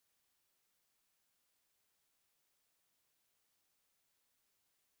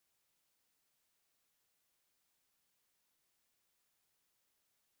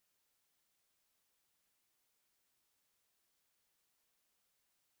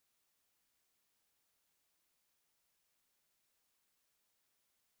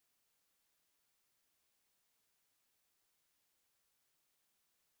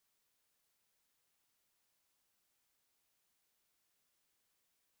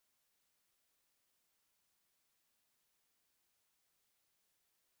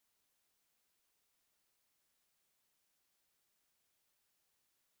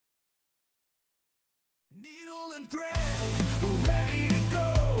Needle and thread, we're ready to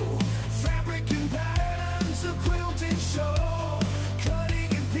go. Fabric and patterns, a quilting show. Cutting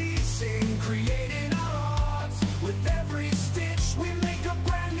and piecing, creating our art. With every stitch, we make a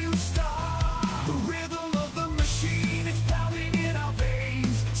brand new start. The rhythm of the machine, it's pounding in our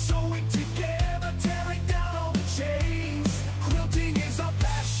veins. Sewing together, tearing down all the chains. Quilting is our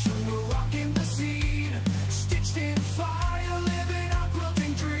passion, we're rocking the scene. Stitched in fire, living our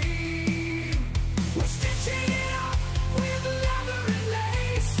quilting dream. We're stitching it up with leather and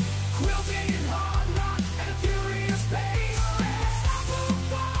lace, quilting in hard rock at a furious pace.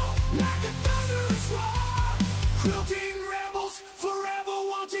 Unstoppable, like a thunderous roar. Quilting rebels, forever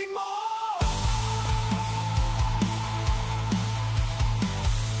wanting more.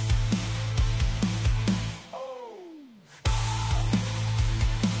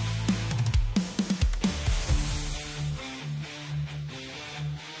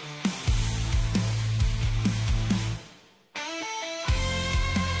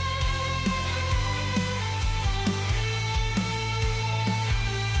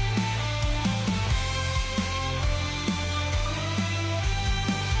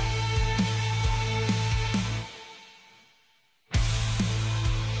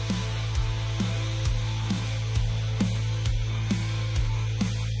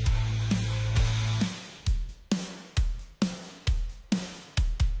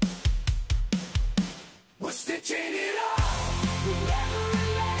 We're stitching it up with leather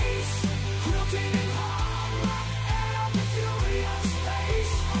and lace, quilting in hard rock at a furious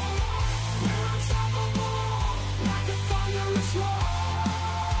pace. We're unstoppable, like a thunderous roar.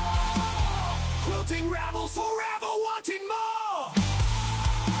 Quilting rebels, forever wanting more.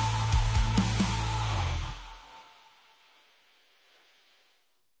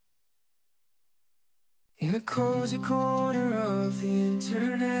 In a cozy corner of the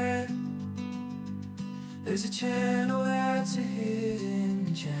internet, there's a channel that's a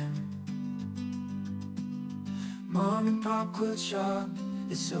hidden gem. Mom and Pop Quilt Shop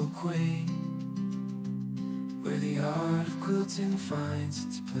is so quaint, where the art of quilting finds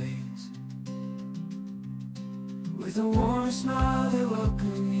its place. With a warm smile they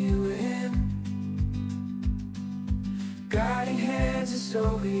welcome you in, guiding hands as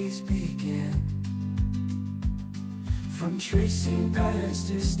always begin. From tracing patterns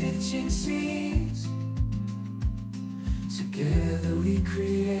to stitching seams, together we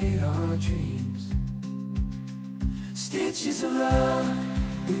create our dreams. Stitches of love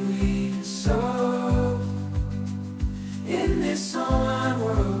we weave and sew. In this online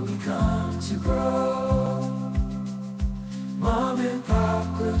world we come to grow. Mom and Pop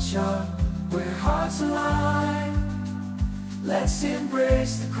Quilt Shop, where hearts align. Let's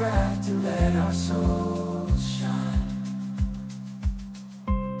embrace the craft and let our souls shine.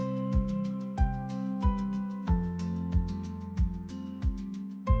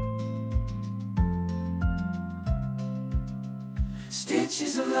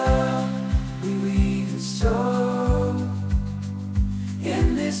 Stitches of love we weave and sew.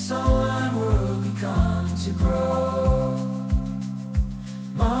 In this online world we come to grow.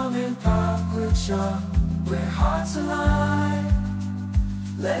 Mom and Pop Quilt Shop, where hearts align.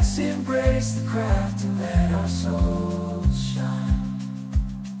 Let's embrace the craft and let our souls shine.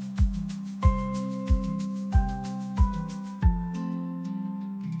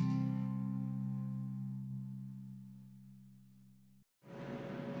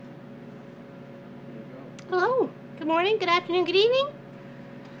 Hello, good morning, good afternoon, good evening.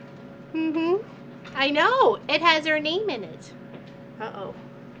 I know, it has her name in it. Uh-oh.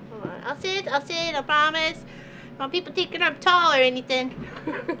 Hold on. I'll sit, I promise. Don't want people thinking I'm tall or anything.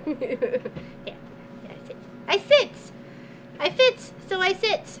 Yeah, I sit. I fit, so I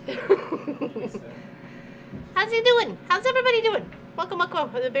sit. How's he doing? How's everybody doing? Welcome.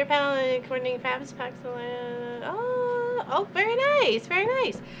 The Bear Panel and Coordinating Fabs Packs. Oh, very nice, very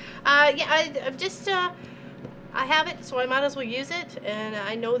nice. Yeah, I'm just, I have it, so I might as well use it, and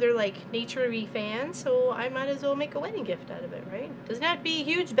I know they're like nature-y fans, so I might as well make a wedding gift out of it, right? Doesn't have to be a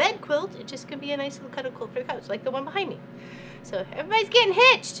huge bed quilt, it just could be a nice little cuddle quilt for the couch, like the one behind me. So everybody's getting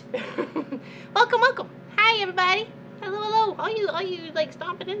hitched. Welcome. Hi everybody. Hello. All you like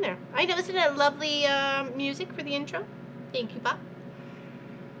stomping in there. I know, isn't it lovely music for the intro? Thank you, Pop.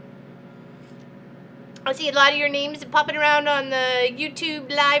 I see a lot of your names popping around on the YouTube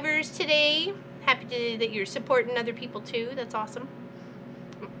livers today. Happy that you're supporting other people too. That's awesome.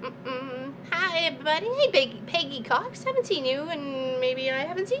 Hi everybody. Hey Peggy Cox. Haven't seen you, and maybe I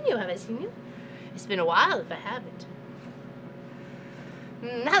haven't seen you. Have I seen you? It's been a while if I haven't.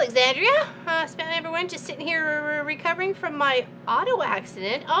 Alexandria, spent everyone just sitting here recovering from my auto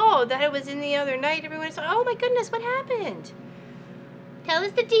accident. Oh, that it was in the other night. Everyone's like, oh my goodness, what happened? Tell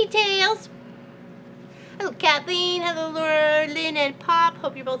us the details. Hello, Kathleen. Hello, Laura, Lynn, and Pop.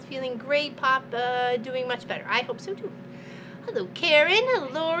 Hope you're both feeling great. Pop doing much better. I hope so too. Hello, Karen. Hello,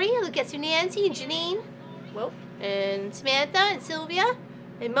 Lori. Hello, guess who, Nancy and Janine. Whoa. And Samantha and Sylvia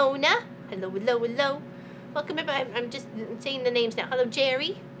and Mona. Hello, hello, hello. Welcome, everybody. I'm just saying the names now. Hello,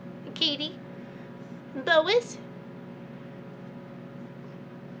 Jerry and Katie and Boas.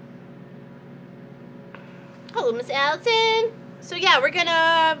 Hello, Miss Allison. So yeah, we're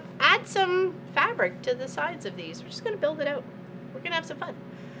gonna add some fabric to the sides of these. We're just gonna build it out. We're gonna have some fun.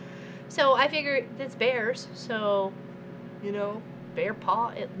 So I figured it's bears, so you know, bear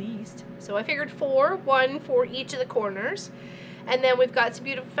paw at least. So I figured one for each of the corners. And then we've got some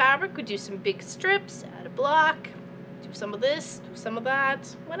beautiful fabric. We do some big strips, add a block, do some of this, do some of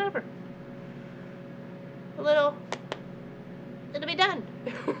that, whatever. It'll be done.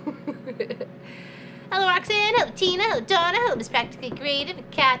 Hello, Roxanne. Hello, Tina. Hello, Donna. Hello, Miss Practically Creative.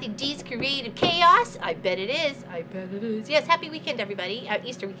 Kathy D's Creative Chaos. I bet it is. I bet it is. Yes, happy weekend, everybody.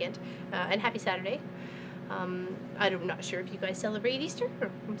 Easter weekend. And happy Saturday. I'm not sure if you guys celebrate Easter,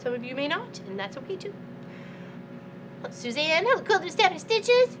 or some of you may not, and that's okay too. Hello, Suzanne. Hello, Quilt and Stephanie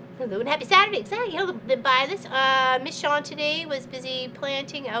Stitches. Hello, and happy Saturday. Exactly. Hello, by this. Miss Shawn today was busy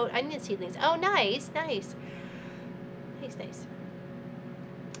planting out onion seedlings. Oh, nice, nice. Nice, nice.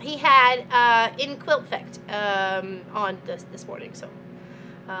 He had in Quilt Effect on this morning, so.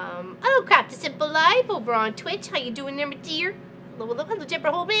 Hello, Craft a Simple Life over on Twitch. How you doing there, my dear? Hello, hello, hello,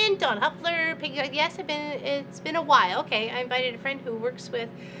 Deborah Holman, Don Huffler, Piggy. Yes, it's been a while. Okay, I invited a friend who works with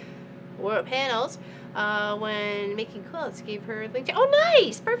panels when making quilts. Gave her a link to. Oh,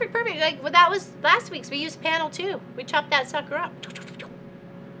 nice, perfect, perfect. Like well, that was last week's. We used panel too. We chopped that sucker up.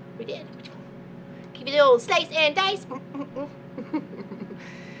 We did. Give it the old slice and dice.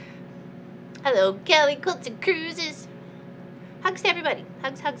 Hello, Kelly, Quilts and Cruises. Hugs to everybody.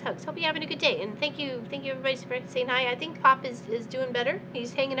 Hugs, hugs, hugs. Hope you're having a good day. And thank you everybody for saying hi. I think Pop is doing better.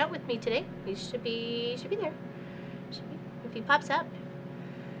 He's hanging out with me today. He should be there. Should be, if he pops up.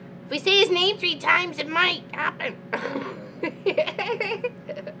 If we say his name 3 times, it might happen.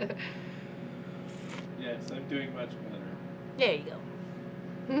 Yes, I'm doing much better. There you go.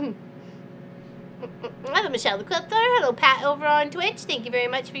 Hello, Michelle the Quilter. Hello, Pat over on Twitch. Thank you very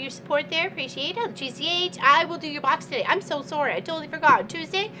much for your support there. Appreciate it. Hello, GCH. I will do your box today. I'm so sorry. I totally forgot.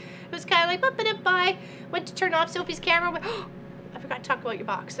 Tuesday, it was kind of like, bye. Went to turn off Sophie's camera. Went, oh, I forgot to talk about your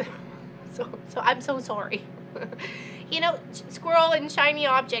box. so I'm so sorry. You know, squirrel and shiny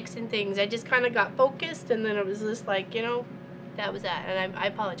objects and things. I just kind of got focused, and then it was just like, you know, that was that. And I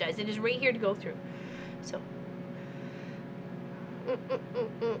apologize. It is right here to go through. So.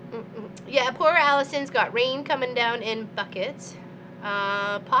 Yeah, poor Allison's got rain coming down in buckets.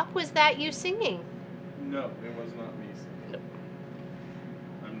 Pop, was that you singing? No, it was not me singing. No.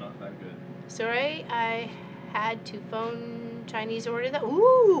 I'm not that good. Sorry, I had to phone Chinese order that.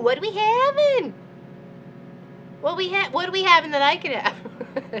 Ooh, what do we having? What do we having that I could have?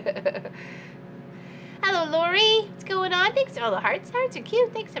 Hello, Lori. What's going on? Thanks. Oh, the hearts are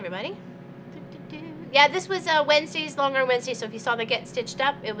cute. Thanks, everybody. Yeah, this was Wednesday's Long Arm Wednesday, so if you saw that get stitched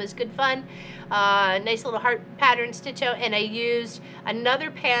up, it was good fun. Nice little heart pattern stitch out, and I used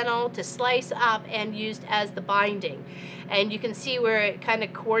another panel to slice up and used as the binding. And you can see where it kind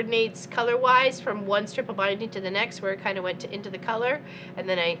of coordinates color-wise from one strip of binding to the next, where it kind of went into the color. And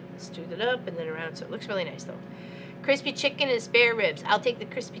then I stewed it up and then around, so it looks really nice, though. Crispy chicken and spare ribs. I'll take the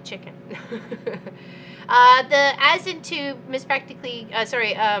crispy chicken. As into Miss Practically,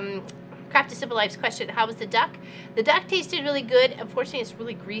 Craft a Simple Life's question, how was the duck? The duck tasted really good. Unfortunately, it's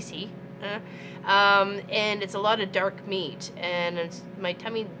really greasy. And it's a lot of dark meat. And my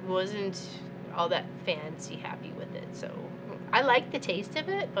tummy wasn't all that fancy happy with it. So I like the taste of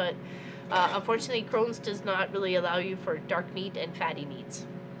it, but unfortunately, Crohn's does not really allow you for dark meat and fatty meats.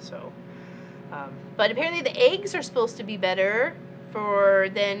 So, but apparently the eggs are supposed to be better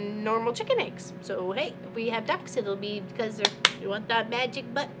than normal chicken eggs. So hey, if we have ducks, it'll be because you want that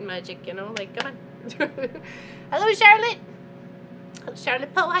button magic, you know, like, come on. Hello, Charlotte. Hello,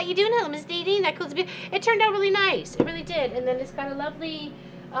 Charlotte Poe. How you doing? Hello, Miss Dee Dee. That clothes, it turned out really nice. It really did. And then it's got a lovely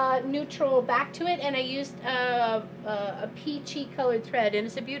neutral back to it, and I used a peachy colored thread, and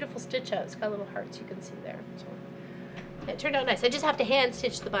it's a beautiful stitch out. It's got little hearts you can see there. So it turned out nice. I just have to hand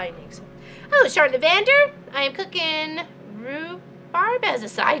stitch the binding. So. Hello, Charlotte Vander. I am cooking rhubarb as a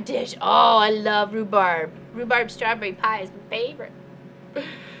side dish. Oh, I love rhubarb. Rhubarb strawberry pie is my favorite. And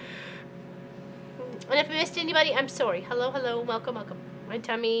if I missed anybody, I'm sorry. Hello, hello, welcome, welcome. My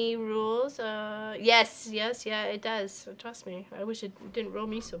tummy rules. Yes, yeah, it does. Trust me. I wish it didn't roll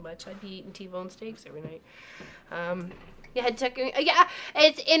me so much. I'd be eating T-bone steaks every night. Yeah,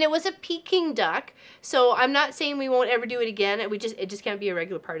 it was a Peking duck. So I'm not saying we won't ever do it again. It just can't be a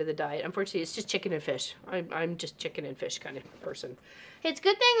regular part of the diet. Unfortunately, it's just chicken and fish. I'm just chicken and fish kind of person. It's a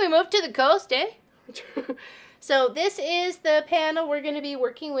good thing we moved to the coast, eh? So this is the panel we're going to be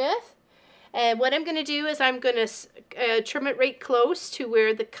working with. And what I'm going to do is I'm going to trim it right close to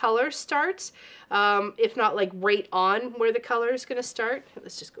where the color starts. If not like right on where the color is going to start.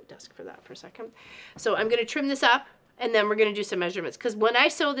 Let's just go dusk for that for a second. So I'm going to trim this up and then we're going to do some measurements. Because when I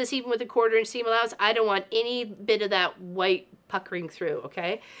sew this, even with a 1/4 inch seam allowance, I don't want any bit of that white puckering through,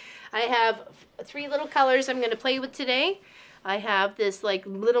 okay? I have 3 little colors I'm going to play with today. I have this like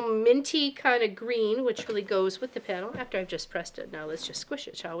little minty kind of green, which really goes with the panel after I've just pressed it. Now let's just squish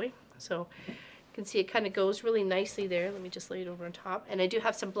it, shall we? So you can see it kind of goes really nicely there. Let me just lay it over on top. And I do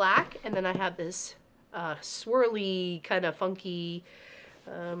have some black, and then I have this swirly kind of funky,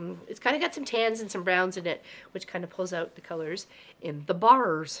 it's kind of got some tans and some browns in it, which kind of pulls out the colors in the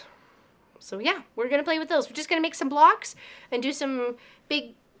bars. So yeah, we're going to play with those. We're just going to make some blocks and do some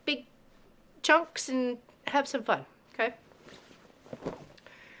big chunks and have some fun, okay?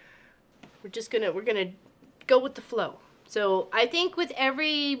 We're gonna go with the flow. So I think with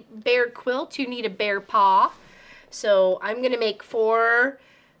every bear quilt, you need a bear paw. So I'm gonna make 4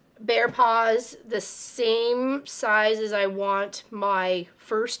 bear paws the same size as I want my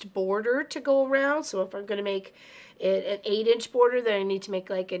first border to go around. So if I'm gonna make it an 8-inch border, then I need to make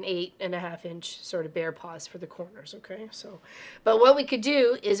like an 8.5 inch sort of bear paws for the corners, okay? So, but what we could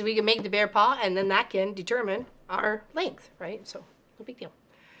do is we can make the bear paw and then that can determine our length, right? So no big deal.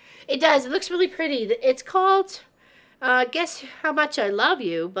 It does. It looks really pretty. It's called, Guess How Much I Love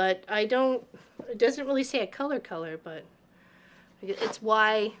You, but I don't, it doesn't really say a color, but it's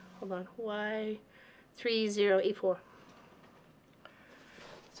Y, hold on, Y3084.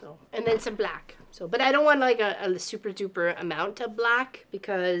 So, and then some black. So, but I don't want like a super duper amount of black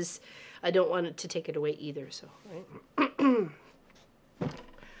because I don't want it to take it away either, so, right?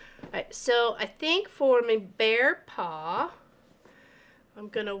 Alright, so I think for my bear paw, I'm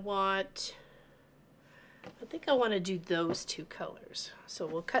gonna want, I think I want to do those 2 colors. So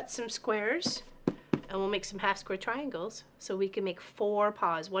we'll cut some squares and we'll make some half square triangles so we can make 4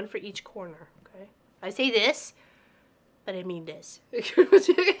 paws, 1 for each corner, okay? I say this, but I mean this.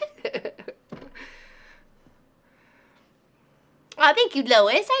 Oh, thank you,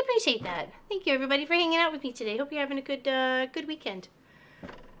 Lois. I appreciate that. Thank you, everybody, for hanging out with me today. Hope you're having a good weekend.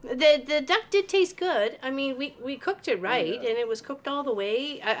 The duck did taste good. I mean, we cooked it right, and it was cooked all the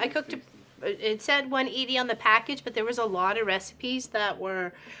way. I cooked it. It said 180 on the package, but there was a lot of recipes that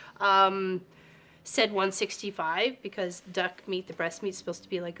were said 165 because duck meat, the breast meat, is supposed to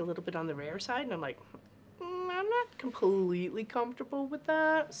be like a little bit on the rare side, and I'm like, I'm not completely comfortable with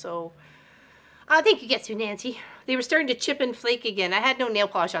that. So, thank you, Getsu Nancy. They were starting to chip and flake again. I had no nail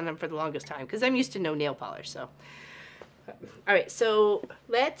polish on them for the longest time because I'm used to no nail polish. So. All right, so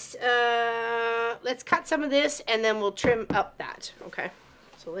let's cut some of this and then we'll trim up that. Okay,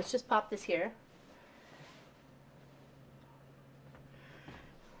 so let's just pop this here,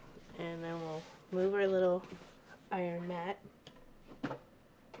 and then we'll move our little iron mat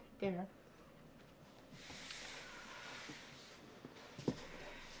there.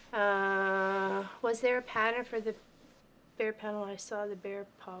 Was there a pattern for the bear panel? I saw the bear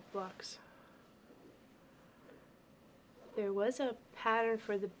paw blocks. There was a pattern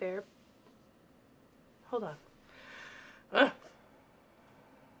for the bear. Hold on.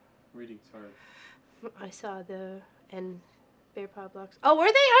 Reading's hard. I saw the bear paw blocks. Oh, were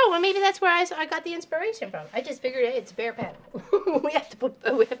they? Oh, well, maybe that's where I got the inspiration from. I just figured, hey, it's a bear panel. we have to put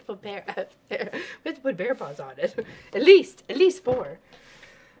bear paws on it. At least 4.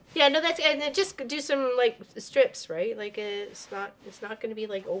 Yeah, no, that's, and just do some like strips, right? Like it's not going to be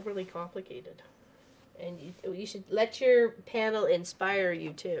like overly complicated. And you should let your panel inspire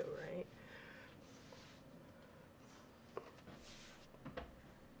you too, right?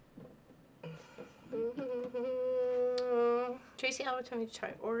 Tracy Albert told me to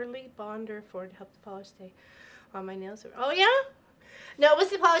try Orly Bonder for to help the polish stay on my nails. Oh yeah? No, it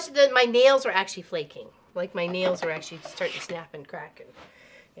was the polish that my nails were actually flaking. Like my nails were actually starting to snap and crack. And,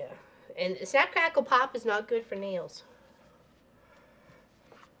 yeah. And snap, crackle, pop is not good for nails.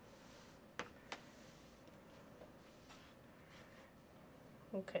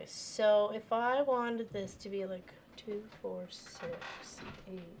 Okay, so if I wanted this to be like 2, 4, 6,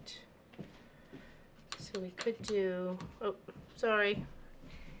 8, so we could do, oh, sorry.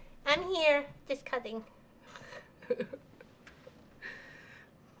 I'm here, just cutting.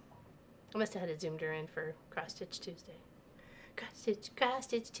 I must have had it zoomed her in for Cross Stitch Tuesday. Cross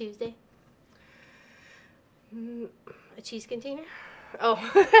Stitch Tuesday. A cheese container? Oh.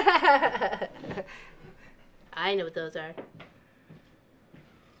 I know what those are.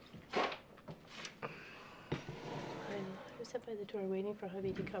 I'm just up by the door waiting for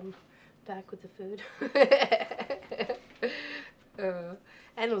hubby to come back with the food.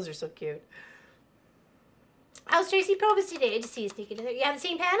 Animals are so cute. How's Tracy Provis today? I just see you sneaking in there. You have the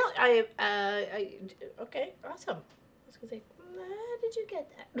same panel? Okay, awesome. I was gonna say, how did you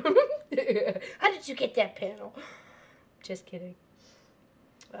get that? How did you get that panel? Just kidding.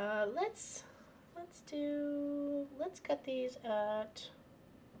 Let's cut these at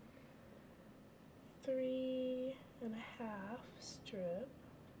 3.5 strip.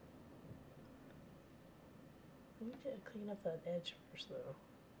 I need to clean up that edge first though.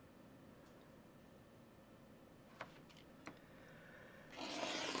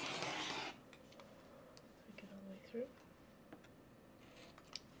 Get all the way through.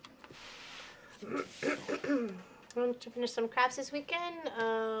 I want to finish some crafts this weekend.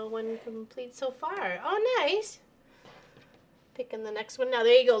 One complete so far. Oh, nice. Picking the next one now.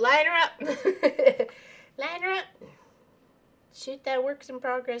 There you go. Line her up. Line her up. Shoot that works in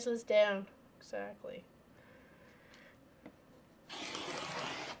progress list down. Exactly.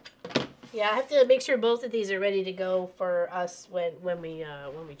 Yeah, I have to make sure both of these are ready to go for us when we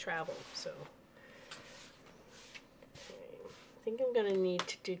travel. So I think I'm gonna need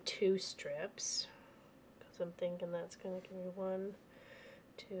to do 2 strips. I'm thinking that's going to give me 1,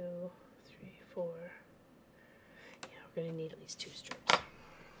 2, 3, 4. Yeah, we're going to need at least 2 strips.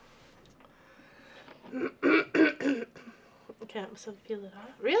 Can't myself peel it off.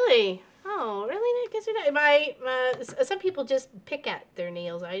 Really? Oh, really? I guess you're not. Some people just pick at their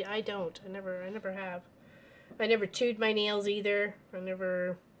nails. I don't. I never have. I never chewed my nails either.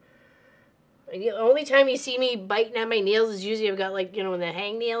 The only time you see me biting at my nails is usually I've got like, when the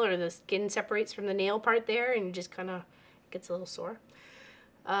hangnail or the skin separates from the nail part there and it just kind of gets a little sore.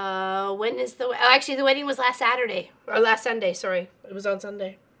 When is actually the wedding was last Sunday, sorry. It was on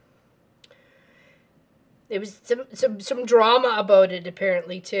Sunday. There was some drama about it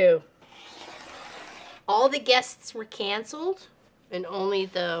apparently too. All the guests were canceled and only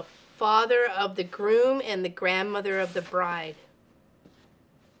the father of the groom and the grandmother of the bride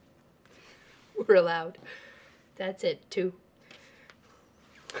were allowed. That's it, 2.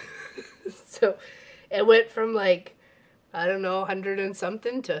 So it went from like, I don't know, 100 and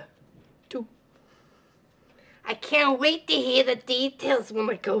something to 2. I can't wait to hear the details when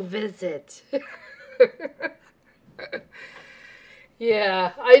I go visit.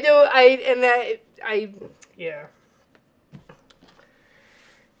 Yeah, I know. Yeah.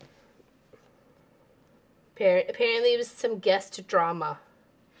 Apparently it was some guest drama.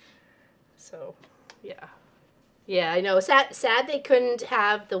 So, yeah. Yeah, I know. Sad they couldn't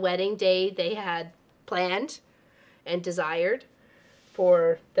have the wedding day they had planned and desired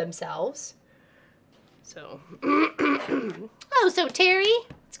for themselves. So, oh, so Terry,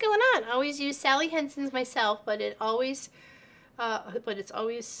 what's going on? I always use Sally Henson's myself, but it's always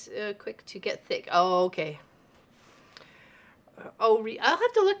quick to get thick. Oh, okay. I'll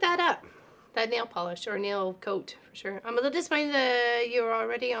have to look that up. That nail polish or nail coat for sure. I'm a little disappointed that you're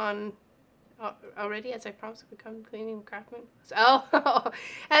already on. Already, as I promised, would come cleaning Craftman.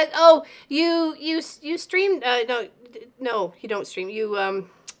 You streamed. No, you don't stream. You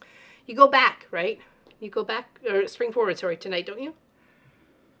go back, right? You go back or spring forward. Sorry, tonight, don't you?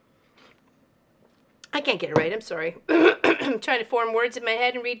 I can't get it right. I'm sorry. I'm trying to form words in my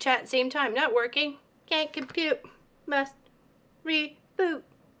head and read chat at the same time. Not working. Can't compute. Must reboot.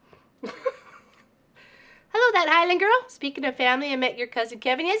 Hello, that Highland girl. Speaking of family, I met your cousin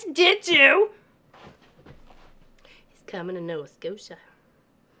Kevin. Yes, did you? He's coming to Nova Scotia.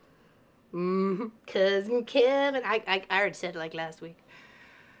 Cousin Kevin. I already said it like last week.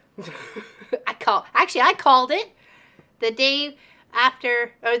 I called it the day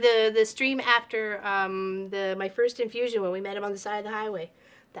after, or the stream after my first infusion when we met him on the side of the highway.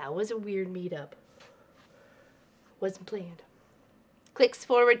 That was a weird meetup. Wasn't planned. Clicks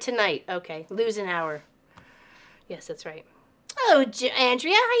forward tonight. Okay, lose an hour. Yes, that's right. Oh,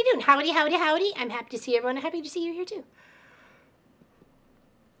 Andrea, how you doing? Howdy, howdy, howdy. I'm happy to see everyone. I'm happy to see you here, too.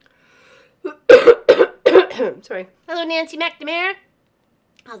 Sorry. Hello, Nancy McNamara.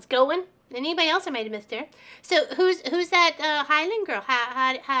 How's it going? Anybody else I might have missed there? So, who's that Highland girl?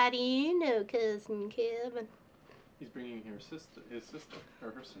 How do you know Cousin Kevin? He's bringing his sister,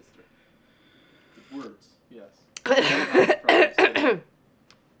 or her sister. Words, yes.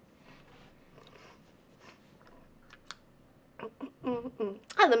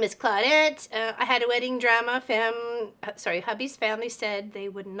 Hello, Miss Claudette. I had a wedding drama. Hubby's family said they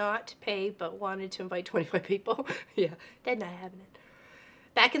would not pay, but wanted to invite 25 people. Yeah, they're not having it.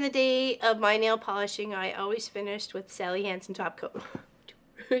 Back in the day of my nail polishing, I always finished with Sally Hansen top coat.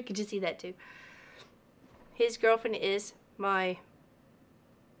 Could you see that too? His girlfriend is my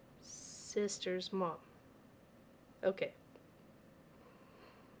sister's mom. Okay.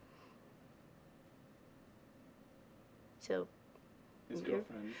 So. His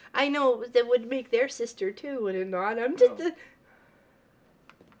girlfriend. I know, that would make their sister too, would it not? I'm just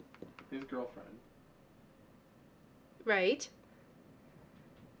His girlfriend. Right.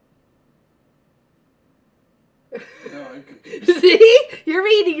 No, I'm confused. See? You're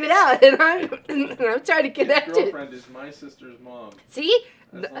reading it out, and I'm trying to connect His it. girlfriend is my sister's mom. See?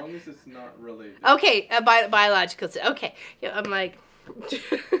 As long as it's not related. Okay, biological. Okay. Yeah, I'm like,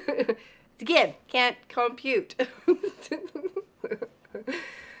 again, can't compute.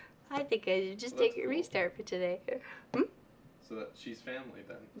 I think I should just take a restart for today. So that she's family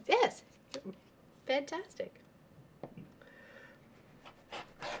then. Yes. Fantastic.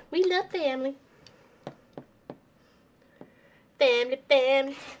 We love family.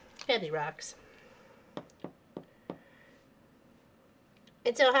 Family. Family rocks.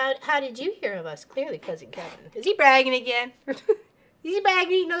 And so how did you hear of us? Clearly, Cousin Kevin. Is he bragging again? Is he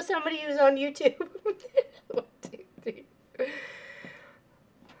bragging you know somebody who's on YouTube? 1, 2, 3.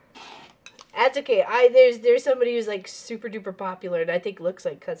 That's okay. There's somebody who's like super duper popular and I think looks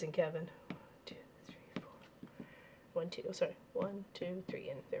like Cousin Kevin. 1, 2, 3, 4. 1, 2. Oh, sorry. 1, 2, 3,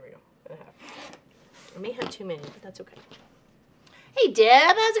 and there we go. I may have too many, but that's okay. Hey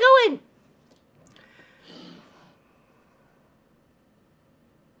Deb, how's it going?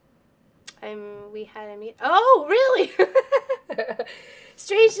 We had a meet. Oh, really?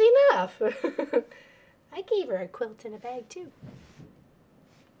 Strangely enough, I gave her a quilt in a bag too.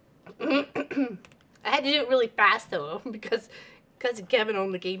 I had to do it really fast though, because Cousin Kevin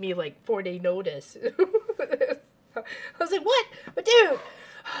only gave me like 4-day notice. I was like, what? But dude,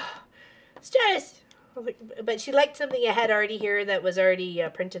 stress. I was like, but she liked something I had already here that was already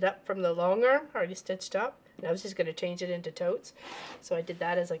printed up from the long arm, already stitched up. And I was just going to change it into totes. So I did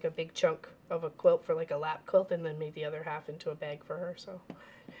that as like a big chunk of a quilt for like a lap quilt and then made the other half into a bag for her. So,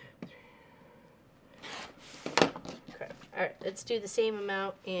 okay. All right, let's do the same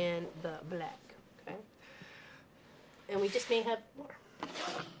amount in the black. Okay. And we just may have more.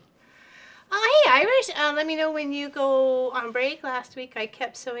 Oh, hey, Irish. Let me know when you go on break. Last week I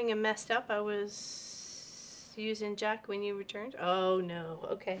kept sewing and messed up. I was using Jack when you returned. Oh, no.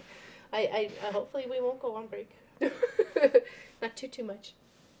 Okay. I hopefully we won't go on break. Not too much.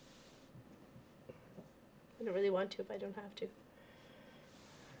 I don't really want to if I don't have to.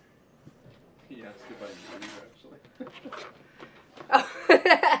 He asked if I knew actually. Oh.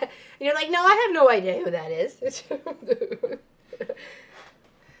 And you're like, no, I have no idea who that is.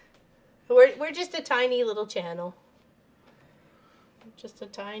 We're just a tiny little channel. Just a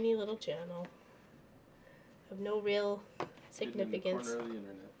tiny little channel. Of no real significance. In the corner of the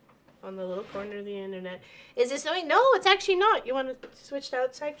internet. On the little corner of the internet. Is this snowing? No, it's actually not. You want to switch to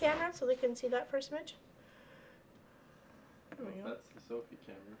outside camera so they can see that for a smidge? There we go. That's the Sophie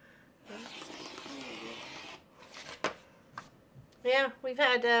camera. Yeah, we've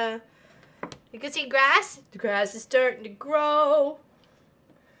had, you can see grass. The grass is starting to grow.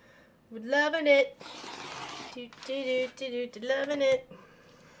 We're loving it. Loving it.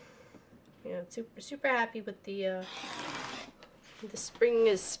 Yeah, super happy with the spring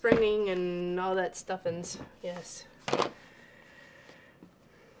is springing and all that stuffins. Yes.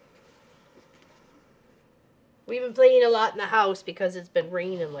 We've been playing a lot in the house because it's been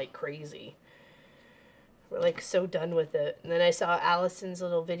raining like crazy. We're like so done with it. And then I saw Allison's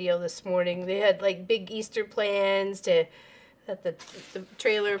little video this morning. They had like big Easter plans at the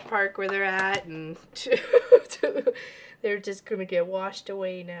trailer park where they're at, and they're just gonna get washed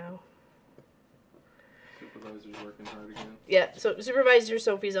away now. Supervisor's working hard again. Yeah, so Supervisor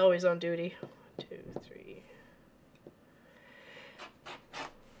Sophie's always on duty. 1, 2, 3.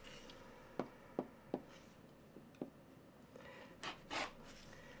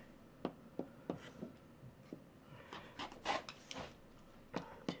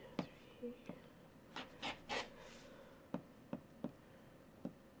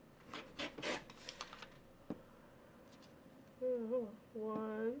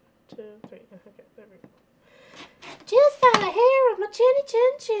 One, two, three. Okay, there we go. Just got a hair of my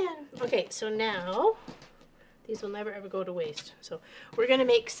chin. Okay, so now these will never ever go to waste. So we're gonna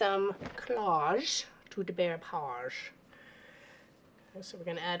make some collage to the bear page. So we're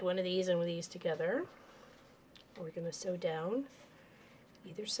gonna add one of these and one of these together. We're gonna sew down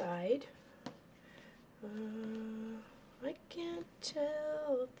either side. I can't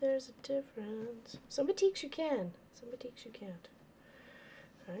tell if there's a difference. Some boutiques you can, some boutiques you can't.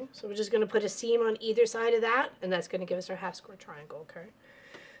 Okay, so we're just going to put a seam on either side of that, and that's going to give us our half square triangle, okay?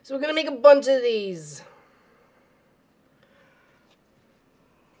 So we're going to make a bunch of these.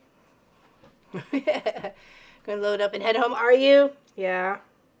 Going to load up and head home. Are you? Yeah.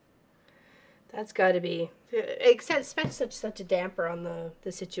 That's got to be. Expect such a damper on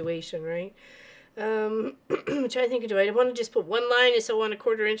the situation, right? I'm trying to think, do I want to just put one line and sew on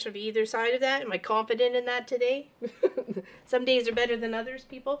 1/4 inch of either side of that? Am I confident in that today? Some days are better than others,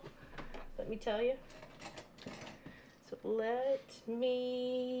 people. Let me tell you. So let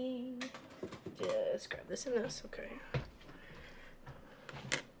me just grab this and this. Okay.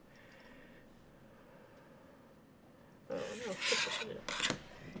 Oh no,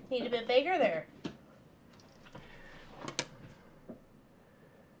 need a bit bigger there.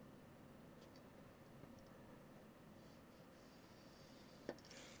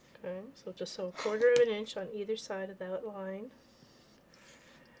 Okay, so just sew 1/4 inch on either side of that line.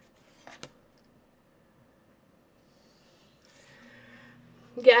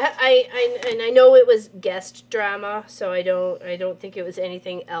 Yeah, I know it was guest drama, so I don't think it was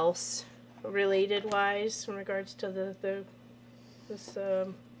anything else related wise in regards to this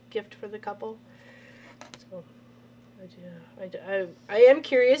gift for the couple. So I am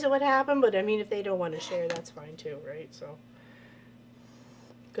curious of what happened, but I mean, if they don't want to share, that's fine too, right? So,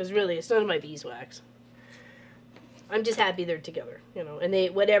 because really, it's none of my beeswax. I'm just happy they're together, you know, and they,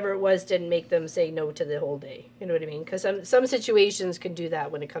 whatever it was, didn't make them say no to the whole day. You know what I mean? Because some situations can do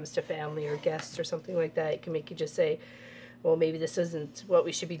that when it comes to family or guests or something like that. It can make you just say, well, maybe this isn't what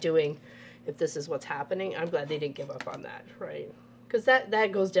we should be doing if this is what's happening. I'm glad they didn't give up on that, right? Because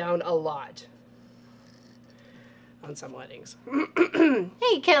that goes down a lot on some weddings.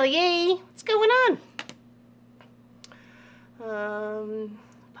 Hey, Kelly, what's going on?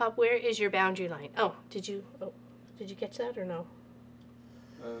 Pop, where is your boundary line? Oh, did you catch that or no?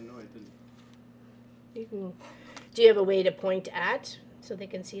 No, I didn't. You can. Do you have a way to point at so they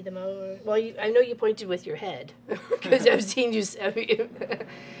can see them over? Well, I know you pointed with your head because I've seen you.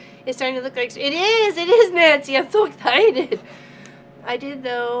 It's starting to look like it is, Nancy. I'm so excited. I did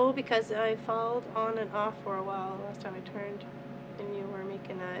though because I followed on and off for a while last time I turned, and you were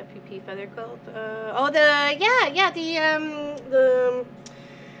making a FPP feather quilt.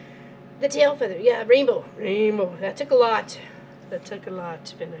 The tail feather, yeah, rainbow. That took a lot. That took a lot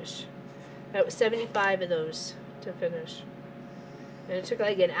to finish. That was 75 of those to finish. And it took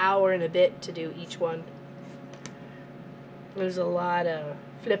like an hour and a bit to do each one. There was a lot of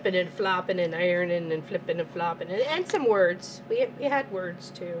flipping and flopping and ironing and flipping and flopping. And some words. We had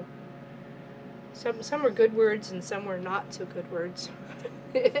words too. Some were good words and some were not so good words.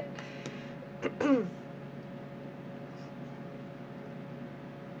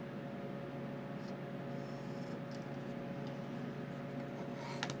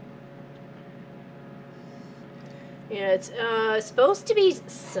 Yeah, it's supposed to be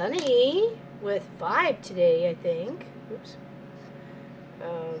sunny with 5 today, I think. Oops.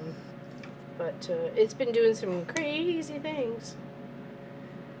 But it's been doing some crazy things.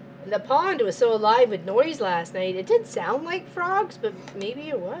 The pond was so alive with noise last night. It didn't sound like frogs, but maybe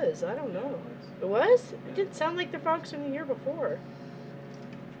it was. I don't know. It was? It didn't sound like the frogs from the year before.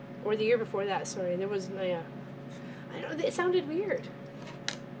 Or the year before that, sorry. There was, yeah. I don't know, it sounded weird.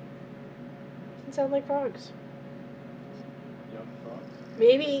 It didn't sound like frogs.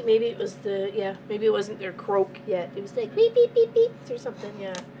 Maybe it was maybe it wasn't their croak yet. It was like beep, beep, beep, beep, or something,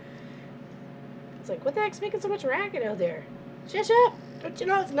 yeah. It's like, what the heck's making so much racket out there? Shush up! Don't you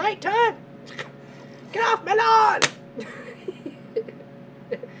know it's nighttime? Get off my lawn!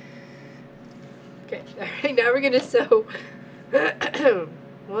 Okay, alright, now we're gonna sew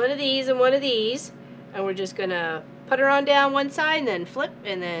one of these and one of these, and we're just gonna put her on down one side and then flip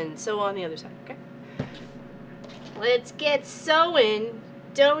and then sew on the other side, okay? Let's get sewing,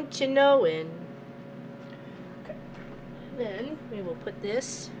 don't you knowin'? Okay. And then we will put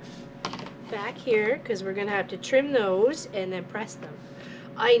this back here because we're going to have to trim those and then press them.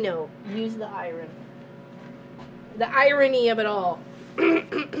 I know, use the iron. The irony of it all.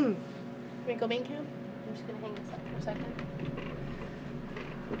 Can we go main cam? I'm just going to hang this up for a second.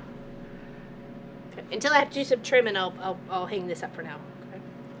 Okay. Until I have to do some trimming, I'll hang this up for now.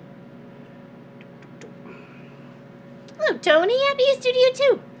 Hello, Tony. Happy Easter to you,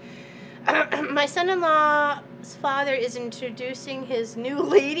 too. My son-in-law's father is introducing his new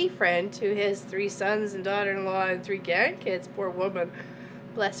lady friend to his 3 sons and daughter-in-law and 3 grandkids. Poor woman.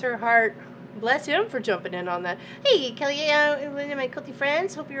 Bless her heart. Bless him for jumping in on that. Hey, Kelly, one of my quilty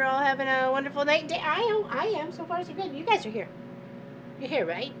friends. Hope you're all having a wonderful night. I am. So far, so good. You guys are here. You're here,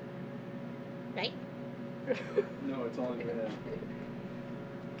 right? Right? No, it's all in your head.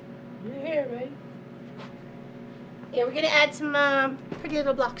 You're here, right? Yeah, we're gonna add some pretty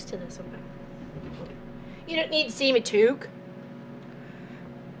little blocks to this one. You don't need to see me toque.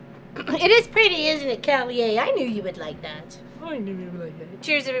 It is pretty, isn't it, Kelly? I knew you would like that. I knew you would like that.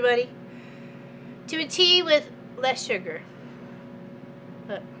 Cheers, everybody. To a tea with less sugar.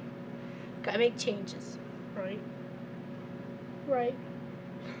 But gotta make changes, right? Right.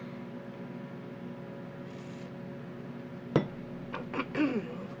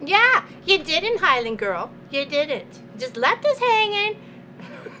 Yeah, you didn't, Highland Girl. You didn't. You just left us hanging.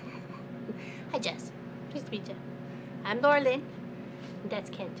 Hi, Jess. Pleased to meet you. I'm Laura Lynn. And that's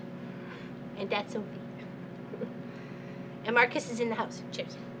Kent. And that's Sophie. And Marcus is in the house.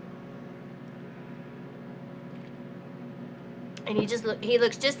 Cheers. And he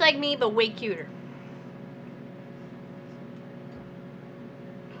looks just like me, but way cuter.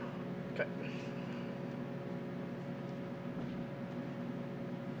 Okay.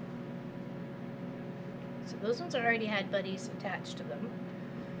 So those ones already had buddies attached to them.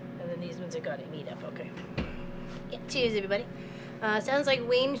 And then these ones have got it meet up. Okay. Yeah, cheers, everybody. Sounds like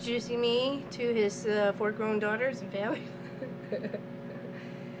Wayne's introducing me to his 4 grown daughters and family.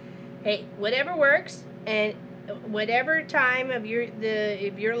 Hey, whatever works, and whatever time of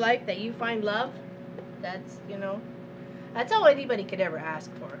your life that you find love, that's, you know, that's all anybody could ever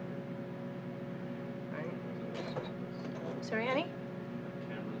ask for. Right? Sorry, honey?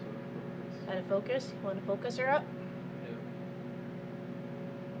 Camera's Out of focus? You want to focus her up?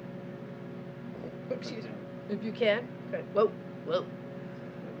 Yeah. Excuse me. If you can. Okay. Whoa. Whoa.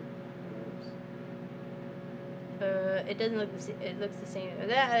 It doesn't look the same. It looks the same.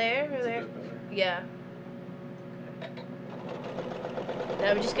 There. It's a bit better. Yeah.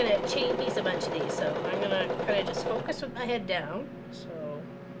 Now we're just gonna chain piece a bunch of these, so I'm gonna kind of just focus with my head down. So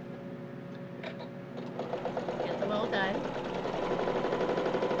get them all done.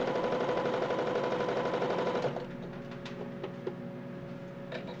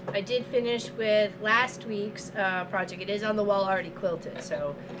 I did finish with last week's project. It is on the wall already quilted,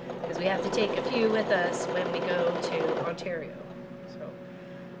 so because we have to take a few with us when we go to Ontario. So,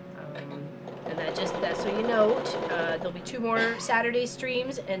 and that's so you note, there'll be 2 more Saturday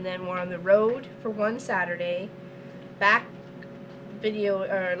streams, and then we're on the road for 1 Saturday, back video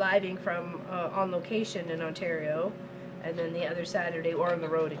or living from on location in Ontario, and then the other Saturday we're on the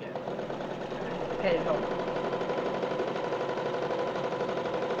road again, headed home.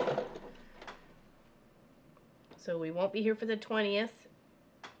 So we won't be here for the 20th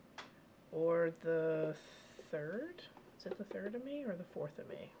or the 3rd. Is it the 3rd of May or the 4th of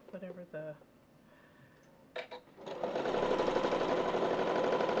May? Whatever the...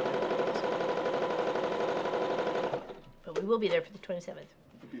 But we will be there for the 27th.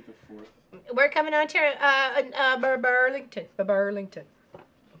 It'll be the 4th. We're coming to Ontario, Burlington. Burlington.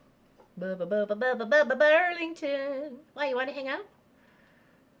 Burlington. Why, you want to hang out?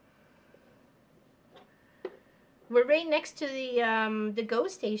 We're right next to the GO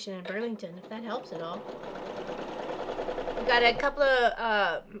station in Burlington, if that helps at all. We've got a couple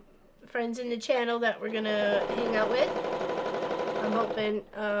of friends in the channel that we're gonna hang out with. I'm hoping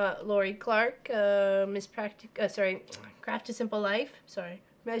Lori Clark, Craft a Simple Life. Sorry,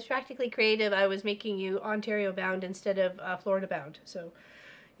 Miss Practically Creative. I was making you Ontario bound instead of Florida bound. So,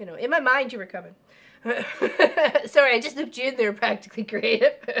 you know, in my mind you were coming. Sorry, I just looked you in there, Practically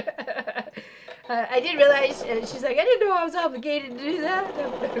Creative. I did realize, she's like, I didn't know I was obligated to do that.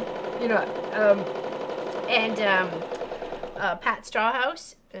 You know, and Pat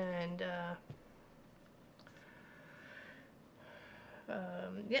Strawhouse, and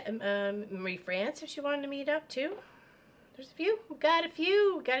Marie France, if she wanted to meet up too. There's a few. We've got a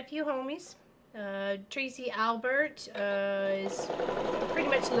few homies. Tracy Albert is pretty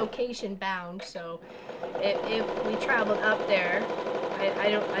much location bound, so if we traveled up there, I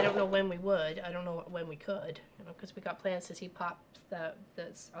don't know when we would. I don't know when we could, you know, because we got plans to see Pops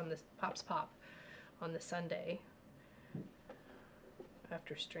that's on this Pops Pop on the Sunday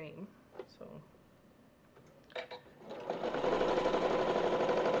after stream. So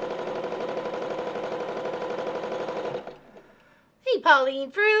hey,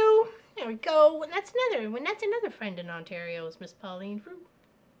 Pauline Frew. There we go. And that's another friend in Ontario is Miss Pauline Frew.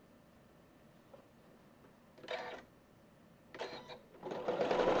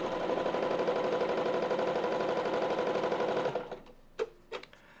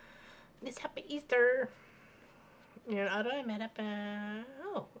 This happy Easter. You know, I met up.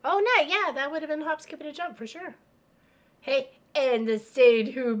 Oh, no, yeah, that would have been hop, skip, and a jump for sure. Hey, and the Saint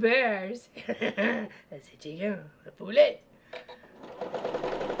Hubert's. That's a chicken, a poulet.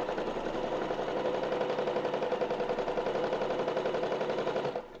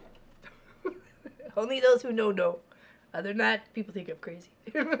 Only those who know. Other than that, people think I'm crazy.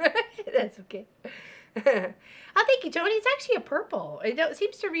 That's okay. Oh, thank you, Tony. It's actually a purple. It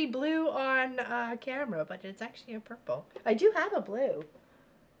seems to read blue on camera, but it's actually a purple. I do have a blue.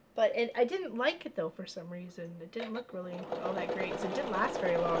 But I didn't like it, though, for some reason. It didn't look really all that great, so it didn't last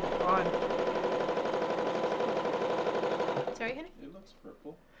very long on. Sorry, honey? It looks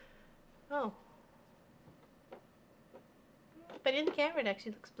purple. Oh. But in the camera, it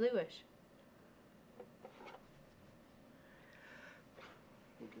actually looks bluish.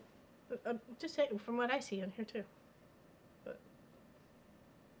 Okay. Just saying, from what I see on here, too. But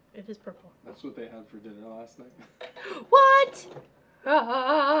it is purple. That's what they had for dinner last night. What?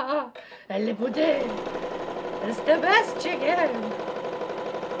 Le poulet. It's the best chicken.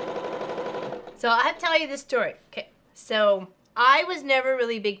 So I have to tell you this story. Okay, so I was never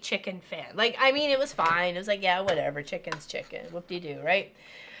really a big chicken fan. Like, I mean, it was fine. It was like, yeah, whatever. Chicken's chicken. Whoop-de-doo, right?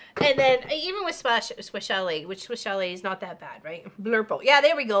 And then, even with Swiss Chalet, which Swiss Chalet is not that bad, right? Blurple. Yeah,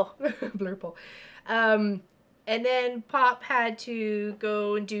 there we go. Blurple. And then Pop had to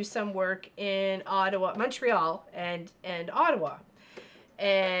go and do some work in Ottawa, Montreal, and Ottawa.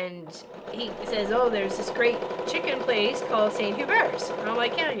 And he says, oh, there's this great chicken place called St. Hubert's. And I'm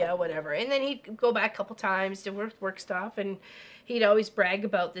like, yeah, whatever. And then he'd go back a couple times to work stuff, and he'd always brag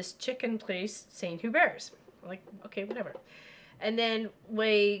about this chicken place, St. Hubert's. I'm like, okay, whatever. And then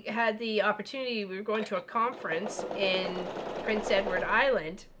we had the opportunity, we were going to a conference in Prince Edward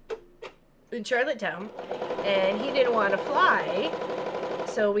Island in Charlottetown, and he didn't want to fly.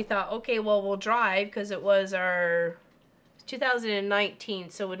 So we thought, okay, well, we'll drive, because it was our 2019,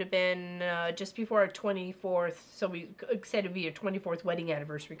 so it would have been just before our 24th, so we said it would be a 24th wedding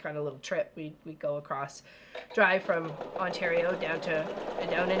anniversary kind of little trip. We'd go across, drive from Ontario down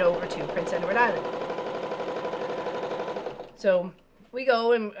and over to Prince Edward Island. So we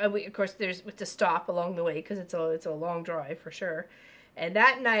go, and we, of course, there's to stop along the way, because it's a long drive for sure. And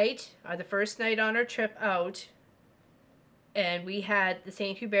that night, the first night on our trip out, and we had the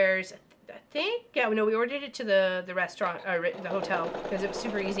St. Hubert's, I think, yeah, no, we ordered it to the restaurant, the hotel, because it was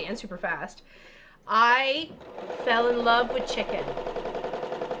super easy and super fast. I fell in love with chicken.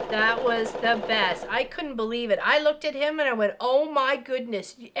 That was the best. I couldn't believe it. I looked at him and I went, oh my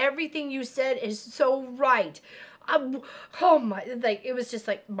goodness, everything you said is so right. Oh my, like, it was just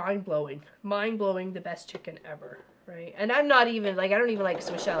like mind-blowing, the best chicken ever, right? And I'm not even, like, I don't even like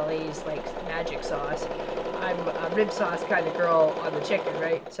Swiss Chalet's, like, magic sauce. I'm a rib sauce kind of girl on the chicken,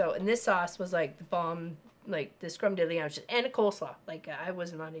 right? So, and this sauce was like the bomb, like the scrumdiddly, and a coleslaw. Like, I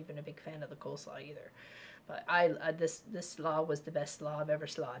was not even a big fan of the coleslaw either. But this slaw was the best slaw I've ever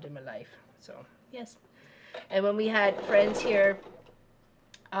slawed in my life. So, yes. And when we had friends here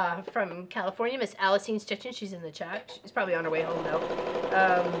from California, Miss Alicine's Kitchen, she's in the chat. She's probably on her way home now.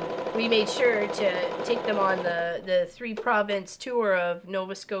 We made sure to take them on the 3-province tour of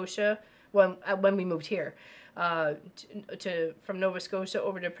Nova Scotia when we moved here. From Nova Scotia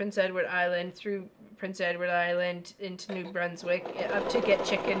over to Prince Edward Island, through Prince Edward Island into New Brunswick, up to get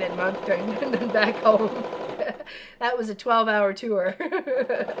chicken at Moncton, and then back home. That was a 12-hour tour.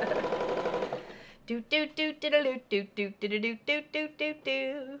 Do do do do do do do do do do do do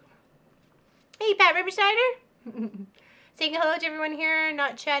do. Hey, Pat Riversider. Saying hello to everyone here,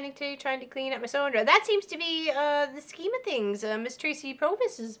 not chatting today, trying to clean up my cylinder. That seems to be the scheme of things. Miss Tracy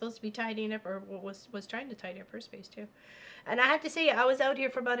Provis is supposed to be tidying up, or was trying to tidy up her space too. And I have to say, I was out here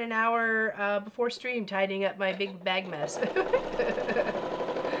for about an hour before stream tidying up my big bag mess. Because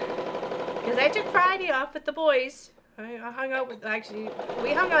I took Friday off with the boys. I hung out with, actually,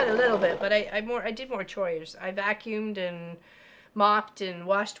 we hung out a little bit, but I did more chores. I vacuumed and mopped and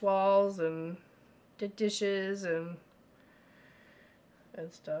washed walls and did dishes and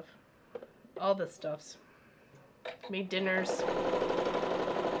stuff. All the stuffs. Made dinners.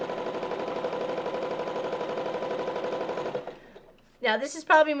 Now, this is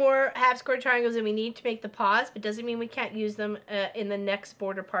probably more half-square triangles than we need to make the paws, but doesn't mean we can't use them in the next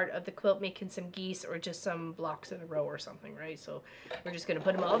border part of the quilt, making some geese or just some blocks in a row or something, right? So we're just going to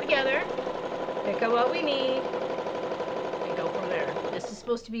put them all together, pick out what we need, and go from there. This is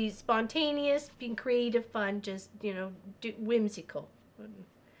supposed to be spontaneous, being creative, fun, just, you know, whimsical.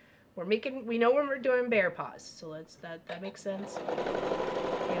 We know when we're doing bear paws, so that makes sense.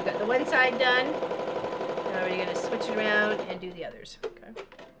 We've got the one side done. Now we're going to switch it around and do the others. Okay.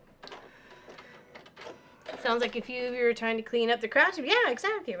 Sounds like a few of you are trying to clean up the craft room. Yeah,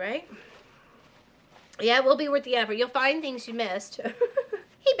 exactly, right? Yeah, it will be worth the effort. You'll find things you missed.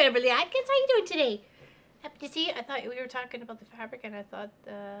 Hey, Beverly Atkins, how you doing today? Happy to see you. I thought we were talking about the fabric, and I thought,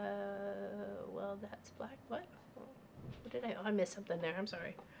 well, that's black. What? What did I? Oh, I missed something there. I'm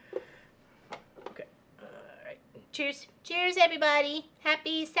sorry. Okay. All right. Cheers. Cheers, everybody.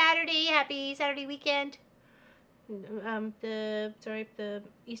 Happy Saturday. Happy Saturday weekend. The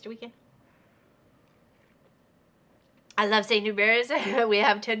Easter weekend. I love St. Hubert. We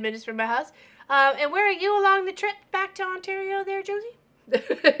have 10 minutes from my house. And where are you along the trip back to Ontario there, Josie?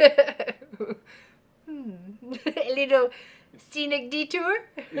 A little scenic detour.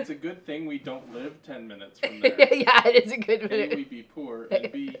 It's a good thing we don't live 10 minutes from there. Yeah, it is a good A, minute. we'd be poor,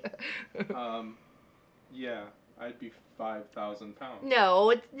 and B, yeah, I'd be 5,000 pounds.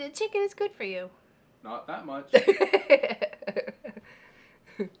 No, the chicken is good for you. Not that much.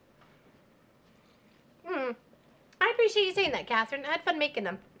 I appreciate you saying that, Catherine. I had fun making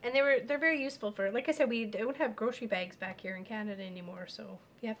them, and they're very useful for. Like I said, we don't have grocery bags back here in Canada anymore, so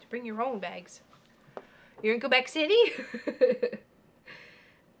you have to bring your own bags. You're in Quebec City?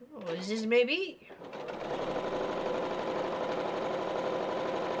 Oh, this is maybe.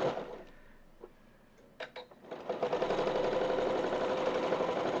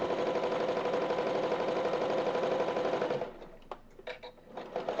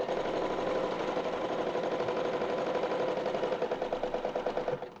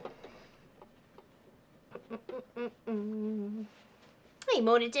 Hey,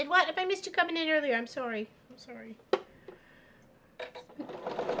 Mona did what? If I missed you coming in earlier, I'm sorry. I'm sorry.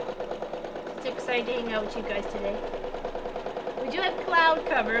 It's exciting to hang out with you guys today. We do have cloud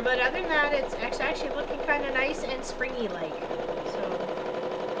cover, but other than that, it's actually looking kind of nice and springy-like. So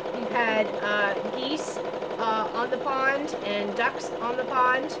we've had geese on the pond and ducks on the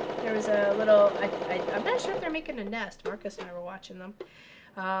pond. There was a little, I'm not sure if they're making a nest. Marcus and I were watching them.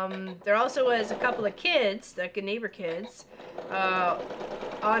 There also was a couple of kids, like neighbor kids,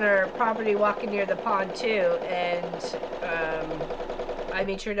 on our property walking near the pond too, and I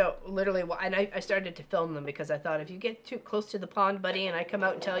made sure to literally, and I started to film them because I thought if you get too close to the pond, buddy, and I come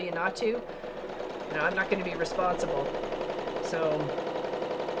out and tell you not to, you know, I'm not going to be responsible. So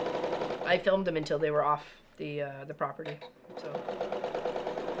I filmed them until they were off the property. So.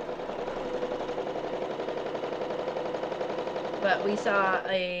 But we saw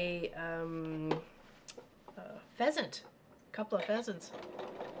a pheasant, a couple of pheasants.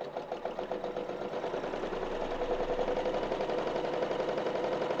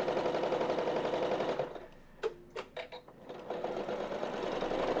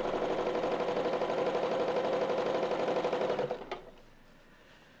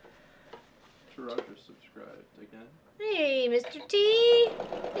 Roger subscribed again. Hey, Mr. T.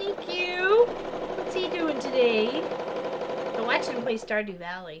 Thank you. What's he doing today? I watched him play Stardew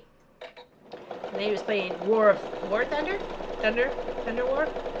Valley. And then he was playing War Thunder? Thunder War?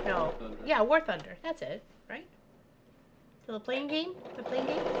 No. Thunder. Yeah, War Thunder. That's it, right? The playing game? The playing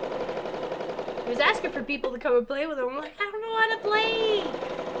game? He was asking for people to come and play with him. I'm like, I don't know how to play.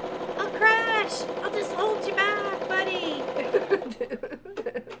 I'll crash. I'll just hold you back, buddy.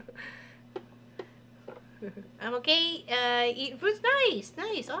 I'm okay. Eating food's nice.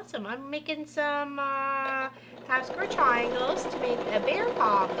 Nice. Awesome. I'm making some half square triangles to make a bear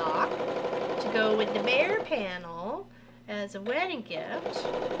paw block to go with the bear panel as a wedding gift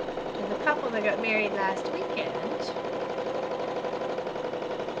to the couple that got married last weekend.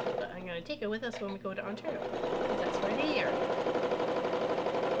 But I'm going to take it with us when we go to Ontario, because that's where they are.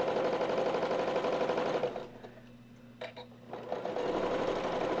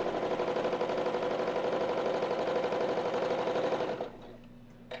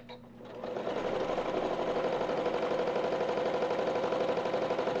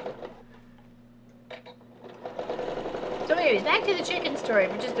 So anyways, back to the chicken story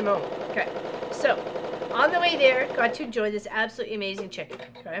for just a moment. Okay, so on the way there, got to enjoy this absolutely amazing chicken.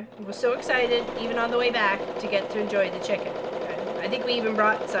 Okay, I was so excited, even on the way back, to get to enjoy the chicken. Okay? I think we even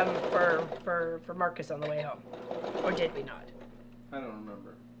brought some for Marcus on the way home, or did we not? I don't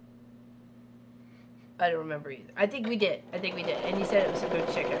remember. I don't remember either. I think we did. And he said it was a good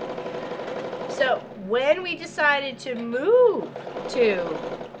chicken. So when we decided to move to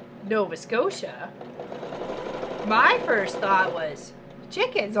Nova Scotia, my first thought was,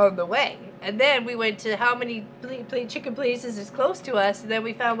 chicken's on the way. And then we went to how many chicken places is close to us, and then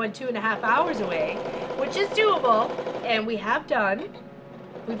we found one 2.5 hours away, which is doable, and we have done.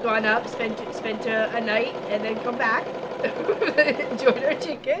 We've gone up, spent a night, and then come back, enjoyed our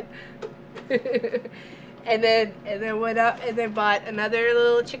chicken, and then went up and then bought another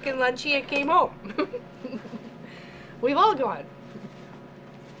little chicken lunchie and came home. We've all gone.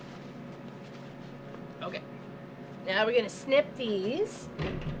 Okay. Now we're gonna snip these.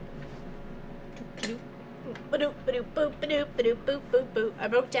 I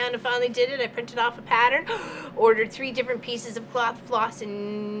broke down and finally did it. I printed off a pattern, ordered 3 different pieces of cloth, floss,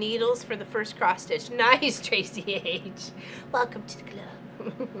 and needles for the first cross stitch. Nice, Tracy H. Welcome to the club.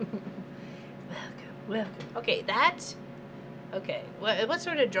 Welcome. Okay, what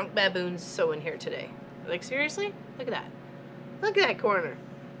sort of drunk baboons sew in here today? Like, seriously? Look at that. Look at that corner.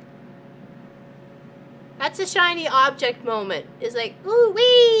 That's a shiny object moment. It's like, ooh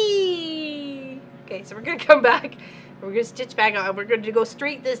wee. Okay, so we're gonna come back. We're gonna stitch back on. We're gonna go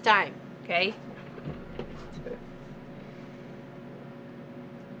straight this time. Okay.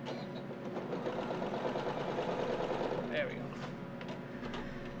 There we go.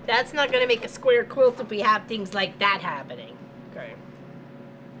 That's not gonna make a square quilt if we have things like that happening. Okay.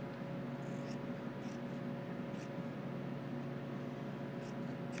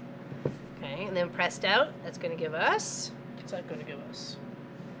 Okay, and then pressed out. That's gonna give us. What's that gonna give us?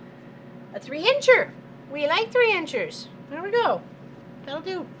 A 3-incher. We like 3-inchers. There we go. That'll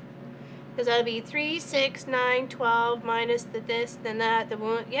do. Because that'll be 3, 6, 9, 12 minus the this, then that, the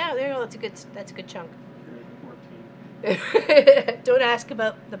one. Yeah, there you go. That's a good chunk. Don't ask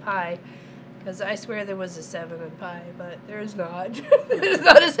about the pie, because I swear there was a 7 in pie, but there's not. There's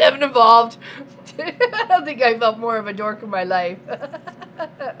not a 7 involved. I don't think I felt more of a dork in my life.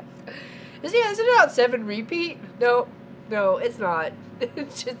 Is it not 7 repeat? No, it's not.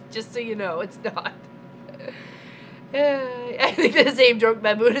 just so you know, it's not. I think the same drunk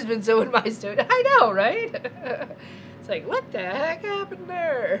baboon has been sewing my stone. I know, right? It's like, what the heck happened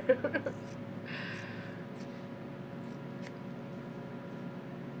there?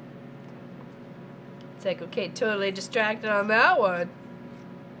 It's like, okay, totally distracted on that one.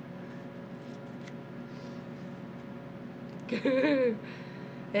 It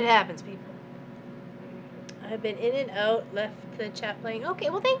happens, people. I've been in and out, left the chat playing. Okay,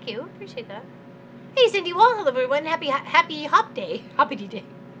 well, thank you. Appreciate that. Hey, Cindy Wall, hello, everyone. Happy hop day. Hoppity day.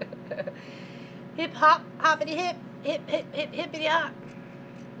 Hip hop, hoppity hip, hip, hip, hip, hippity hop.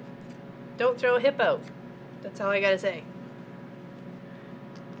 Don't throw a hip out. That's all I gotta say.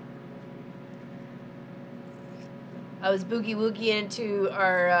 I was boogie-woogie into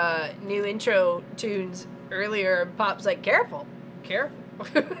our new intro tunes earlier. Pop's like, careful. Careful.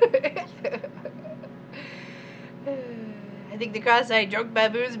 I think the cross-eyed drunk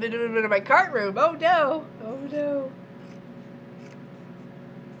baboon's been doing it in my cart room. Oh no. Oh no.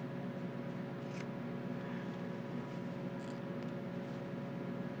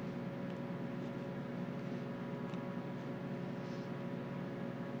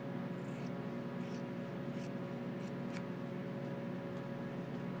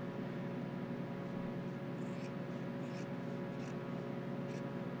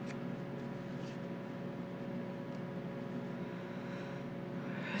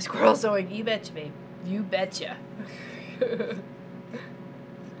 Squirrel sewing, you betcha, babe. You betcha.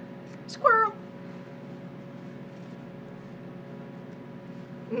 Squirrel.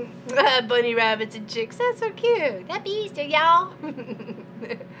 Bunny rabbits and chicks. That's so cute. Happy Easter, y'all.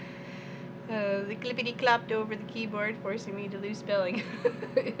 The clippity clopped over the keyboard, forcing me to lose spelling.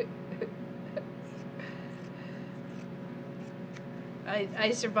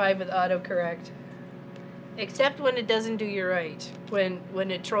 I survive with autocorrect. Except when it doesn't do you right. When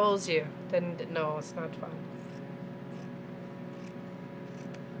it trolls you, then no, it's not fun.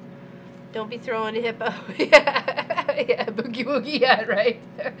 Don't be throwing a hippo. Yeah, boogie woogie, yeah, right.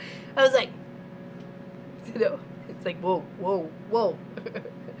 I was like, you know, it's like, whoa, whoa, whoa.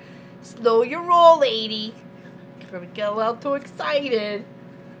 Slow your roll, lady. Don't get a little too excited.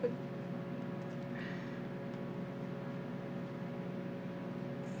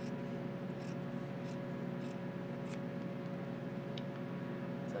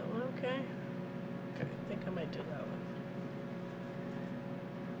 Okay. Okay, I think I might do that one.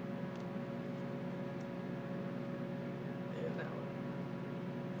 And that one.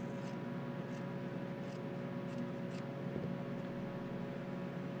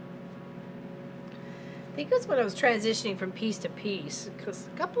 I think that's when I was transitioning from piece to piece, because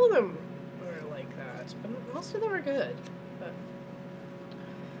a couple of them were like that, but most of them are good. But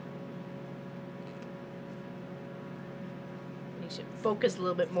you should focus a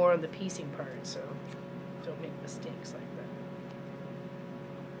little bit more on the piecing part, so don't make mistakes like that.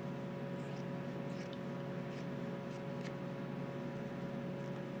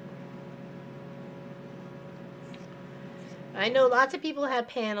 I know lots of people have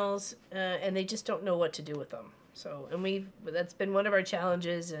panels, and they just don't know what to do with them. So, and that's been one of our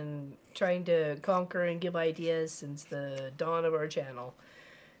challenges and trying to conquer and give ideas since the dawn of our channel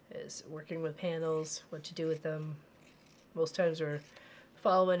is working with panels, what to do with them. Most times we're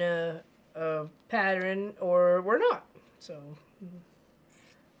following a pattern or we're not. So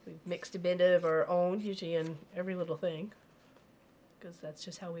we've mixed a bit of our own, usually in every little thing, because that's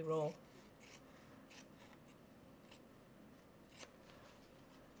just how we roll.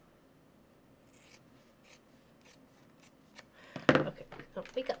 Okay, oh,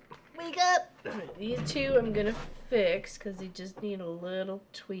 wake up. Wake up! These two I'm gonna fix because they just need a little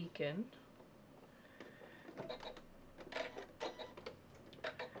tweaking.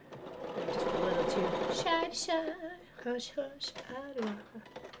 Just a little too shy, hush, hush, I don't know.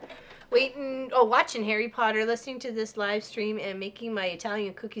 Waiting, watching Harry Potter, listening to this live stream, and making my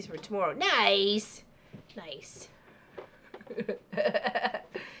Italian cookies for tomorrow. Nice! Nice.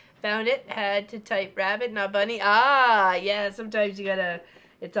 Found it, had to type rabbit, not bunny. Ah, yeah, sometimes you gotta,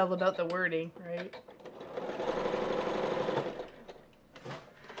 it's all about the wording, right?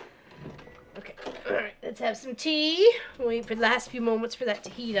 Okay, alright, let's have some tea. Wait for the last few moments for that to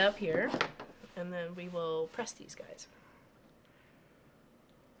heat up here. And then we will press these guys.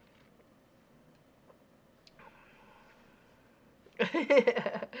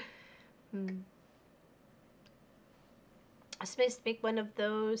 I was supposed to make one of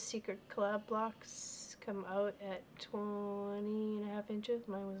those secret collab blocks come out at 20.5 inches.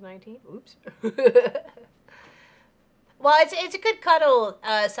 Mine was 19. Oops. Well, it's a good cuddle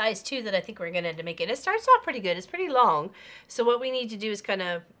size too that I think we're going to end up making. It starts off pretty good. It's pretty long. So what we need to do is kind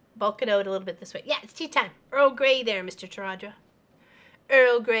of bulk it out a little bit this way. Yeah, it's tea time. Earl Grey there, Mr. Taradra.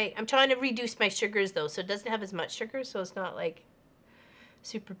 Earl Grey. I'm trying to reduce my sugars though, so it doesn't have as much sugar, so it's not like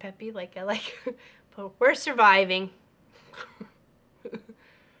super peppy like I like. But we're surviving.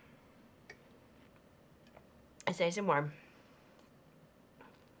 It's nice and warm.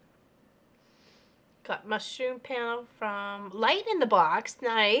 Got mushroom panel from Light in the Box.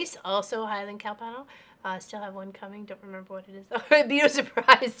 Nice. Also Highland Cow panel. Still have one coming. Don't remember what it is though. It'd be a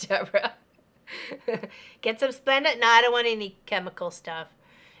surprise, Deborah. Get some Splenda. No, I don't want any chemical stuff.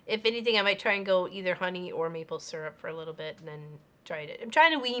 If anything, I might try and go either honey or maple syrup for a little bit and then try it. I'm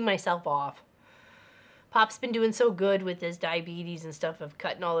trying to wean myself off. Pop's been doing so good with his diabetes and stuff of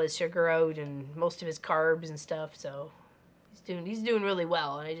cutting all his sugar out and most of his carbs and stuff. So he's doing really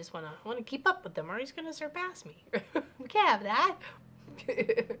well, and I just want to keep up with him, or he's gonna surpass me. We can't have that.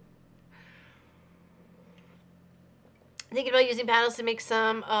 Thinking about using panels to make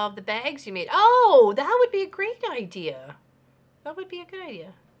some of the bags you made. Oh, that would be a great idea. That would be a good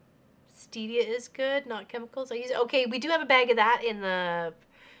idea. Stevia is good, not chemicals. Okay, we do have a bag of that in the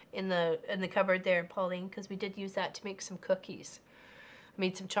cupboard there, Pauline, because we did use that to make some cookies. I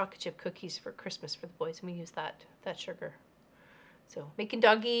made some chocolate chip cookies for Christmas for the boys, and we used that sugar. So making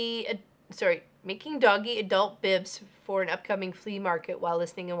doggy adult bibs for an upcoming flea market while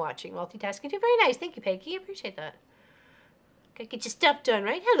listening and watching. Multitasking too. Very nice. Thank you, Peggy. I appreciate that. Gotta get your stuff done,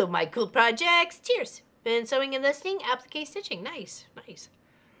 right? Hello, my cool projects. Cheers. Been sewing and listening. Applique stitching. Nice. Nice.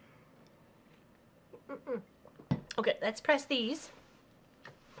 Okay, let's press these.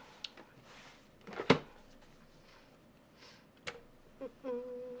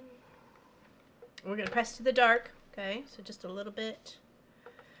 We're going to press to the dark. Okay, so just a little bit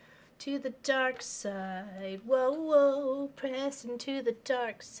to the dark side. Whoa, whoa, pressing to the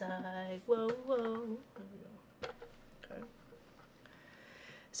dark side. Whoa, whoa. There we go. Okay.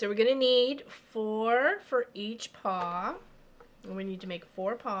 So we're going to need 4 for each paw. And we need to make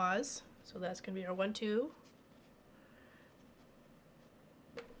 4 paws. So that's going to be our 1, 2.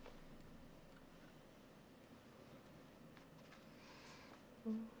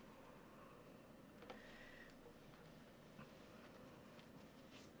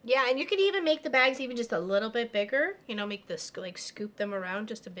 Yeah, and you could even make the bags even just a little bit bigger. You know, make the scoop them around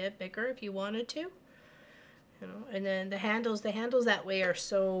just a bit bigger if you wanted to. You know, and then the handles that way are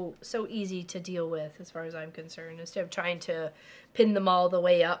so easy to deal with as far as I'm concerned. Instead of trying to pin them all the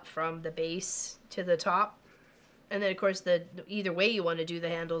way up from the base to the top. And then of course either way you want to do the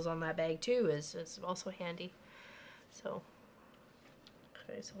handles on that bag too is also handy. So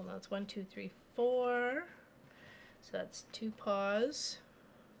okay, so that's 1, 2, 3, 4. So that's 2 paws.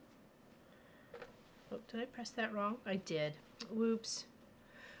 Oh, did I press that wrong? I did. Whoops.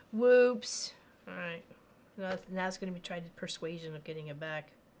 Whoops. Alright. Now it's going to be trying to persuasion of getting it back.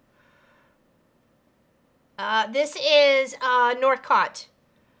 This is Northcott.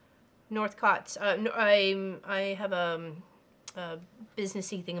 Northcott's. I have a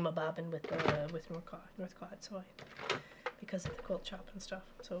businessy thingamabobbing with Northcott. So because of the quilt shop and stuff.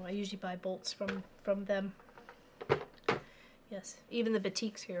 So I usually buy bolts from them. Yes, even the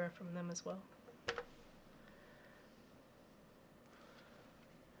batiks here are from them as well.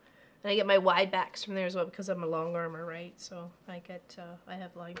 And I get my wide backs from there as well because I'm a long armor, right? So I get, I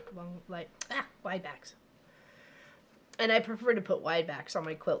have wide backs. And I prefer to put wide backs on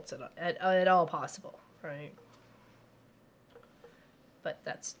my quilts at all possible, right? But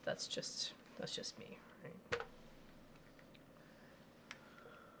that's just me, right?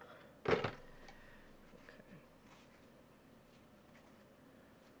 Okay.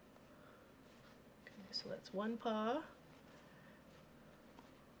 So that's one paw.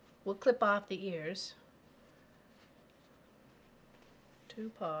 We'll clip off the ears.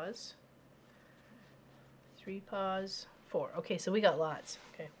 2 paws. 3 paws. 4. Okay, so we got lots.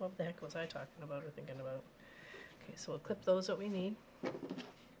 Okay, what the heck was I talking about or thinking about? Okay, so we'll clip those that we need.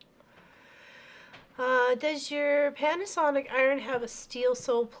 Does your Panasonic iron have a steel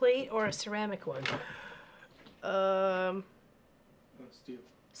sole plate or a ceramic one? Steel,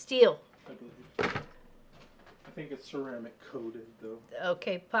 Steel. I believe. I think it's ceramic coated though.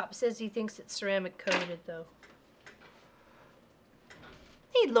 Okay, Pop says he thinks it's ceramic coated though.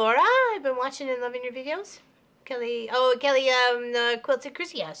 Hey Laura, I've been watching and loving your videos. Kelly, Quilts and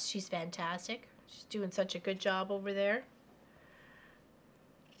Chrissy, yes, she's fantastic. She's doing such a good job over there.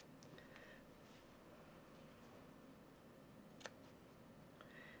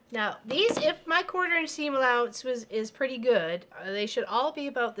 Now, these, if my 1/4 inch seam allowance is pretty good, they should all be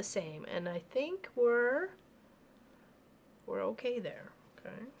about the same, and I think we're okay there.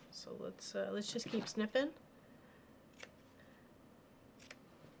 Okay, so let's just keep snipping.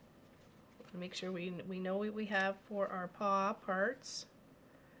 Make sure we know what we have for our paw parts.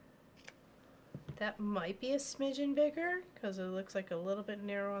 That might be a smidgen bigger because it looks like a little bit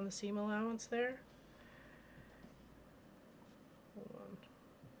narrow on the seam allowance there. Hold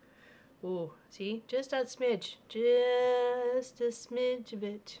on. Ooh, see? Just a smidge. Just a smidge of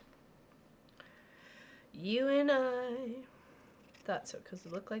it. You and I. Thought so, because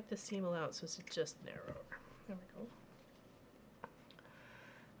it looked like the seam allowance was just narrower. There we go.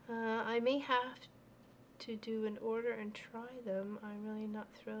 I may have to do an order and try them. I'm really not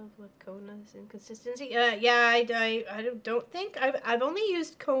thrilled with Kona's inconsistency. Yeah, I don't think I've only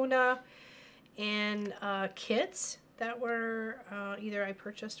used Kona in kits that were either I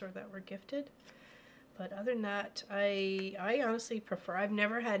purchased or that were gifted. But other than that, I honestly prefer. I've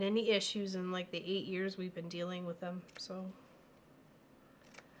never had any issues in like the 8 years we've been dealing with them. So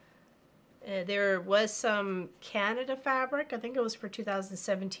there was some Canada fabric. I think it was for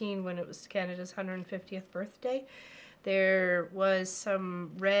 2017 when it was Canada's 150th birthday. There was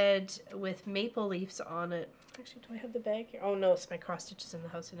some red with maple leaves on it. Actually, do I have the bag here? Oh no, it's my cross stitches in the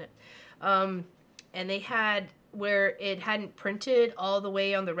house, isn't it? And they had where it hadn't printed all the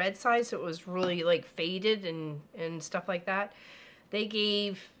way on the red side, so it was really like faded and stuff like that. They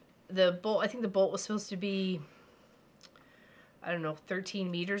gave the bolt, I think the bolt was supposed to be, I don't know, 13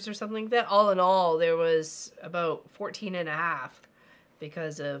 meters or something like that. All in all, there was about 14.5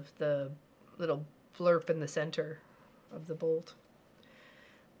 because of the little blurb in the center of the bolt.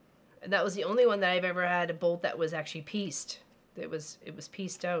 And that was the only one that I've ever had a bolt that was actually pieced. It was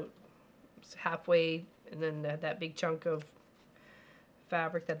pieced out. It was halfway, and then that big chunk of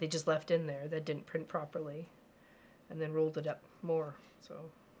fabric that they just left in there that didn't print properly, and then rolled it up more. So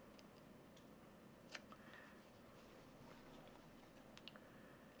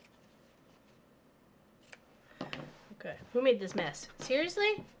okay, who made this mess?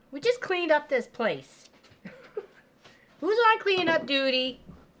 Seriously? We just cleaned up this place. Who's on cleanup duty?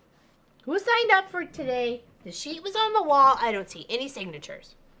 Who signed up for today? The sheet was on the wall. I don't see any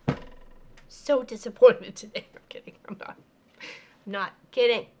signatures. So disappointed today. I'm kidding. I'm not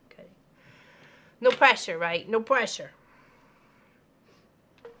kidding. Okay. No pressure, right? No pressure.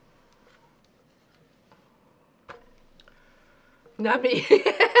 Not me.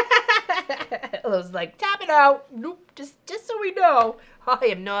 I was like, tap it out. Nope. Just so we know, I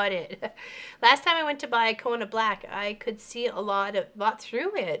am not it. Last time I went to buy a Kona Black, I could see a lot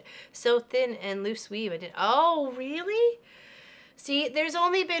through it. So thin and loose weave. I did. Oh, really? See, there's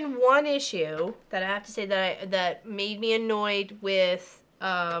only been one issue that I have to say that made me annoyed with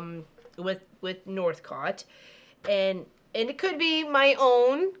Northcott, and it could be my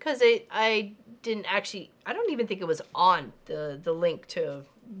own because I don't even think it was on the link to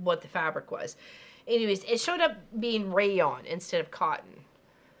what the fabric was. Anyways, it showed up being rayon instead of cotton.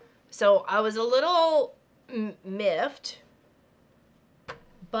 So I was a little miffed,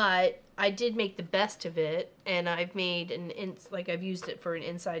 but I did make the best of it, and I've made I've used it for an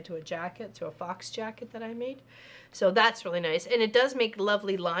inside to a jacket, to a fox jacket that I made. So that's really nice, and it does make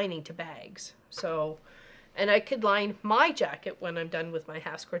lovely lining to bags. So And I could line my jacket when I'm done with my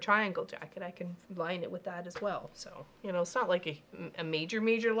half square triangle jacket. I can line it with that as well. So, you know, it's not like a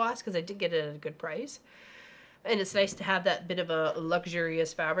major loss because I did get it at a good price. And it's nice to have that bit of a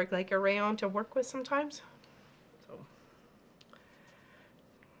luxurious fabric like a rayon to work with sometimes. So,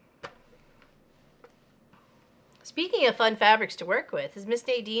 speaking of fun fabrics to work with, is Miss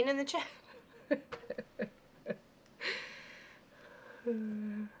Nadine in the chat?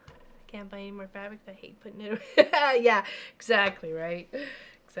 Can't buy any more fabric. I hate putting it away. Yeah, exactly, right?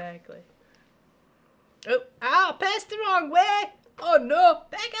 Exactly. Oh, ow, passed the wrong way. Oh no,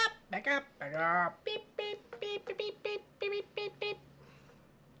 back up, back up, back up. Beep, beep, beep, beep, beep, beep, beep, beep, beep, beep.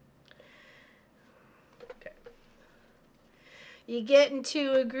 Okay. You get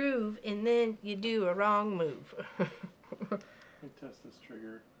into a groove and then you do a wrong move. Let me test this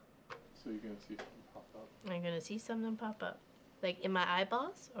trigger so you're going to see something pop up. I'm going to see something pop up. Like in my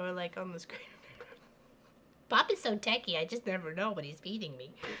eyeballs or like on the screen? Pop is so techie, I just never know what he's feeding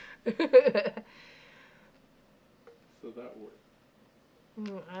me. So that worked.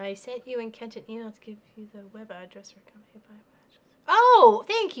 I sent you and Kent an email to give you the web address for company buy my. Oh,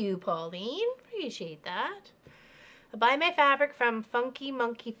 thank you, Pauline. Appreciate that. I buy my fabric from Funky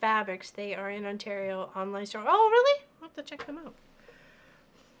Monkey Fabrics. They are in Ontario online store. Oh, really? I'll have to check them out.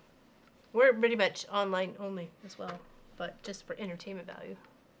 We're pretty much online only as well, but just for entertainment value.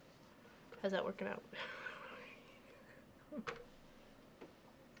 How's that working out?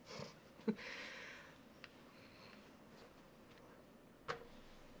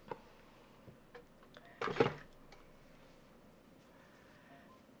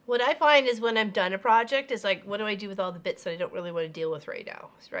 What I find is when I'm done a project is like, what do I do with all the bits that I don't really want to deal with right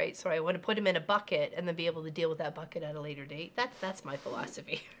now, right? So I want to put them in a bucket and then be able to deal with that bucket at a later date. That's my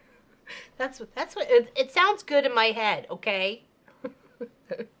philosophy. That's what it sounds good in my head, okay?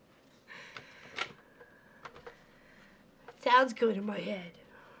 It sounds good in my head.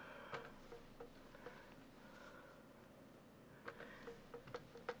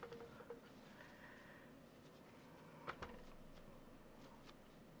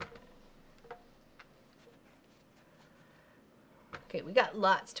 Okay, we got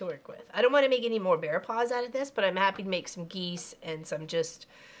lots to work with. I don't want to make any more bear paws out of this, but I'm happy to make some geese and some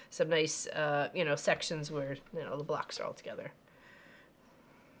nice, you know, sections where, you know, the blocks are all together.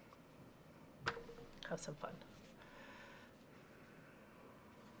 Have some fun.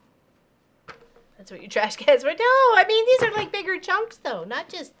 That's what your trash cans were. No, I mean, these are like bigger chunks, though, not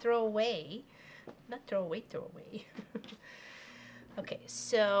just throw away. Not throw away, throw away. Okay,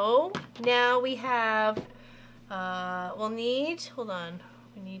 so now we have... we'll need, hold on,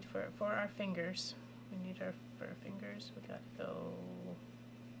 we need for our fingers, for our fingers, we gotta go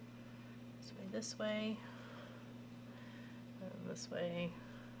this way, and this way,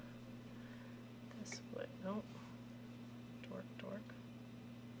 no, dork, no,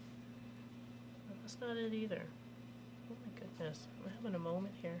 that's not it either. Oh my goodness, I'm having a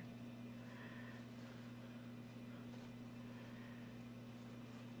moment here.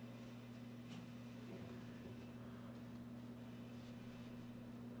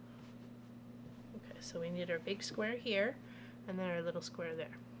 So we need our big square here, and then our little square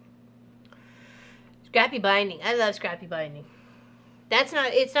there. Scrappy binding. I love scrappy binding.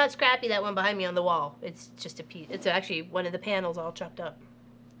 It's not scrappy, that one behind me on the wall. It's just a piece. It's actually one of the panels all chopped up.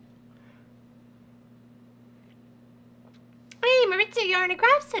 Hey, Maritza Yarn and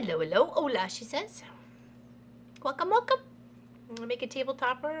Crafts. Hello, hello. Hola, she says. Welcome, welcome. I'm gonna make a table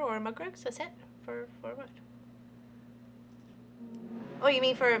topper or a mug rug. So set for what? Oh, you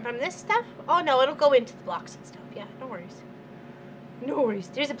mean from this stuff? Oh, no, it'll go into the blocks and stuff. Yeah, no worries. No worries.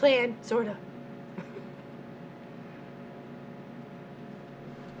 There's a plan, sort of.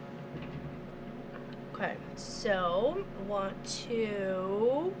 Okay, so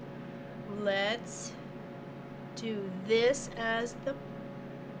let's do this as the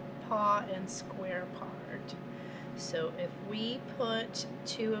paw and square part. So if we put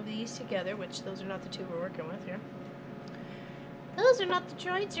two of these together, which those are not the two we're working with here. Those are not the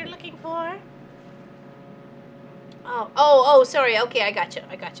droids you're looking for. Oh, sorry. Okay, I gotcha.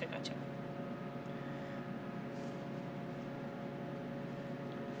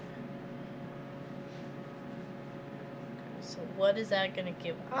 So what is that going to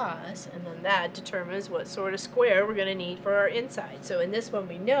give us? And then that determines what sort of square we're going to need for our inside. So in this one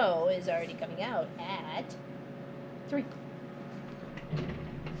we know is already coming out at 3.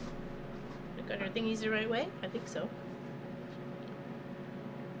 I got our thingies the right way? I think so.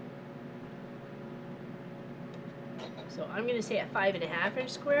 So I'm going to say a 5.5 inch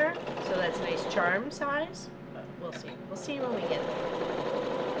square, so that's a nice charm size, but we'll see. We'll see when we get there.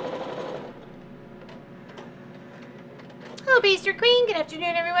 Pastry Queen. Good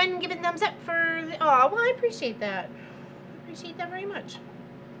afternoon, everyone. Give it a thumbs up for the... Oh, well, I appreciate that. I appreciate that very much.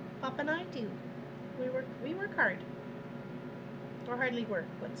 Papa and I do. We work hard. Or hardly work.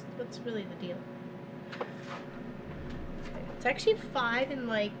 What's really the deal? Okay. It's actually 5 and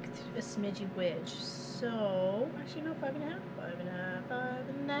like a smidgy wedge. So, actually no, 5.5. 5.5,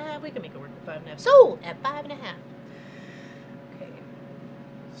 5.5. We can make it work with 5.5. Sold at 5.5. Okay.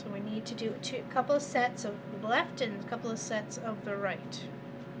 So we need to do a couple of sets of the left and a couple of sets of the right.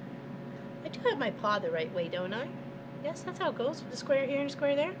 I do have my paw the right way, don't I? Yes, that's how it goes. The square here and a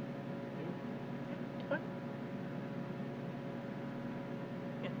square there.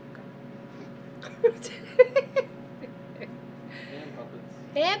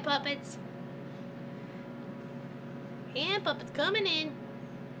 Hand puppets. Hand puppets coming in.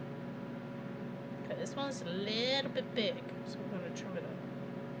 Okay, this one's a little bit big, so we're going to trim it up.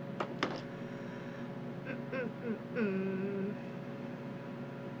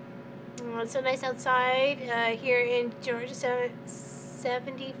 Oh, it's so nice outside here in Georgia.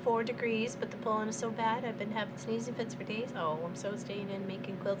 74 degrees, but the pollen is so bad. I've been having sneezing fits for days. Oh, I'm so staying in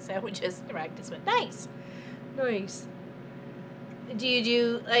making quilt sandwiches to practice with. Nice. Nice. Do you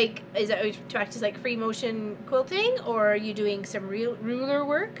do, like, is that practice like free motion quilting, or are you doing some real ruler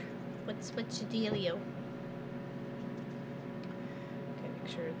work? What's your dealio? Okay, make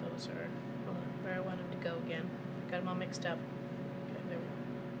sure those are, hold on, where I want them to go again. Got them all mixed up. Okay, there we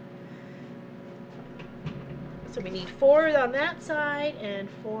go. So we need 4 on that side and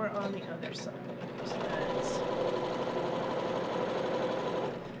 4 on the other side. So that's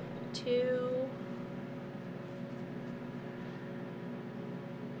 2.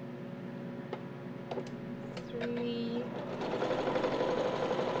 3,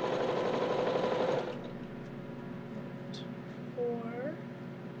 4,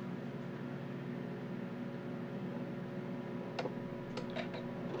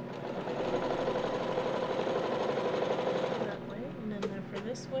 that way, and then for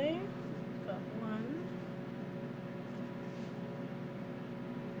this way, got 1.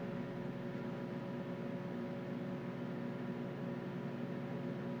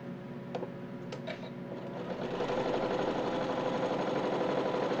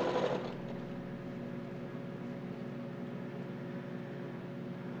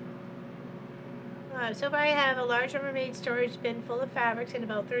 So far I have a large Rubbermaid storage bin full of fabrics and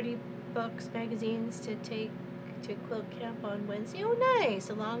about 30 books, magazines to take to quilt camp on Wednesday. Oh, nice!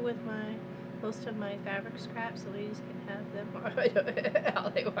 Along with most of my fabric scraps, the ladies can have them all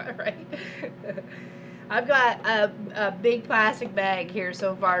they want, right? I've got a big plastic bag here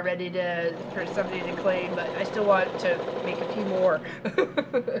so far ready for somebody to claim, but I still want to make a few more.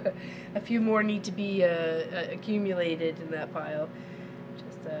 A few more need to be accumulated in that pile.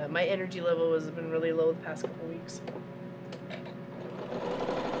 My energy level has been really low the past couple weeks.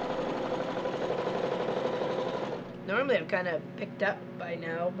 Normally I'm kind of picked up by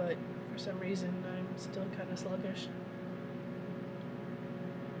now, but for some reason I'm still kind of sluggish.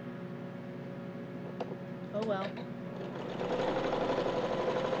 Oh well.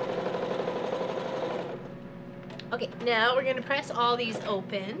 Okay, now we're going to press all these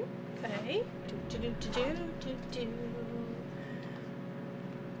open. Okay.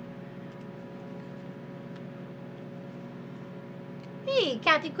 Hey,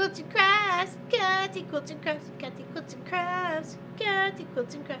 Kathy Quilts and Crafts, Kathy Quilts and Crafts, Kathy Quilts and Crafts, Kathy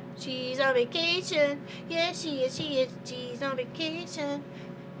Quilts and Crafts. She's on vacation. Yeah, she is, she's on vacation.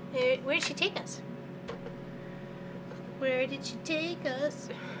 Where did she take us? Where did she take us?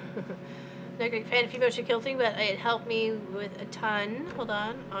 Not a great fan of free motion quilting, but it helped me with a ton. Hold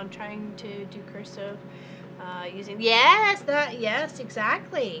on trying to do cursive. Using, yes,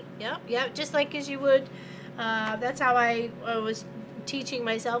 exactly. Yep, just like as you would. That's how I was teaching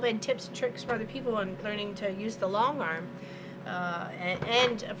myself, and tips and tricks for other people on learning to use the long arm.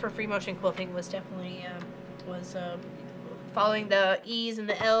 And for free motion quilting was definitely following the E's and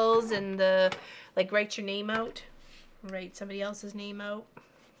the L's and the, like, write your name out, write somebody else's name out.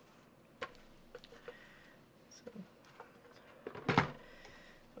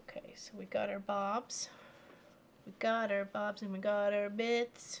 Okay, so we got our bobs. We got our bobs and we got our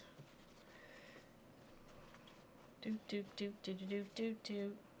bits. Okay,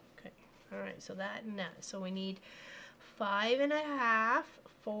 alright, so that and that. So we need 5.5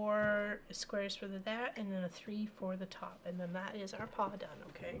 for squares for that, and then a 3 for the top. And then that is our paw done,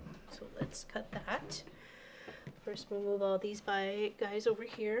 okay? So let's cut that. First we'll move all these guys over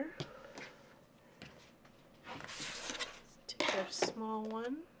here. Let's take our small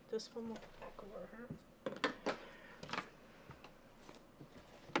one. This one will go back over her.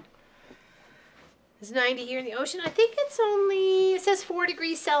 It's 90 here in the ocean. I think it's only, it says 4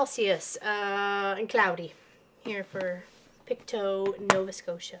 degrees Celsius and cloudy here for Pictou, Nova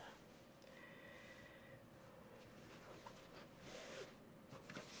Scotia.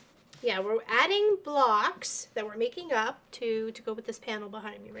 Yeah, we're adding blocks that we're making up to go with this panel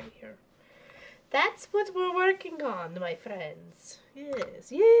behind me right here. That's what we're working on, my friends.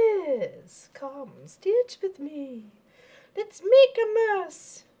 Yes, yes. Come, stitch with me. Let's make a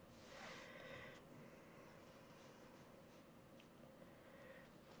mess.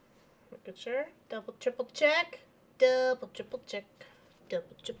 Making sure. Double, triple check. Double, triple check.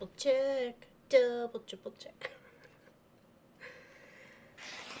 Double, triple check. Double, triple check.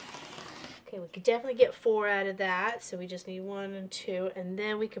 Okay, we could definitely get 4 out of that, so we just need 1 and 2, and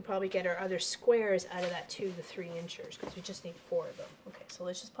then we could probably get our other squares out of that too, the 3 inchers, because we just need 4 of them. Okay, so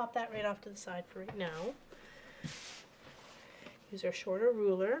let's just pop that right off to the side for right now. Use our shorter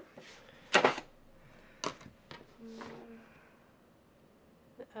ruler.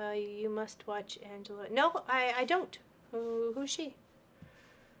 You must watch Angela. No, I don't. Who's she?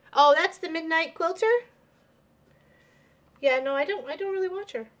 Oh, that's the Midnight Quilter? Yeah, no, I don't really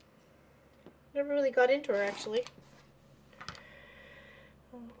watch her. Never really got into her, actually.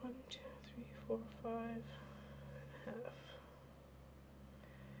 1, 2, 3, 4, 5, half.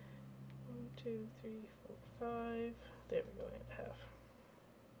 1, 2, 3, 4, 5. There we go, and half.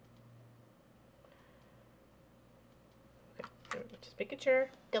 Okay, there we go. Just making sure.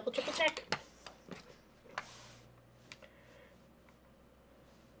 Double, triple check.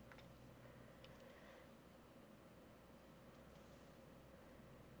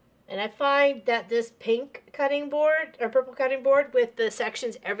 And I find that this pink cutting board, or purple cutting board with the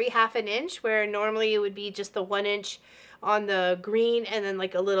sections every half an inch, where normally it would be just the 1 inch on the green and then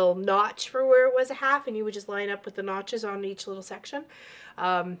like a little notch for where it was a half, and you would just line up with the notches on each little section.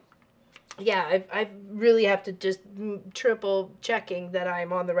 Yeah, I really have to just triple checking that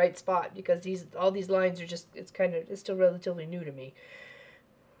I'm on the right spot, because all these lines are just, it's still relatively new to me.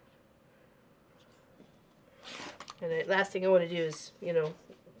 And the last thing I want to do is, you know,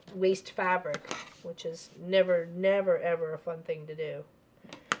 waste fabric, which is never, never, ever a fun thing to do.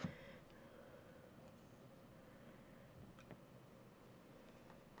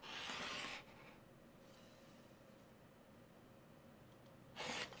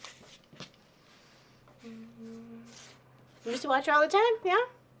 You used to watch her all the time, yeah?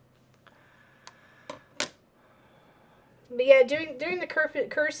 But yeah, doing the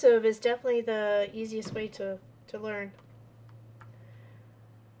cursive is definitely the easiest way to learn.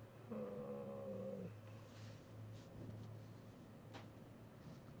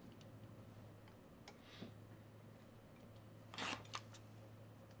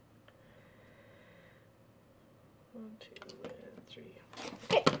 1, 2, and 3.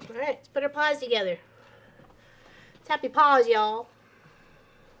 Okay, alright, let's put our paws together. Let's happy paws, y'all.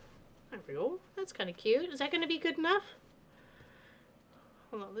 There we go. That's kind of cute. Is that going to be good enough?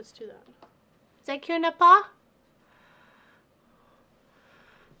 Hold on, let's do that. Is that cute enough, paw?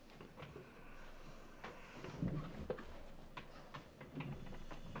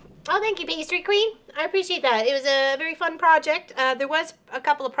 Oh, thank you, Pastry Queen. I appreciate that. It was a very fun project. There was a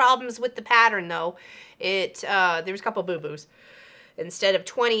couple of problems with the pattern, though. There was a couple of boo-boos. Instead of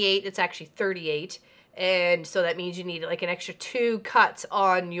 28, it's actually 38. And so that means you need like an extra 2 cuts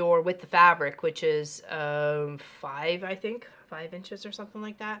on your width of fabric, which is 5, I think. 5 inches or something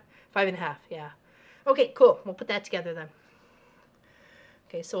like that. 5.5, yeah. Okay, cool. We'll put that together then.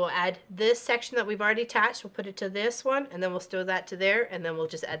 Okay, so we'll add this section that we've already attached. We'll put it to this one, and then we'll stow that to there, and then we'll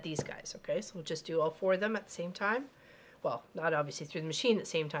just add these guys, okay? So we'll just do all 4 of them at the same time. Well, not obviously through the machine at the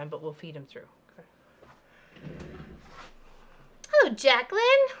same time, but we'll feed them through. Okay. Hello, Jacqueline.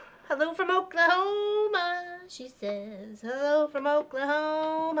 Hello from Oklahoma, she says. Hello from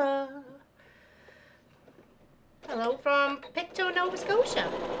Oklahoma. Hello from Pictou, Nova Scotia.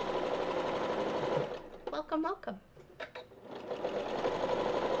 Welcome, welcome.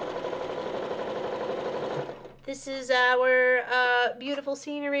 This is our beautiful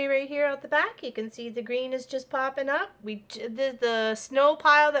scenery right here out the back. You can see the green is just popping up. The snow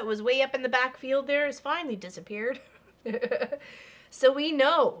pile that was way up in the back field there has finally disappeared. So we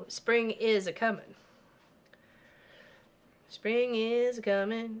know spring is a-coming. Spring is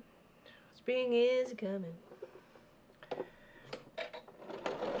a-coming. Spring is a-coming.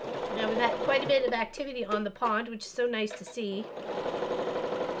 Now we've had quite a bit of activity on the pond, which is so nice to see.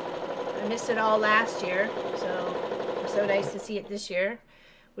 I missed it all last year, so it's so nice to see it this year.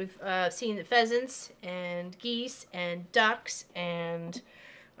 We've seen the pheasants and geese and ducks and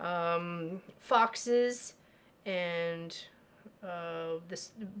foxes and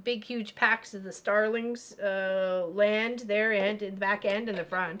this big, huge packs of the starlings land there and in the back end and the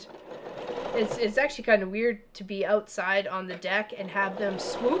front. It's actually kind of weird to be outside on the deck and have them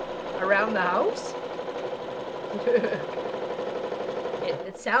swoop around the house.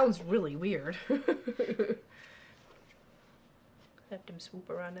 It sounds really weird. Have them swoop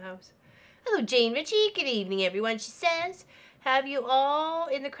around the house. Hello, Jane Ritchie. Good evening, everyone. She says, have you all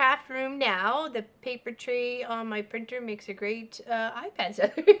in the craft room now? The paper tray on my printer makes a great iPad. So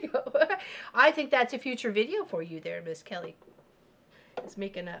there you go. I think that's a future video for you there, Miss Kelly. Is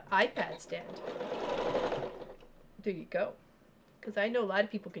making an iPad stand. There you go. Because I know a lot of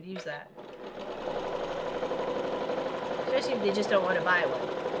people could use that. Especially if they just don't want to buy one,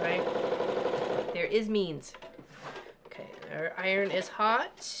 right? There is means. Okay, our iron is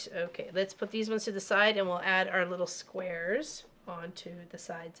hot. Okay, let's put these ones to the side and we'll add our little squares onto the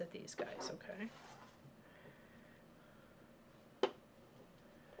sides of these guys, okay?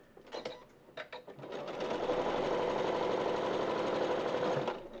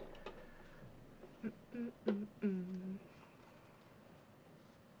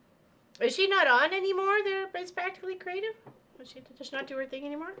 Is she not on anymore there? It's Practically Creative? Was she just not do her thing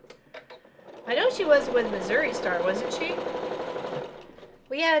anymore? I know she was with Missouri Star, wasn't she?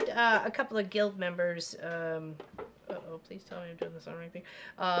 We had a couple of guild members, uh-oh, please tell me I'm doing this on the right thing,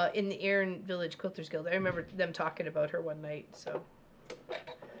 in the Erin Village Quilters Guild. I remember them talking about her one night, so.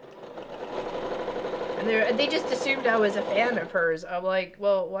 And they just assumed I was a fan of hers. I'm like,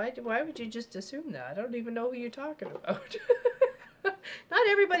 well, why would you just assume that? I don't even know who you're talking about. Not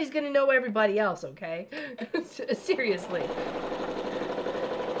everybody's going to know everybody else, okay? Seriously.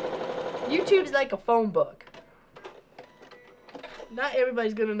 YouTube's like a phone book. Not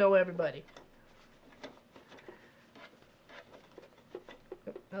everybody's going to know everybody.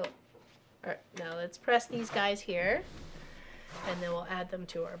 Oh. Alright, now let's press these guys here. And then we'll add them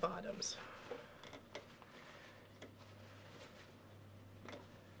to our bottoms.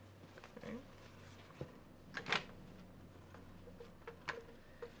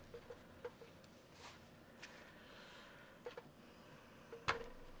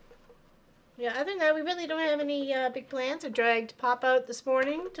 Yeah, other than that, we really don't have any big plans. I dragged Pop out this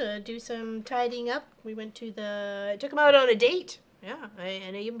morning to do some tidying up. We went to I took him out on a date. Yeah,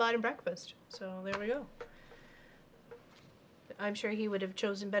 and I even bought him breakfast. So there we go. I'm sure he would have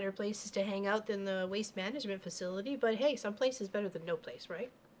chosen better places to hang out than the waste management facility. But hey, some place is better than no place,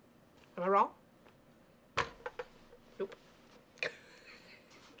 right? Am I wrong? Nope.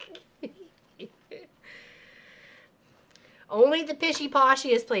 Only the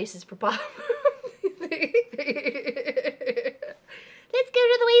pishy-poshiest places for Pop. Let's go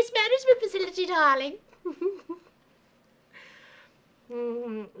to the waste management facility, darling.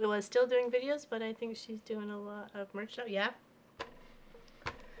 Was still doing videos, but I think she's doing a lot of merch now. Yeah.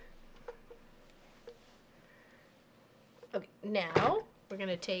 Okay, now we're going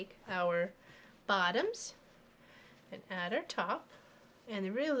to take our bottoms and add our top.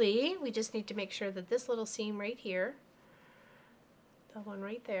 And really, we just need to make sure that this little seam right here, that one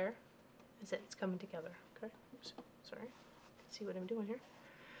right there, it's coming together. Okay, oops, sorry. See what I'm doing here.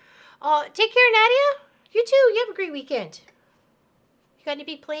 Take care, Nadia. You too. You have a great weekend. You got any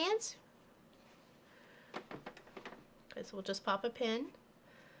big plans? Okay, so we'll just pop a pin.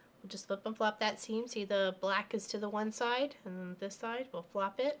 We'll just flip and flop that seam. See, the black is to the one side, and then this side, we'll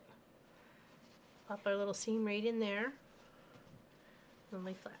flop it. Flop our little seam right in there. And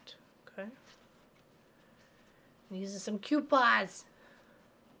lay flat. Okay. And using some coupons.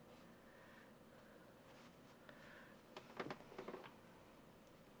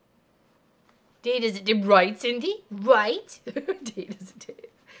 Date is it right, Cindy? Right? Date is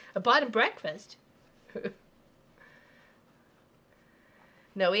it? I bought him breakfast.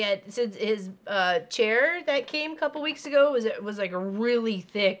 No, we had, since his chair that came a couple weeks ago was like a really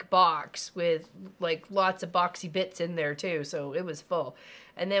thick box with like lots of boxy bits in there too, so it was full.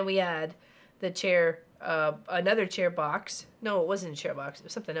 And then we had the chair, another chair box. No, it wasn't a chair box. It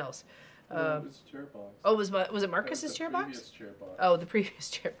was something else. No, it was a chair box. Oh, was it Marcus's chair box? The previous chair box. Oh, the previous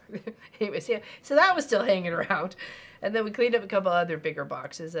chair box. Anyways, yeah. So that was still hanging around. And then we cleaned up a couple other bigger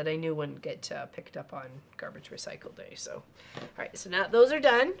boxes that I knew wouldn't get picked up on garbage recycle day. So, all right. So now those are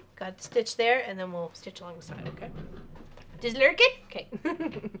done. Got the stitch there, and then we'll stitch along the side. Okay. Just lurking? Okay.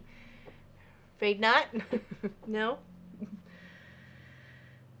 Afraid not? No.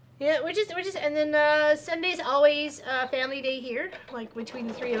 Yeah, we're just, and then Sunday's always family day here. Like between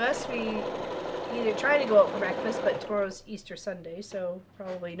the three of us, we either try to go out for breakfast, but tomorrow's Easter Sunday, so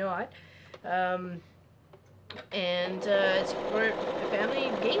probably not. And we're a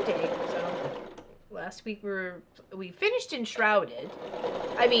family game day, so Last week we finished Enshrouded.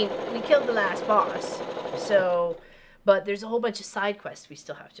 I mean, we killed the last boss. So, but there's a whole bunch of side quests we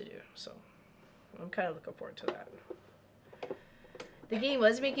still have to do. So, I'm kind of looking forward to that. The game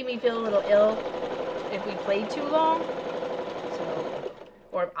was making me feel a little ill if we played too long. So,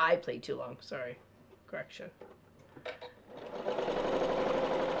 or if I played too long. Sorry. Correction.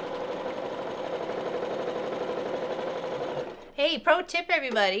 Hey, pro tip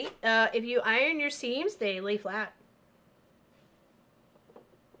everybody. If you iron your seams, they lay flat.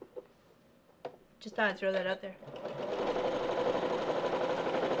 Just thought I'd throw that out there.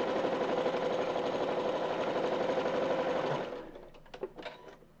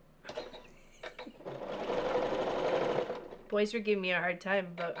 Boys were giving me a hard time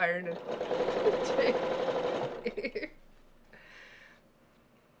about ironing.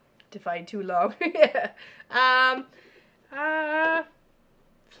 Defied too long. Yeah.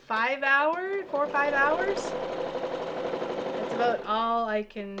 5 hours? 4 or 5 hours? That's about all I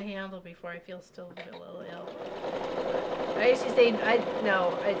can handle before I feel still a little ill. I used to say,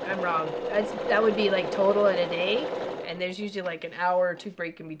 I'm wrong. That would be like total in a day, and there's usually like an hour or two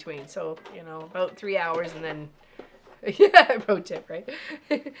break in between. So, you know, about 3 hours and then, yeah, pro tip, right?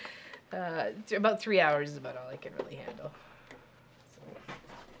 About 3 hours is about all I can really handle. So,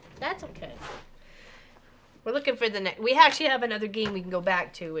 that's okay. We're looking for the next. We actually have another game we can go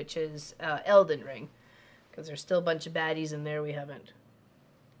back to, which is Elden Ring, because there's still a bunch of baddies in there we haven't.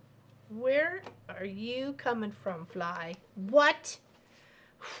 Where are you coming from, Fly? What?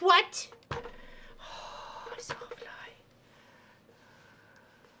 What? Oh, I saw a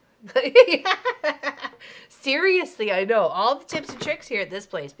fly. Seriously, I know all the tips and tricks here at this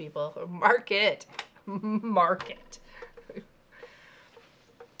place, people. Mark it. Mark it.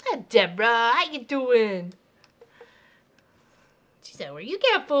 Hey, Deborah, how you doing? She said, well, you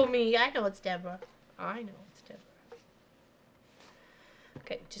can't fool me. I know it's Deborah. I know it's Deborah.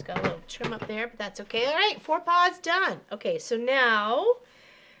 Okay, just got a little trim up there, but that's okay. All right, 4 paws done. Okay, so now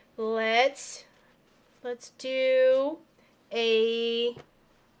let's do a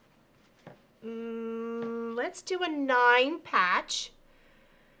 9 patch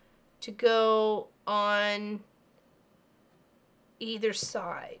to go on either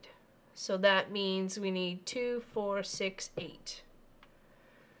side. So that means we need 2, 4, 6, 8.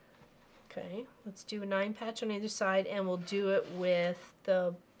 Okay, let's do a 9 patch on either side, and we'll do it with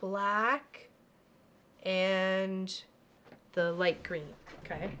the black and the light green.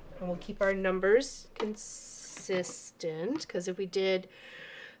 Okay, and we'll keep our numbers consistent, because if we did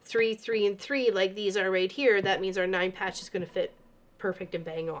 3, 3, and 3 like these are right here, that means our 9 patch is going to fit perfect and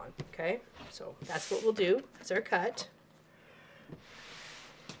bang on. Okay, so that's what we'll do. That's our cut.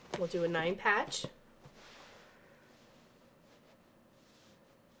 We'll do a 9 patch.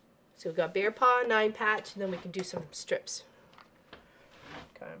 So we've got bear paw, 9 patch, and then we can do some strips.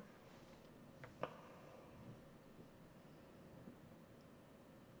 Okay.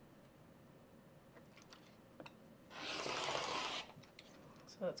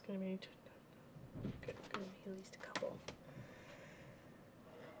 So that's going to be at least a couple.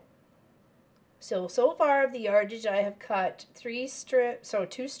 So far the yardage I have cut 3 strips, so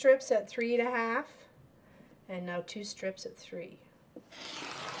 2 strips at 3.5, and now 2 strips at 3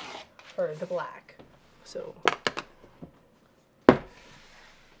 for the black. So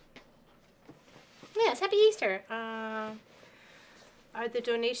yes, happy Easter. Are the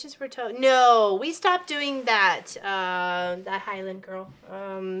donations for No, we stopped doing that. That Highland girl.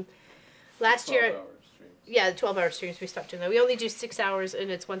 Last year. Yeah, the 12-hour streams, we stopped doing that. We only do 6 hours,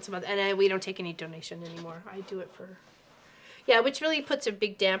 and it's once a month. And we don't take any donation anymore. I do it for... Yeah, which really puts a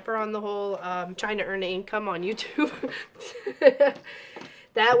big damper on the whole trying to earn an income on YouTube.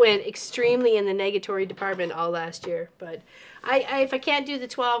 That went extremely in the negatory department all last year. But if I can't do the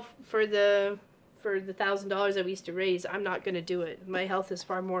 12 for the $1,000 that we used to raise, I'm not going to do it. My health is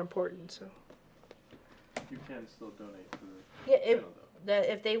far more important. So You can still donate to the channel, though.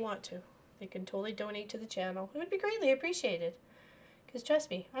 If they want to. They can totally donate to the channel. It would be greatly appreciated. Because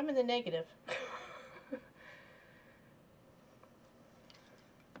trust me, I'm in the negative.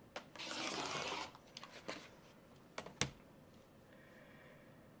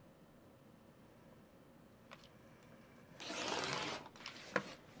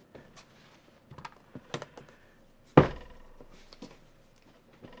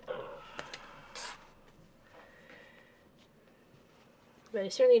 But I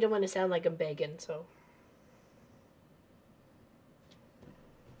certainly don't want to sound like I'm begging, so.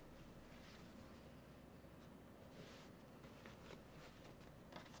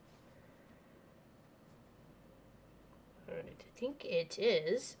 Alright, I think it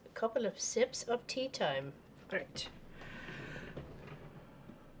is A couple of sips of tea time. All right.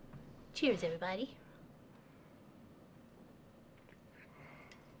 Cheers, everybody.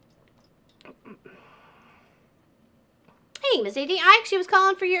 Hey, Miss AD, I actually was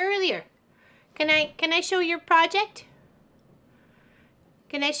calling for you earlier. Can I show your project?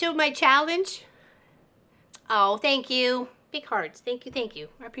 Can I show my challenge? Oh, thank you. Big hearts. Thank you, thank you.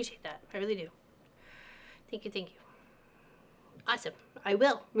 I appreciate that. I really do. Thank you, thank you. Awesome. I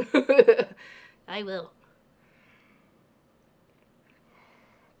will. I will.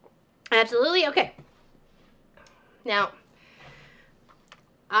 Absolutely. Okay. Now,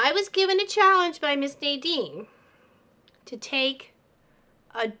 I was given a challenge by Miss Nadine to take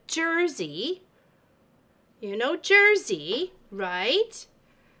a jersey. You know jersey, right?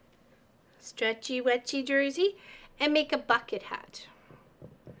 Stretchy, wetchy jersey. And make a bucket hat.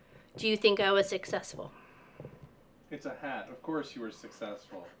 Do you think I was successful? It's a hat. Of course you were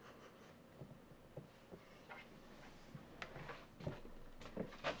successful.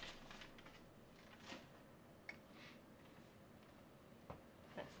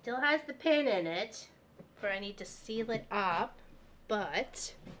 It still has the pin in it, for I need to seal it up,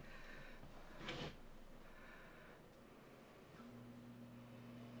 but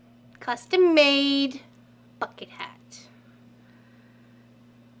custom made bucket hat.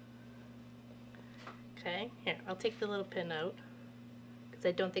 Okay, here, I'll take the little pin out because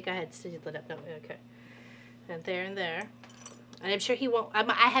I don't think I had sealed it up. No, okay. And there and there. And I'm sure he won't. I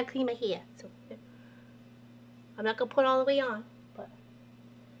have cleaned my hair, so I'm not gonna put it all the way on. But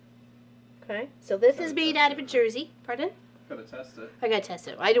okay, so this is made out of a jersey. Pardon? Gotta test it. I gotta test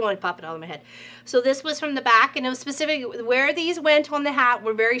it. I didn't want to pop it all in my head. So this was from the back, and it was specific. Where these went on the hat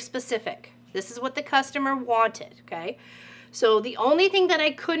were very specific. This is what the customer wanted. Okay. So the only thing that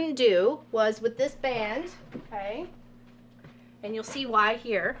I couldn't do was with this band, okay, and you'll see why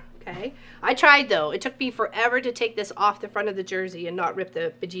here, okay. I tried though. It took me forever to take this off the front of the jersey and not rip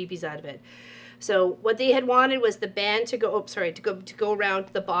the bejeebies out of it. So what they had wanted was the band to go, to go around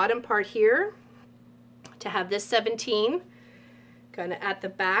the bottom part here, to have this 17 kind of at the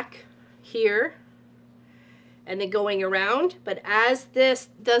back here, and then going around. But as this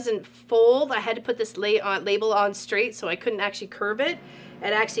doesn't fold, I had to put this label on straight, so I couldn't actually curve it.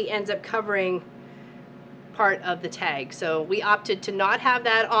 It actually ends up covering part of the tag. So we opted to not have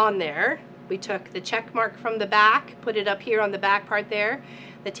that on there. We took the check mark from the back, put it up here on the back part there.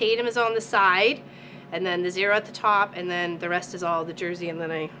 The Tatum is on the side, and then the 0 at the top, and then the rest is all the jersey, and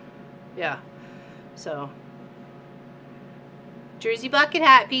then yeah. So, jersey bucket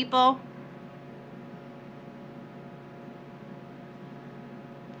hat, people.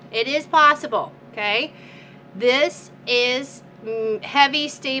 It is possible, okay? This is heavy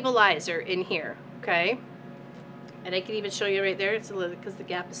stabilizer in here, okay? And I can even show you right there. It's a little, because the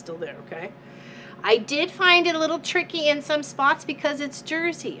gap is still there, okay? I did find it a little tricky in some spots because it's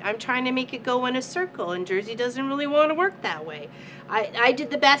jersey. I'm trying to make it go in a circle, and jersey doesn't really want to work that way. I did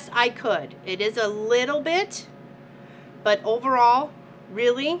the best I could. It is a little bit, but overall,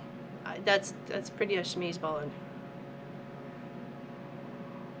 really, that's pretty schmeezballing.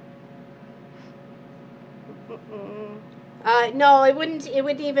 No, it wouldn't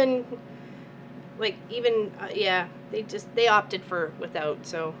even, like, yeah, they opted for without,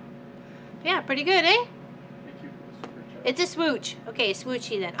 so, yeah, pretty good, eh? Thank you for the super chat. It's a swooch. Okay,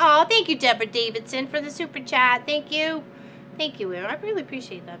 swoochy then. Oh, thank you, Deborah Davidson, for the super chat. Thank you. Thank you, I really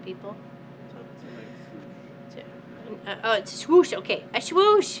appreciate that, people. It's a nice swoosh. Oh, it's a swoosh. Okay, a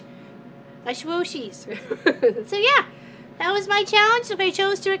swoosh. A swooshies. So, yeah, that was my challenge, so I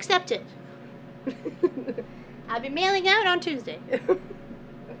chose to accept it. I'll be mailing out on Tuesday.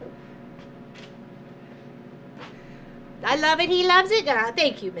 I love it. He loves it.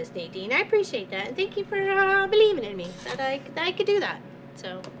 Thank you, Miss Nadine. I appreciate that. And thank you for believing in me that I could do that.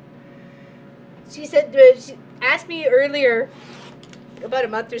 So, she said, she asked me earlier, about a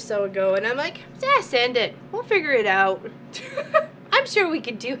month or so ago, and I'm like, yeah, send it. We'll figure it out. I'm sure we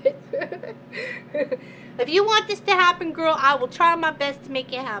can do it. If you want this to happen, girl, I will try my best to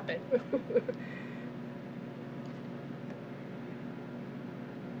make it happen.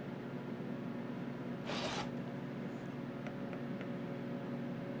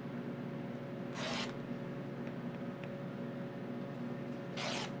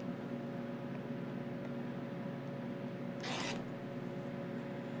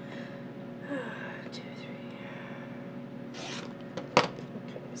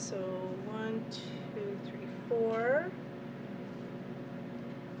 So 1, 2, 3, 4,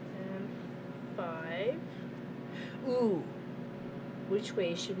 and 5. Ooh, which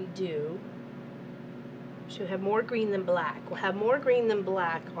way should we do? Should Should have more green than black. We'll have more green than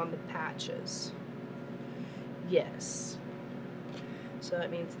black on the patches. Yes. So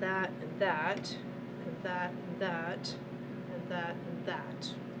that means that and that and that and that and that and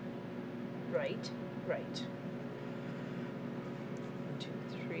that. Right, right. 1, 2,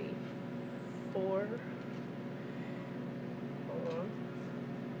 3, 4. Hold on.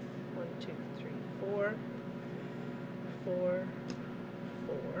 1, 2, 3, 4. 4,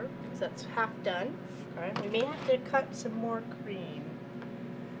 4. Because that's half done. Okay. We may have to cut some more green.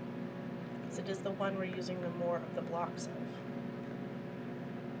 Because it is the one we're using the more of the blocks of.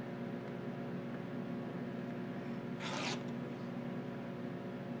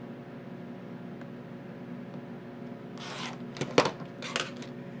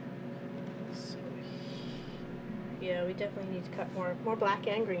 Yeah, we definitely need to cut more black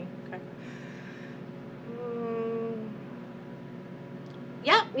and green. Okay.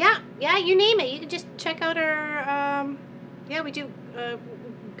 Yeah, you name it. You can just check out our, yeah, we do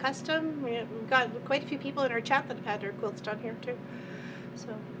custom. We've got quite a few people in our chat that have had their quilts done here too.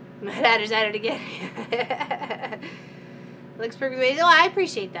 So, Matter's at it again. Looks perfect. Oh, I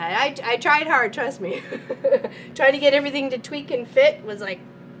appreciate that. I tried hard, trust me. Trying to get everything to tweak and fit was like,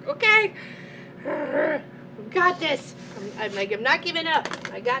 okay. We've got this. I'm like, I'm not giving up.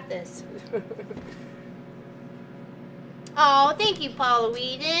 I got this. Oh, thank you, Paula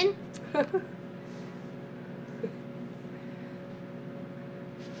Whedon. I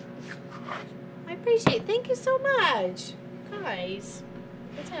appreciate it. Thank you so much. Guys.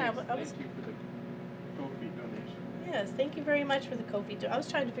 That's it. I was, Thank you for the Ko-fi donation. yes, thank you very much for the Ko-fi. I was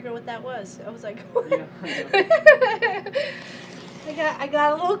trying to figure out what that was. I was like, Yeah, I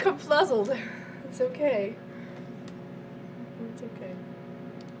got a little confluzzled. It's okay. It's okay.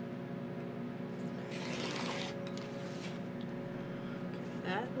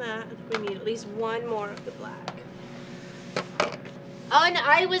 That and that. I think we need at least one more of the black. Oh, and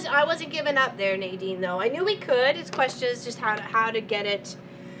I wasn't giving up there, Nadine. Though I knew we could. It's question is just how to get it.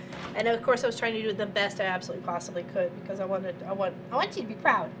 And of course, I was trying to do the best I absolutely possibly could because I want you to be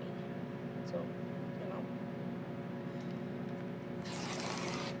proud of me. So,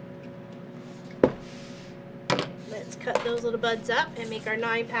 you know. Let's cut those little buds up and make our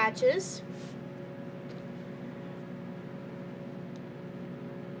 9 patches.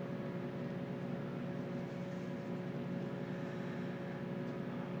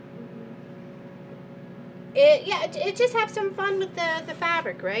 It just have some fun with the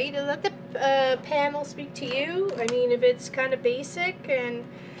fabric, right? Let the panel speak to you. I mean, if it's kind of basic and,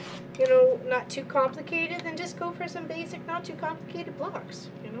 you know, not too complicated, then just go for some basic, not too complicated blocks,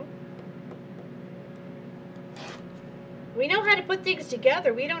 you know? We know how to put things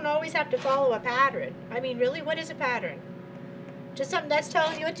together. We don't always have to follow a pattern. I mean, really, what is a pattern? Just something that's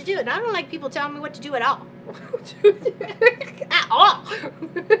telling you what to do. And I don't like people telling me what to do at all. At all.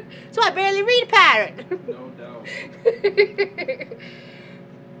 So I barely read a pattern. no doubt.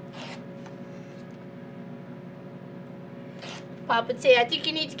 Pop would say, I think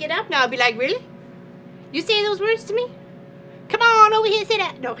you need to get up now. I'd be like, really? You say those words to me? Come on over here and say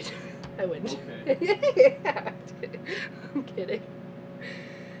that. No, I wouldn't. Okay. I'm kidding.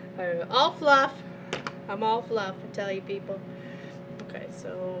 All fluff. I'm all fluff, I tell you people. Okay,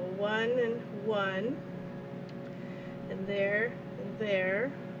 so 1 and 1. And there, and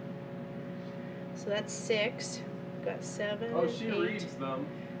there. So that's 6. We've got 7. Oh, she 8. reads them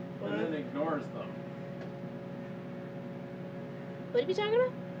and then ignores them. What are we talking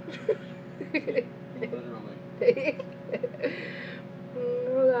about? Literally.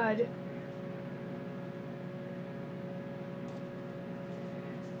 Oh God.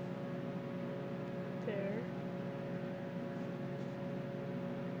 There.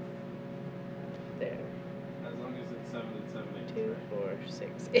 There. As long as it's 7 and 7 8. 2, 4,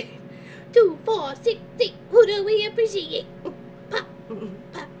 6, 8. 2, 4, 6, 8. Who do we appreciate? Pop, pop, pop,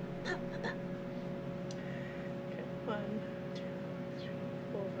 pop, pop. Okay, 1, 2, 3,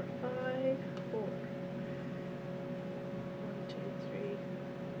 4, 5, 4. 1, 2, 3,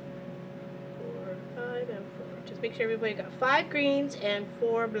 4, 5, and 4. Just make sure everybody got 5 greens and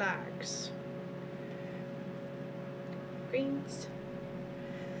 4 blacks. Greens.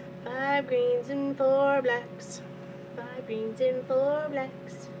 5 greens and 4 blacks. 5 greens and 4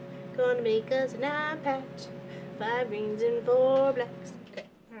 blacks. Gonna make us a 9 patch. 5 greens and 4 blacks. Okay,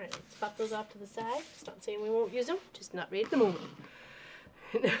 alright, let's pop those off to the side. It's not saying we won't use them, just not right at the moment.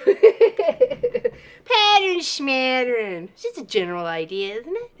 Pattern schmattern. It's just a general idea,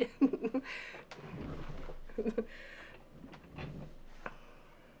 isn't it?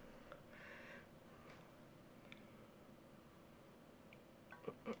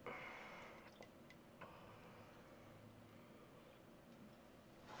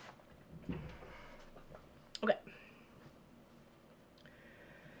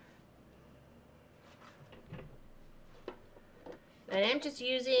 am just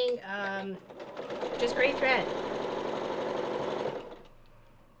using just gray thread.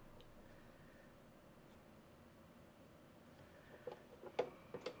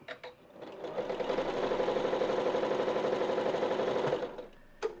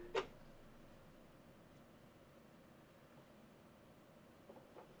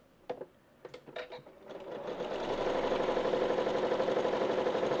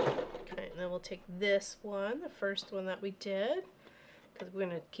 We'll take this one, the first one that we did, because we're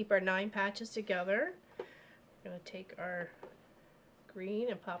going to keep our 9 patches together. We're going to take our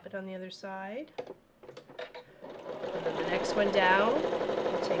green and pop it on the other side. And then the next one down,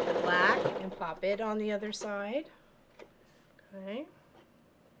 we'll take the black and pop it on the other side. Okay.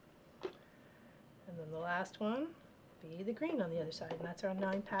 And then the last one be the green on the other side, and that's our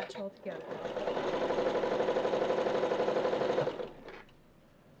 9 patch all together.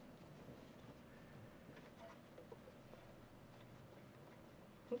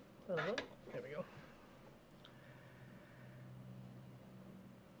 There we go.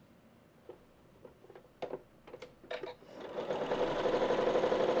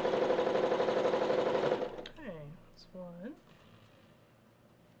 Okay, that's one.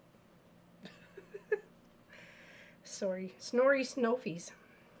 Sorry, Snorri Snowfies.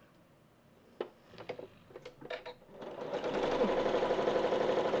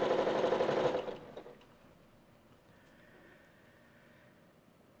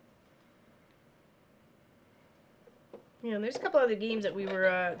 Yeah, and there's a couple other games that we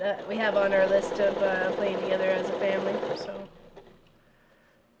have on our list of playing together as a family. So.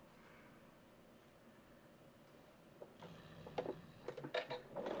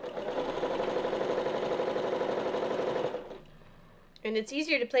 And it's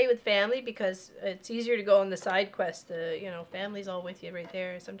easier to play with family because it's easier to go on the side quest. You know, family's all with you right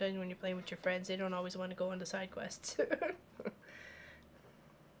there. Sometimes when you're playing with your friends, they don't always want to go on the side quests.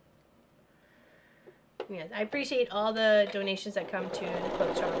 Yes, I appreciate all the donations that come to the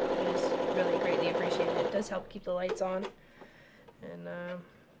Quilt Shop. It is really greatly appreciated. It does help keep the lights on. And,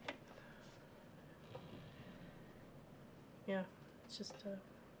 yeah, it's just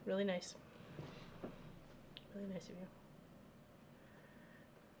really nice. Really nice of you.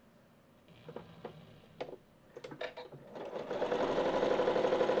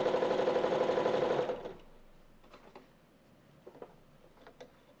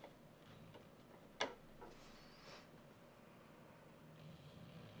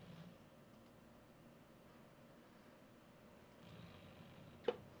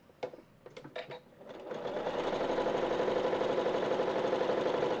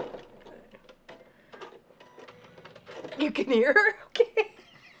 You can hear her? Okay.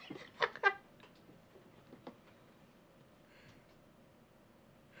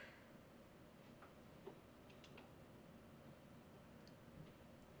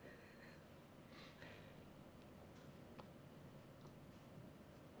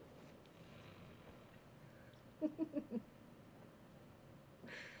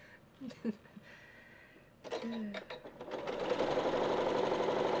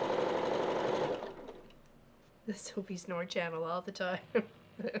 The Sophie Snore channel all the time.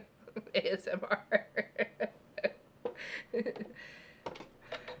 ASMR.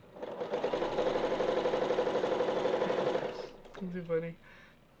 Too funny.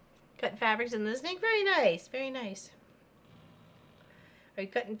 Cutting fabrics and listening? Very nice, very nice. Are you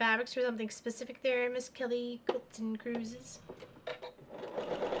cutting fabrics for something specific there, Miss Kelly? Quilts and Cruises?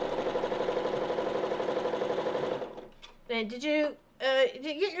 And did you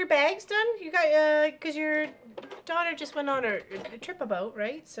get your bags done? You got, because your daughter just went on a trip about,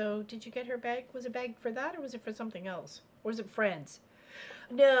 right? So did you get her bag? Was it bag for that or was it for something else? Or was it friends?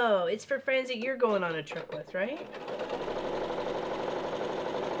 No, it's for friends that you're going on a trip with, right?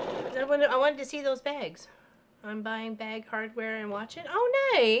 I wanted to see those bags. I'm buying bag hardware and watching. Oh,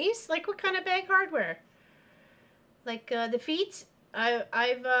 nice! Like what kind of bag hardware? Like the feet?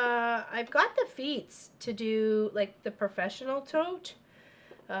 I've got the feet to do like the professional tote,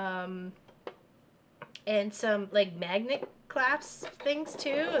 and some like magnet clasp things too.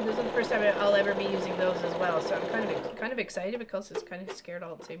 And this is the first time I'll ever be using those as well. So I'm kind of excited because it's kind of scared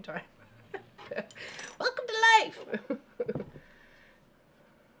all at the same time. Welcome to life.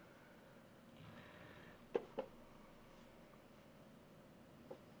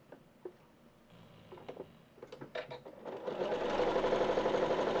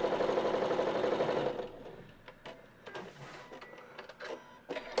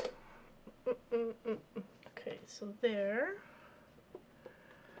 Okay, so there.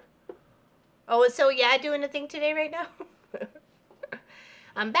 Oh, so yeah, doing a thing today right now?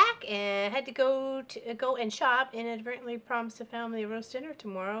 I'm back and had to go and shop, and inadvertently promised the family a roast dinner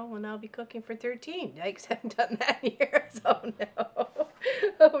tomorrow when I'll be cooking for 13. Yikes, I haven't done that in years. Oh no.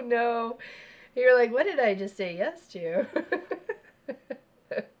 Oh no. You're like, what did I just say yes to?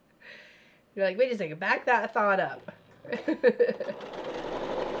 You're like, wait a second, back that thought up.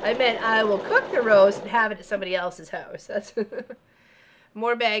 I meant I will cook the roast and have it at somebody else's house. That's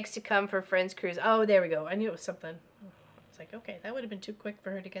more bags to come for friends cruise. Oh, there we go. I knew it was something. It's like, okay, that would have been too quick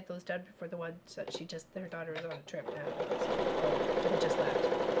for her to get those done before the ones that their daughter was on a trip now. So, had just left.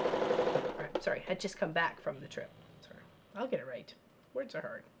 Or, sorry, had just come back from the trip. Sorry, I'll get it right. Words are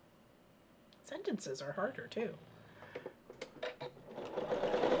hard. Sentences are harder too.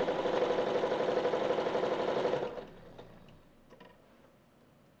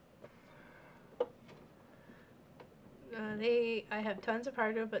 I have tons of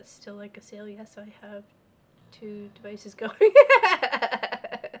hardware, but still like a sale. Yes, I have 2 devices going.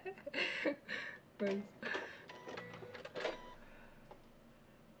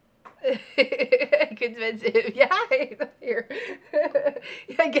 Expensive. Yeah, here.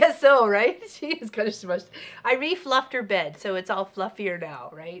 I guess so, right? She is kind of smushed. I refluffed her bed, so it's all fluffier now,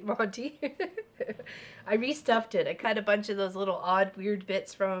 right, Monty? I restuffed it. I cut a bunch of those little odd, weird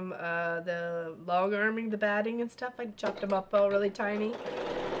bits from the long arming, the batting and stuff. I chopped them up all really tiny,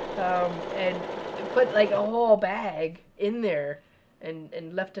 and put like a whole bag in there,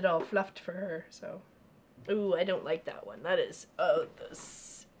 and left it all fluffed for her. So, ooh, I don't like that one. That is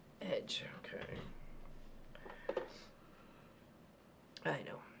this edge. Okay. I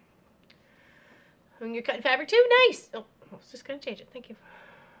know. And you're cutting fabric too? Nice! Oh, I was just going to change it. Thank you.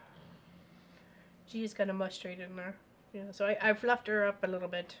 G is kind of much straight in there. Yeah, so I fluffed her up a little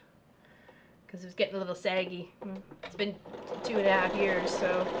bit because it was getting a little saggy. It's been 2.5 years,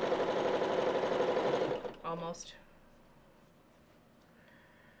 so almost.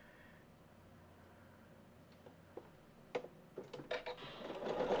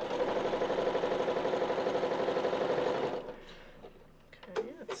 Okay,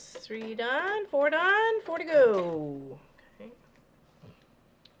 that's 3 done, 4 done, 4 to go. Okay.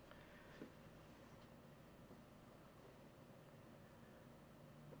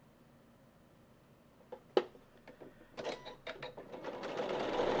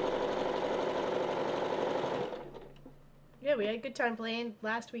 Yeah, we had a good time playing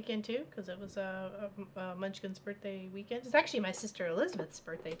last weekend too, because it was Munchkin's birthday weekend. It's actually my sister Elizabeth's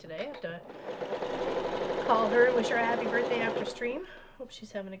birthday today. I have to call her and wish her a happy birthday after stream. Hope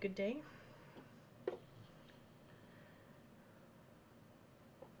she's having a good day.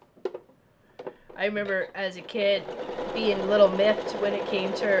 I remember as a kid being a little miffed when it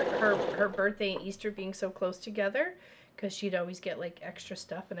came to her birthday and Easter being so close together, because she'd always get like extra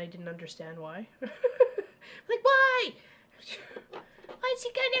stuff and I didn't understand why. Like, why? Why's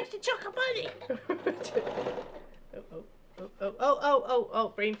he got an extra chocolate bunny?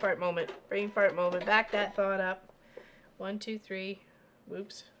 Oh, brain fart moment. Brain fart moment. Back that thought up. 1, 2, 3.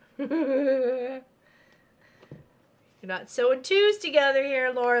 Whoops. You're not sewing 2s together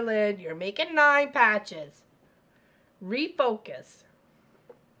here, Laura Lynn. You're making 9 patches. Refocus.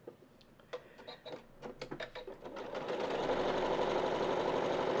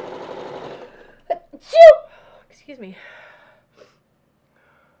 Excuse me.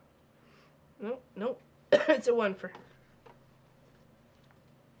 Nope. It's a 1 for.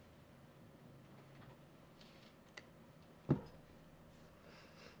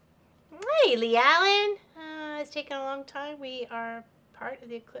 Hey, Lee Allen. It's taken a long time. We are part of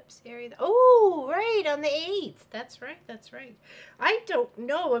the eclipse area. Oh, right, on the 8th. That's right. I don't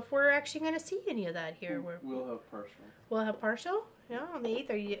know if we're actually going to see any of that here. We'll have partial. We'll have partial? Yeah, on the 8th.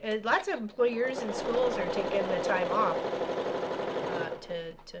 Are you, lots of employers and schools are taking the time off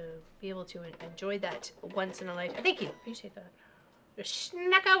to be able to enjoy that once in a lifetime. Thank you. Appreciate that.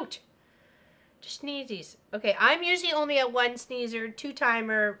 Snuck out. Just sneezes. Okay, I'm usually only a 1 sneezer, 2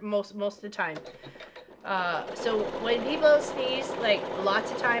 timer most of the time. So when people sneeze like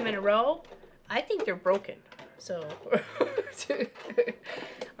lots of time in a row, I think they're broken. So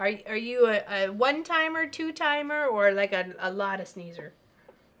are you a 1 timer, 2 timer, or like a lot of sneezer?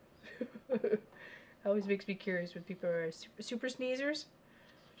 Always makes me curious when people are super sneezers.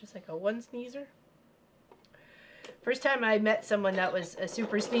 Just like a 1 sneezer. First time I met someone that was a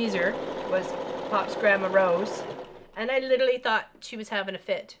super sneezer was Pop's Grandma Rose, and I literally thought she was having a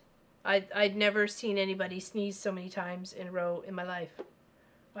fit. I'd never seen anybody sneeze so many times in a row in my life.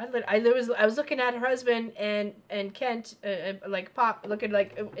 I was looking at her husband and Kent, like Pop, looking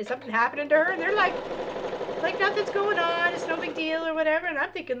like, is something happening to her? And they're like nothing's going on, it's no big deal or whatever. And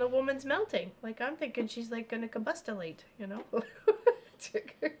I'm thinking the woman's melting. Like I'm thinking she's like gonna combustulate, you know.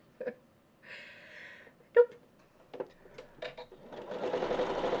 Nope.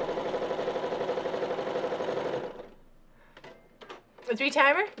 A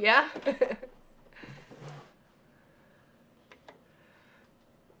 3-timer? Yeah.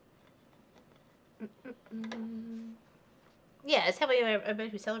 Yes, how about everybody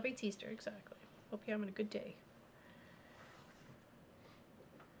who celebrates Easter? Exactly. Hope you're having a good day.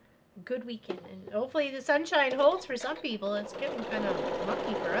 Good weekend, and hopefully the sunshine holds for some people. It's getting kind of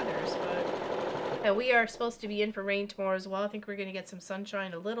mucky for others, but yeah, we are supposed to be in for rain tomorrow as well. I think we're going to get some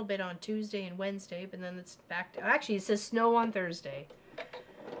sunshine a little bit on Tuesday and Wednesday, but then it's back to, actually it says snow on Thursday. So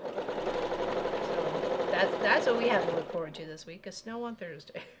that's what we have to look forward to this week, is snow on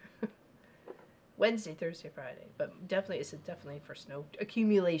Thursday. Wednesday, Thursday, Friday, but definitely it's definitely for snow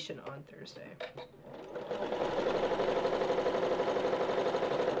accumulation on Thursday.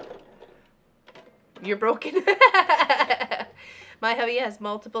 You're broken. My hubby has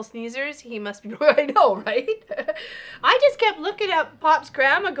multiple sneezers. He must be. I know, right? I just kept looking at Pop's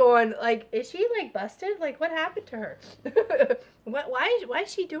grandma, going like, "Is she like busted? Like, what happened to her? What? Why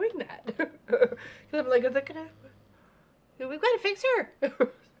is she doing that?" Because I'm like, looking at. We've got to fix her.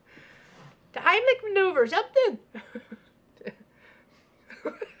 The Heimlich maneuver, something.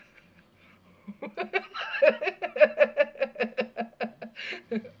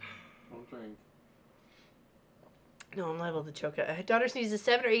 Don't drink. No, I'm liable to choke it. My daughter sneezes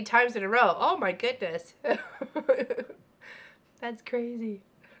 7 or 8 times in a row. Oh my goodness. That's crazy.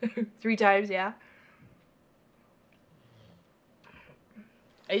 3 times, yeah.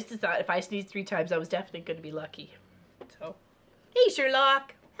 I used to thought if I sneezed 3 times, I was definitely going to be lucky. So, hey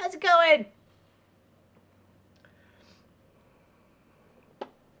Sherlock, how's it going?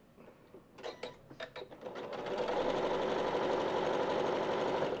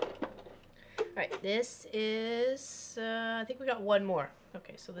 Alright, this is, I think we got one more.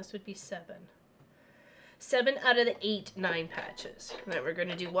 Okay, so this would be 7. 7 out of the 8 9 patches. Then we're going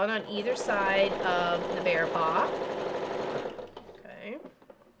to do one on either side of the bear paw. Okay.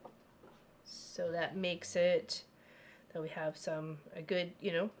 So that makes it that we have a good,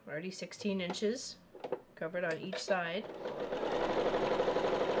 you know, already 16 inches covered on each side.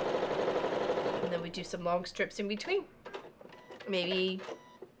 And then we do some long strips in between. Maybe.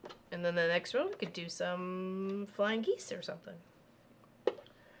 And then the next row, we could do some flying geese or something. Oops.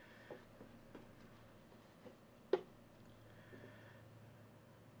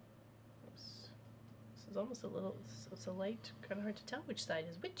 This is almost a little, it's a light, kind of hard to tell which side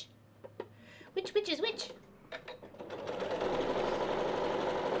is which. Which is which?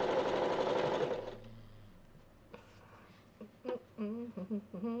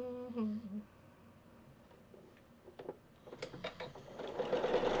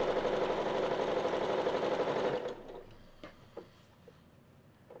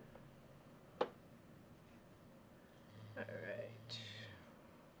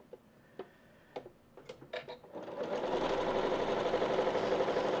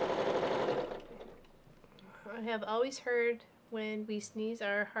 I have always heard when we sneeze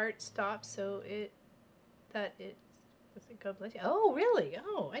our heart stops, so was it God bless you? Oh, really?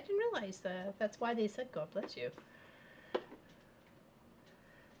 Oh, I didn't realize that. That's why they said God bless you.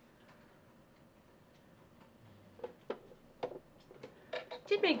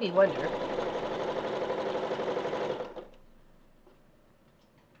 Did make me wonder.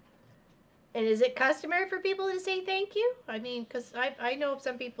 And is it customary for people to say thank you? I mean, because I know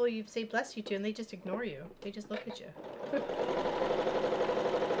some people you say bless you to and they just ignore you. They just look at you.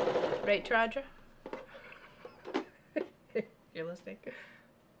 Right, Tradra? You're listening.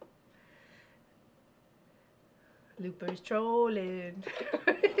 Looper's trolling.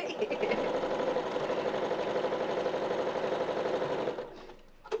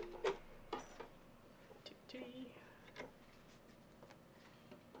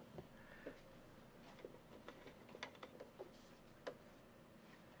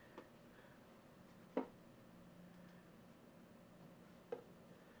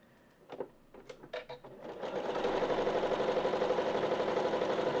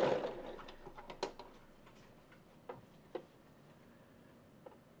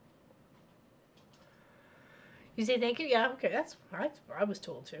 You say thank you? Yeah, okay, that's what I was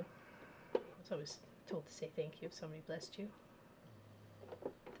told to. I was always told to say thank you if somebody blessed you.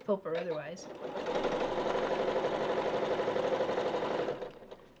 The Pope or otherwise.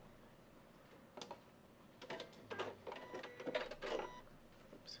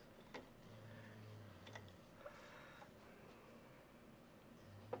 Oops.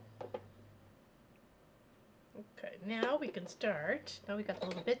 Okay, now we can start. Now we got the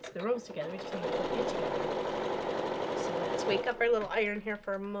little bits, the rows together. We just need to put it together. So Let's wake up our little iron here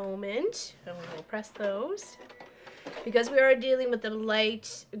for a moment. And we'll press those. Because we are dealing with the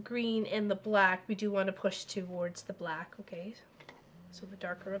light green and the black, we do want to push towards the black, okay? So the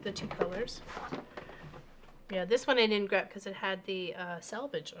darker of the two colors. Yeah, this one I didn't grab because it had the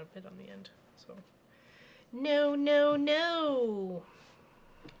salvage of it on the end. So, no, no, no.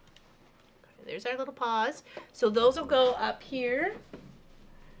 Okay, there's our little paws. So those will go up here.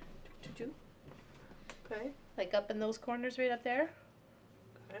 Okay, like up in those corners right up there.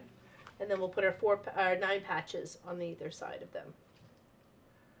 Okay, and then we'll put our 9 patches on either side of them.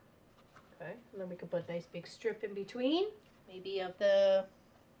 Okay, and then we can put a nice big strip in between, maybe of the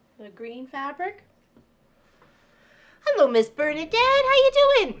green fabric. Hello, Miss Bernadette. How you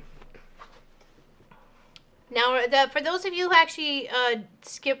doing? Now, for those of you who actually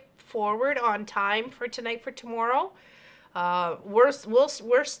skip forward on time for tonight for tomorrow, we're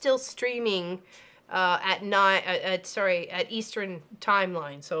still streaming at Eastern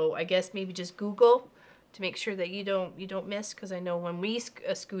timeline. So I guess maybe just Google to make sure that you don't miss, because I know when we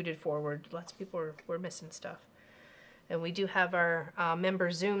scooted forward, lots of people were missing stuff. And we do have our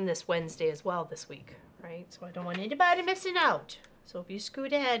member Zoom this Wednesday as well this week, right? So I don't want anybody missing out. So if you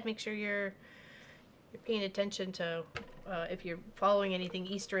scoot ahead, make sure you're paying attention to if you're following anything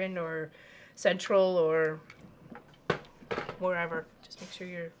Eastern or Central or wherever. Just make sure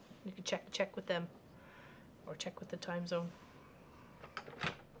you can check with them or check with the time zone.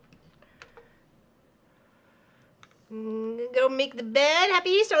 Go make the bed.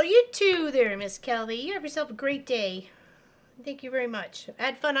 Happy Easter. Oh, you too there, Miss Kelly. You have yourself a great day. Thank you very much. I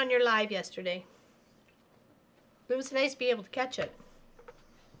had fun on your live yesterday. It was nice to be able to catch it.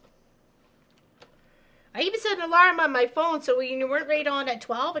 I even set an alarm on my phone, so when you weren't right on at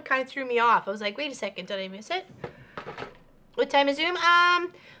 12, it kind of threw me off. I was like, wait a second, did I miss it? What time is Zoom?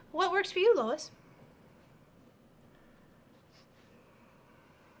 What works for you, Lois?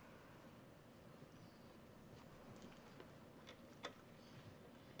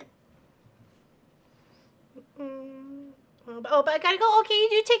 Oh, but I gotta go. Okay, you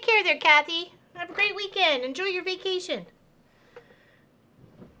do take care there, Kathy. Have a great weekend. Enjoy your vacation.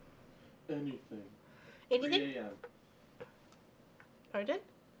 Anything. Anything? 3 a.m. Pardon?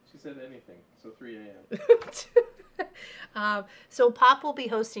 She said anything, so 3 a.m. So Pop will be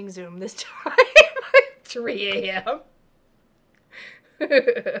hosting Zoom this time at 3 a.m.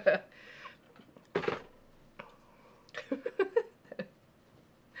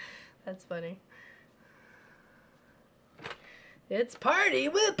 That's funny. It's party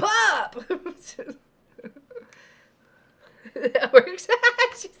with Pop. That works.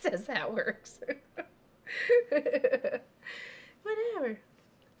 She says that works. Whatever.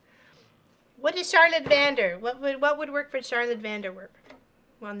 What is Charlotte Vander? What would work for Charlotte Vander work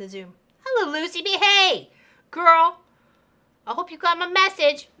on the Zoom? Hello, Lucy. Hey, girl. I hope you got my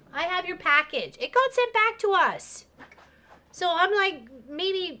message. I have your package. It got sent back to us. So I'm like,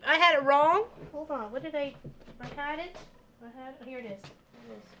 maybe I had it wrong. Hold on. What did I had it. Here it is.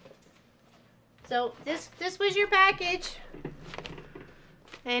 So this was your package,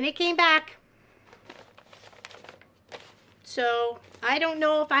 and it came back. So I don't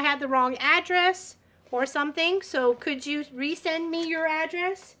know if I had the wrong address or something. So could you resend me your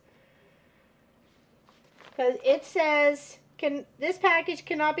address? Because it says this package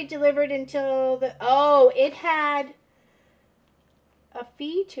cannot be delivered until it had a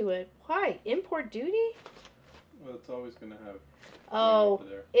fee to it. Why? Import duty? Well, it's always going to have... Oh,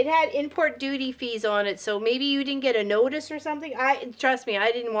 it had import duty fees on it, so maybe you didn't get a notice or something. Trust me,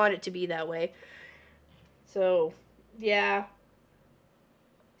 I didn't want it to be that way. So, yeah.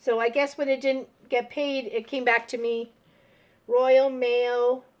 So I guess when it didn't get paid, it came back to me. Royal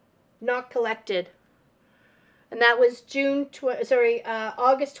Mail, not collected. And that was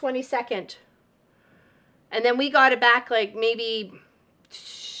August 22nd. And then we got it back like maybe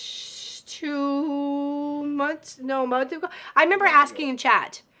 2 months ago. I remember asking in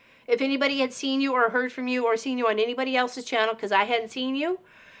chat if anybody had seen you or heard from you or seen you on anybody else's channel, because I hadn't seen you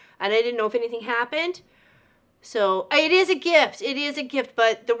and I didn't know if anything happened. So it is a gift. It is a gift.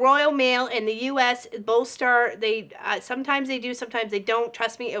 But the Royal Mail and the U.S. both sometimes they do, sometimes they don't.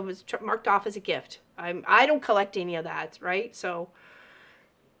 Trust me, it was marked off as a gift. I don't collect any of that, right? So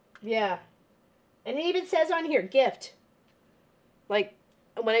yeah, and it even says on here gift. Like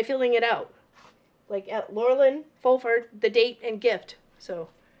when I'm filling it out, like at Laurelyn Fulford, the date and gift. So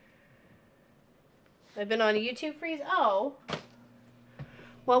I've been on a YouTube freeze. Oh,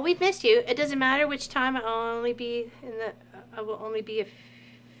 well, we've missed you. It doesn't matter which time. I will only be a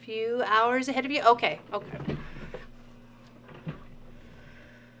few hours ahead of you. Okay.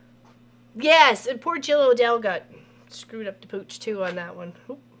 Yes, and poor Jill Odell got screwed up the pooch too on that one.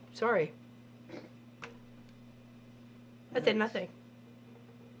 Oop, sorry. I said nothing.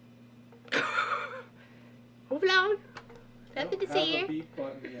 Move along. Nothing to see here. Beep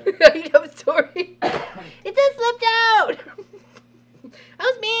button yet. I'm sorry. It just slipped out. I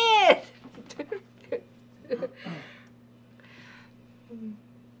was mad.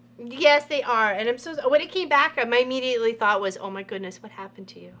 Yes, they are. And I'm so, when it came back, my immediately thought was, oh my goodness, what happened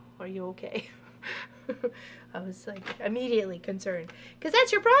to you? Are you okay? I was like immediately concerned. Because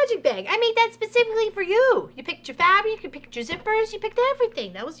that's your project bag. I made that specifically for you. You picked your fabric, you picked your zippers, you picked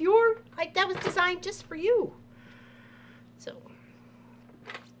everything. That was that was designed just for you. So,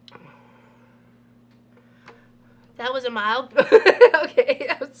 that was a mild. Okay,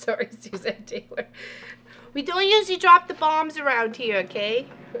 I'm sorry, Suzanne Taylor. We don't usually drop the bombs around here, okay?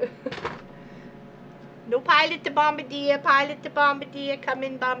 No pilot to Bombardier, come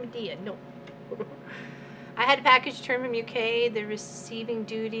in Bombardier. No. I had a package returned from UK. The receiving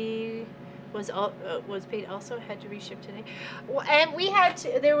duty was paid. Also had to reship today. And we had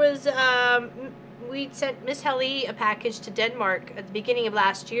to, there was we sent Miss Helly a package to Denmark at the beginning of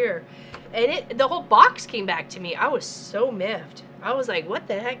last year, and the whole box came back to me. I was so miffed. I was like, what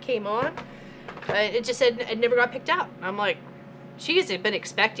the heck came on? It just said it never got picked up. I'm like, she hasn't been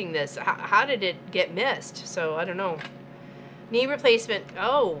expecting this. How did it get missed? So I don't know. Knee replacement.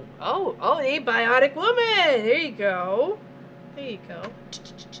 Oh, the Bionic Woman. There you go. There you go.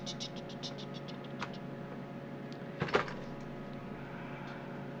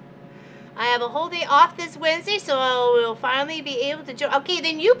 I have a whole day off this Wednesday, so I will finally be able to join. Okay,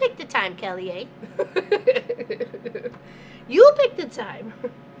 then you pick the time, Kelly, eh? You pick the time.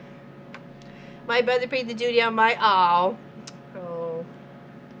 My brother paid the duty on my... Oh.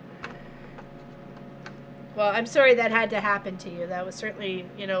 Well, I'm sorry that had to happen to you. That was certainly,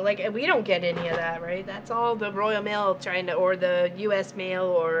 you know, like, we don't get any of that, right? That's all the Royal Mail trying to, or the U.S. Mail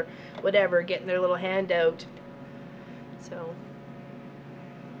or whatever, getting their little handout. So,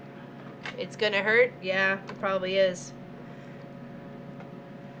 it's gonna hurt? Yeah, it probably is.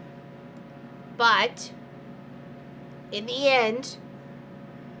 But, in the end,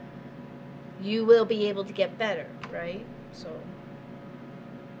 you will be able to get better, right? So,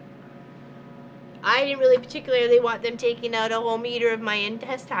 I didn't really particularly want them taking out a whole meter of my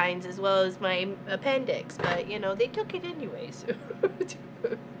intestines as well as my appendix, but, you know, they took it anyways. Okay,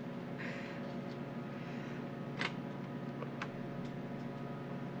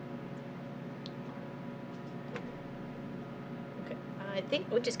 I think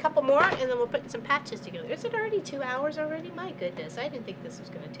just a couple more, and then we'll put some patches together. Is it already 2 hours already? My goodness, I didn't think this was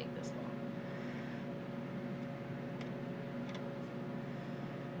going to take this long.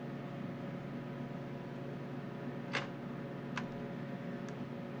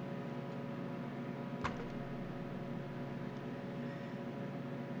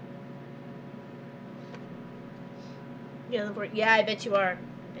 Yeah, I bet you are.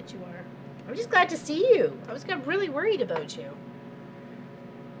 I bet you are. I'm just glad to see you. I was really worried about you.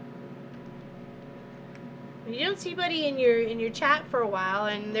 When you don't see anybody in your chat for a while,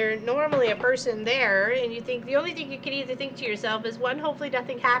 and there's normally a person there, and you think the only thing you can either think to yourself is, one, hopefully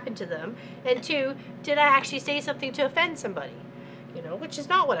nothing happened to them, and two, did I actually say something to offend somebody? You know, which is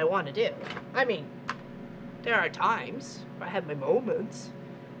not what I want to do. I mean, there are times where I have my moments,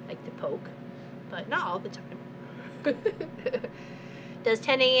 like the poke, but not all the time. Does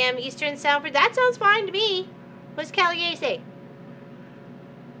 10 a.m. Eastern sound for... That sounds fine to me. What's Callier say?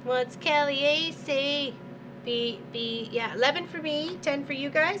 What's Callier say? Yeah, 11 for me, 10 for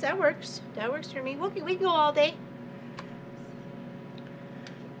you guys. That works. That works for me. We can go all day.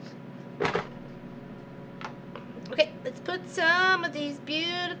 Okay, let's put some of these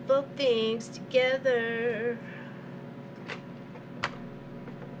beautiful things together.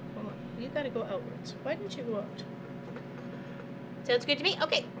 Hold on. You gotta go outwards. Why didn't you go out? Sounds good to me?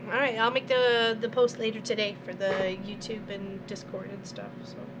 Okay. Alright, I'll make the post later today for the YouTube and Discord and stuff.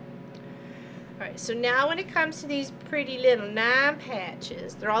 So, alright, so now when it comes to these pretty little 9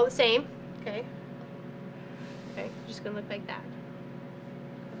 patches, they're all the same. Okay. Okay, just gonna look like that.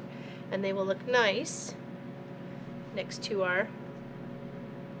 And they will look nice next to our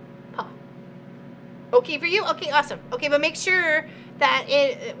paw. Okay for you? Okay, awesome. Okay, but make sure that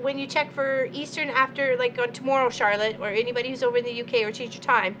when you check for Eastern after, like on tomorrow, Charlotte, or anybody who's over in the UK, or change your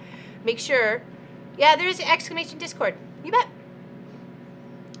time, make sure. Yeah, there's an exclamation Discord. You bet.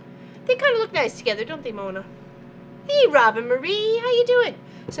 They kind of look nice together, don't they, Mona? Hey, Robin Marie, how you doing?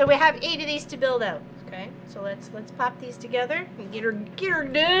 So we have 8 of these to build out. Okay, so let's pop these together and get her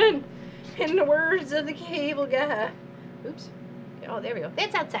done. In the words of the cable guy. Oops. Oh, there we go.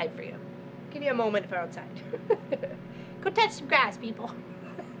 That's outside for you. Give you a moment for outside. Go touch some grass, people.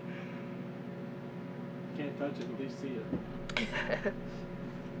 Can't touch it, at least see it.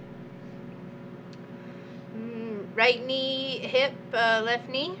 Right knee, hip, left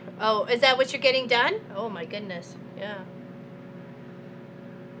knee. Oh, is that what you're getting done? Oh my goodness. Yeah.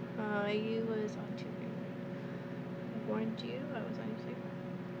 You was on Tuesday. I warned you. I was on Tuesday.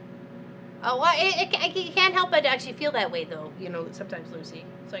 Oh, well, it can't help but actually feel that way, though. You know, sometimes, Lucy.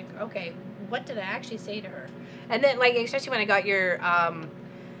 It's like, okay, what did I actually say to her? And then, like, especially when I got your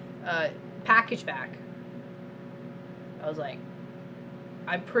package back, I was like,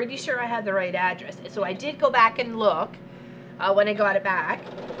 I'm pretty sure I had the right address. So I did go back and look when I got it back.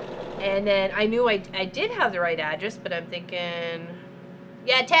 And then I knew I did have the right address, but I'm thinking,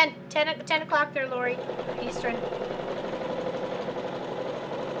 yeah, 10 o'clock there, Lori, Eastern.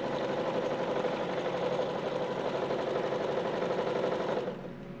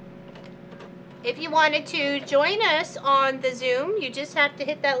 If you wanted to join us on the Zoom, you just have to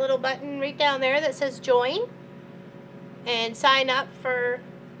hit that little button right down there that says join and sign up for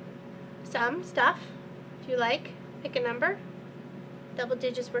some stuff if you like. Pick a number. Double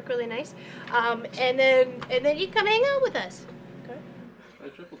digits work really nice. And then you come hang out with us. Okay. I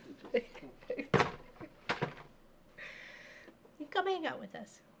triple digits. You come hang out with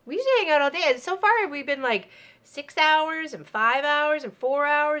us. We usually hang out all day. And so far we've been like 6 hours and 5 hours and 4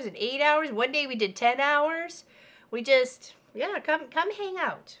 hours and 8 hours. One day we did 10 hours. We just, yeah, come hang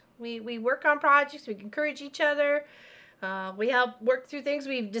out. We work on projects. We encourage each other. We help work through things.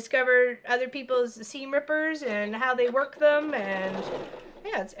 We've discovered other people's seam rippers and how they work them. And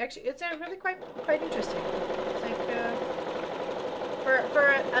yeah, it's really quite interesting. It's like,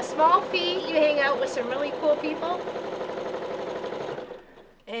 for a small fee, you hang out with some really cool people.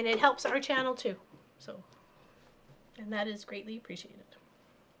 And it helps our channel too. So, and that is greatly appreciated.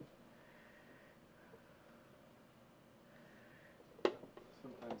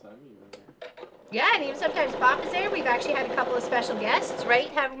 Sometimes I'm even there. Yeah, and even sometimes Pop is there. We've actually had a couple of special guests, right?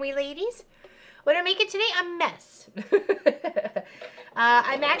 Haven't we, ladies? What did I make it today? A mess.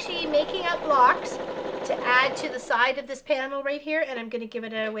 I'm actually making up blocks to add to the side of this panel right here, and I'm going to give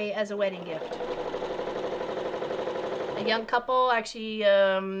it away as a wedding gift. A young couple, actually,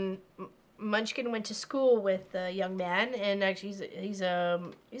 Munchkin went to school with a young man, and actually he's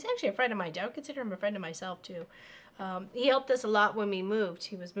actually a friend of mine. I would consider him a friend of myself too. He helped us a lot when we moved.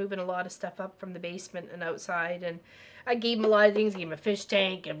 He was moving a lot of stuff up from the basement and outside, and I gave him a lot of things. Gave him a fish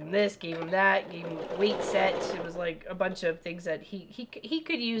tank, gave him this, gave him that, gave him a weight set. It was like a bunch of things that he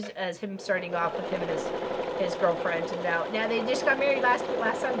could use as him starting off with him and his girlfriend. And now they just got married last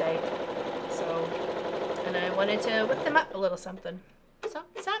Sunday, so. And I wanted to whip them up a little something.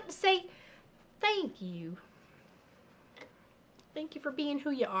 Something to say thank you. Thank you for being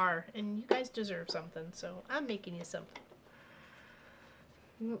who you are. And you guys deserve something. So I'm making you something.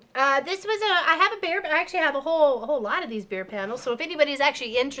 This was I have a bear, I actually have a whole lot of these bear panels. So if anybody's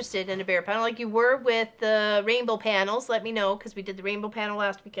actually interested in a bear panel, like you were with the rainbow panels, let me know, because we did the rainbow panel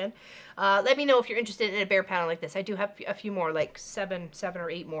last weekend. Let me know if you're interested in a bear panel like this. I do have a few more, like seven or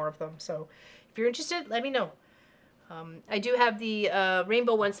 8 more of them. So if you're interested, let me know. I do have the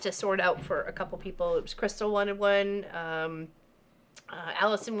rainbow ones to sort out for a couple people. It was Crystal wanted one,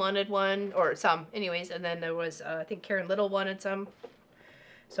 Allison wanted one, or some, anyways. And then there was, I think Karen Little wanted some.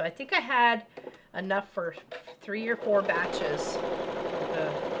 So I think I had enough for 3 or 4 batches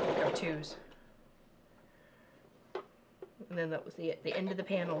of the twos. And then that was the end of the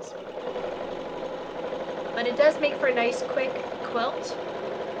panels. But it does make for a nice, quick quilt.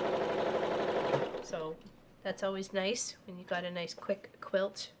 So that's always nice when you got a nice quick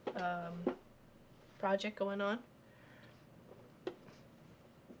quilt project going on.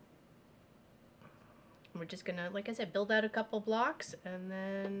 We're just gonna, like I said, build out a couple blocks and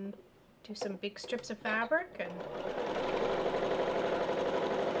then do some big strips of fabric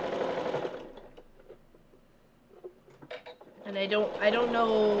and I don't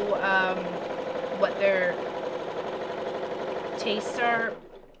know what their tastes are.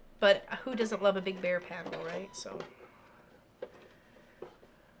 But who doesn't love a big bear panel, right? So,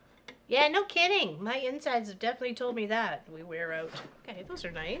 yeah, no kidding. My insides have definitely told me that. We wear out. Okay, those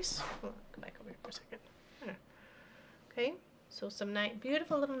are nice. Hold on, come back over here for a second. There. Okay, so some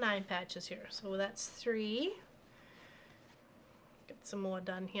beautiful little 9 patches here. So that's 3. Get some more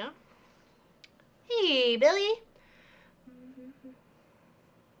done here. Hey, Billy.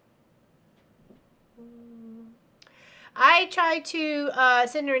 I tried to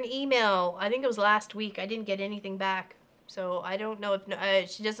send her an email. I think it was last week. I didn't get anything back. So I don't know if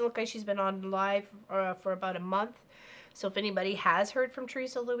she doesn't look like she's been on live for about a month. So if anybody has heard from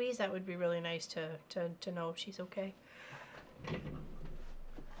Teresa Louise, that would be really nice to know if she's okay.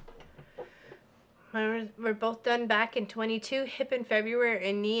 We're both done back in 22, hip in February,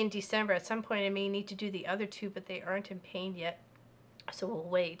 and knee in December. At some point I may need to do the other two, but they aren't in pain yet. So we'll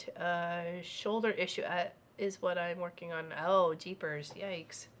wait. Shoulder issue is what I'm working on. Oh, jeepers.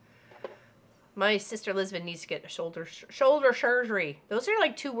 Yikes. My sister Elizabeth needs to get a shoulder surgery. Those are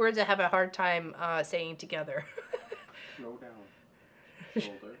like two words I have a hard time saying together. Slow down.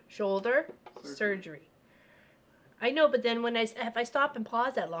 Shoulder surgery. I know, but then when if I stop and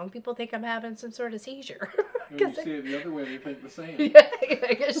pause that long, people think I'm having some sort of seizure. When you see it the other way, they think the same. Yeah,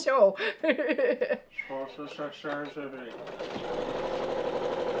 I guess so. Surgery.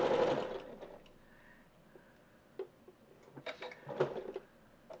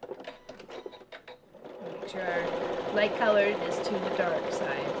 Make sure our light colored is to the dark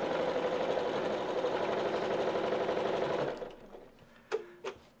side.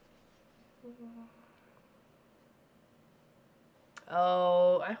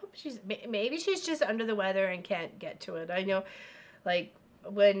 Oh, I hope maybe she's just under the weather and can't get to it. I know, like,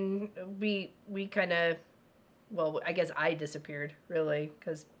 when we kind of, well, I guess I disappeared, really,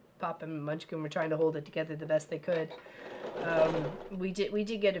 because Pop and Munchkin were trying to hold it together the best they could. We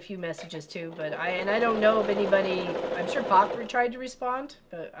did get a few messages, too, but I don't know if anybody, I'm sure Pop tried to respond,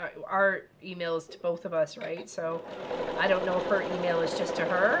 but our email is to both of us, right? So I don't know if her email is just to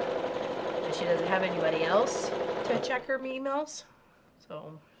her, and she doesn't have anybody else to check her emails.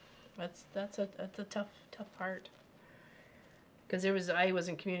 So that's a tough part, because I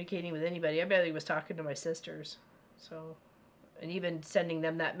wasn't communicating with anybody. I barely was talking to my sisters, so, and even sending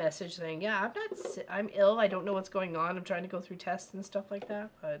them that message saying, yeah, I'm ill, I don't know what's going on, I'm trying to go through tests and stuff like that,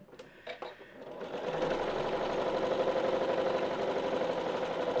 but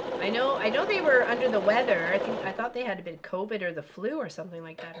I know they were under the weather. I thought they had a bit of COVID or the flu or something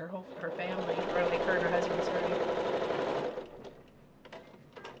like that. Her family, or like her and her husband, sorry.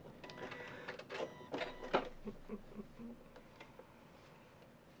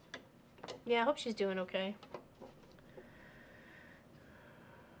 Yeah, I hope she's doing okay.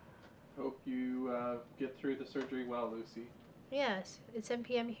 Hope you get through the surgery well, Lucy. Yes, it's 7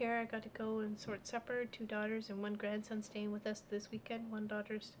 p.m. here. I got to go and sort supper. 2 daughters and 1 grandson staying with us this weekend. 1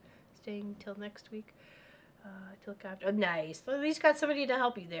 daughter's staying till next week to look after. Oh, nice. Well, at least got somebody to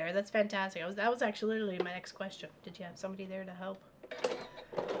help you there. That's fantastic. That was actually literally my next question. Did you have somebody there to help?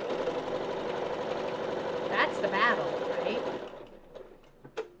 That's the battle, right?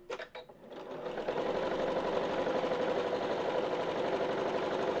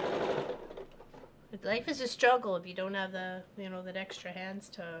 Life is a struggle if you don't have the, that extra hands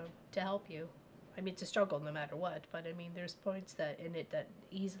to help you. I mean, it's a struggle no matter what, but I mean, there's points in it that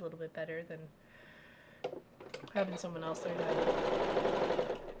ease a little bit better than having someone else there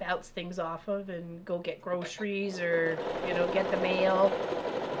to bounce things off of and go get groceries or, get the mail.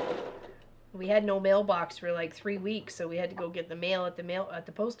 We had no mailbox for like 3 weeks, so we had to go get the mail at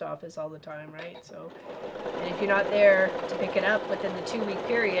the post office all the time, right? So, and if you're not there to pick it up within the 2-week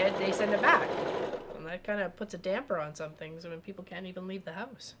period, they send it back. And that kind of puts a damper on some things when people can't even leave the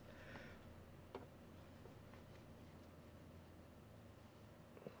house.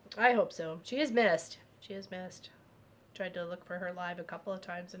 I hope so. She is missed. She is missed. Tried to look for her live a couple of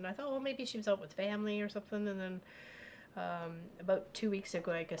times, and I thought, well, maybe she was out with family or something, and then about 2 weeks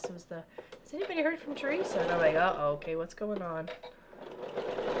ago, I guess it was has anybody heard from Teresa? And I'm like, uh-oh, okay, what's going on?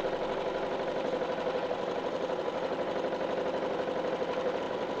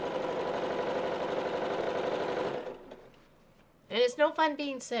 And it's no fun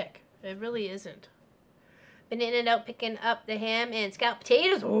being sick. It really isn't. Been in and out picking up the ham and scalloped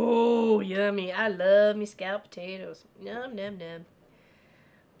potatoes. Oh, yummy. I love me scalloped potatoes. Num, num, num.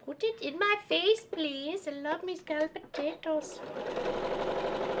 Put it in my face, please. I love me scalloped potatoes.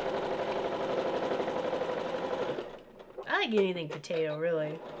 I like anything potato,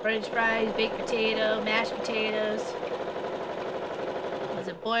 really. French fries, baked potato, mashed potatoes. Does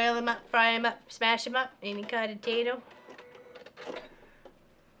it boil them up, fry them up, smash them up? Any kind of potato?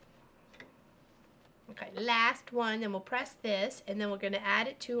 Okay, last one, then we'll press this, and then we're going to add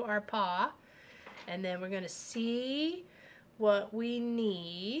it to our paw, and then we're going to see what we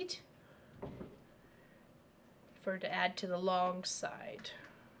need to add to the long side,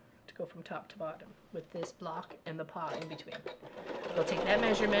 to go from top to bottom with this block and the paw in between. We'll take that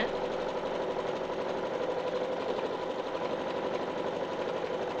measurement.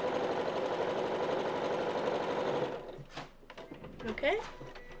 Okay?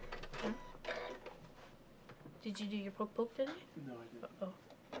 Did you do your poke today? No, I didn't. Uh-oh.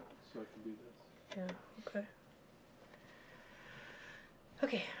 So I can do this. Yeah, okay.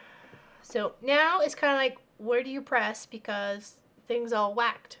 Okay. So now it's kind of like, where do you press? Because things all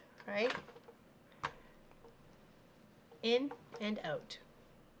whacked, right? In and out.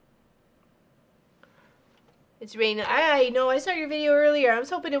 It's raining. I know, I saw your video earlier. I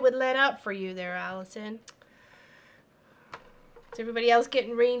was hoping it would let up for you there, Allison. Is everybody else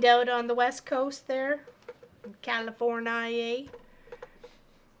getting rained out on the West Coast there? In California?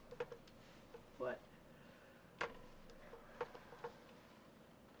 What?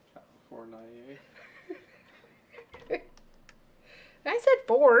 California. I said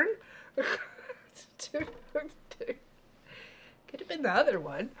foreign. Could have been the other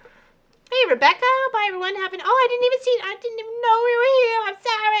one. Hey, Rebecca. Bye, everyone. I didn't even know we were here. I'm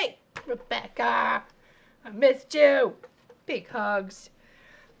sorry. Rebecca, I missed you. Big hugs.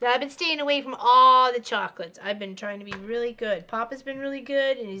 Now, I've been staying away from all the chocolates. I've been trying to be really good. Papa's been really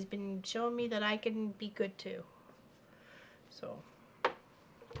good, and he's been showing me that I can be good, too. So,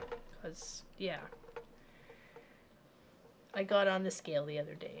 because, yeah. I got on the scale the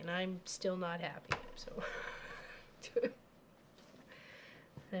other day, and I'm still not happy, so...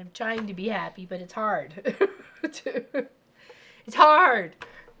 I'm trying to be happy, but it's hard. It's hard.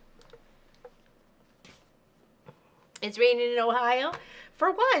 It's raining in Ohio. For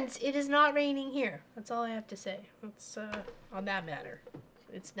once, it is not raining here. That's all I have to say. That's on that matter.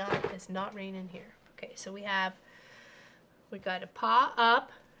 It's not raining here. Okay, so we got a paw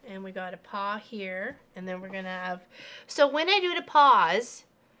up, and we got a paw here, and then we're gonna have. So when I do the paws,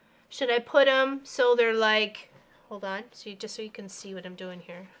 should I put them so they're like? Hold on, just so you can see what I'm doing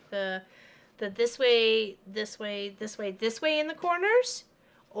here. The this way, this way, this way, this way in the corners,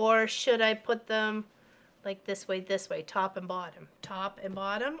 or should I put them like this way, top and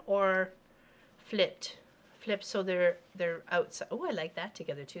bottom, or flipped so they're outside. Oh, I like that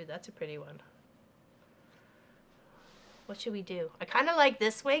together too. That's a pretty one. What should we do? I kind of like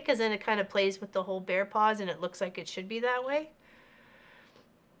this way because then it kind of plays with the whole bear paws and it looks like it should be that way.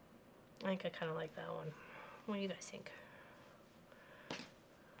 I think I kind of like that one. What do you guys think?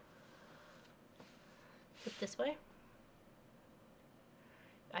 Flip this way.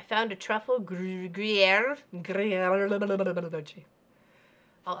 I found a truffle Gruyere.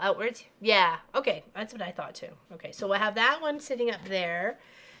 All outwards? Yeah. Okay. That's what I thought too. Okay. So we'll have that one sitting up there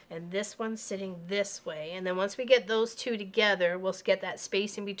and this one sitting this way. And then once we get those two together, we'll get that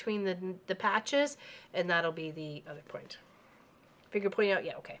space in between the patches and that'll be the other point. Finger pointing out?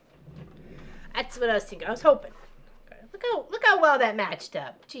 Yeah. Okay. That's what I was thinking. I was hoping. Okay. Look how well that matched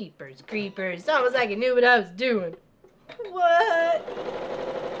up. Jeepers creepers. It's almost like I knew what I was doing. What?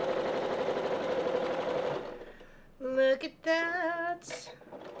 Look at that.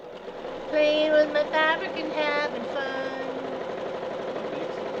 Playing with my fabric and having fun. What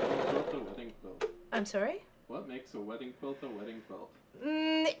makes a wedding quilt a wedding quilt? I'm sorry? What makes a wedding quilt a wedding quilt?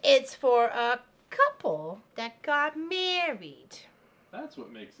 It's for a couple that got married. That's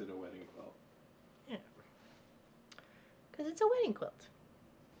what makes it a wedding quilt. Yeah. Because it's a wedding quilt.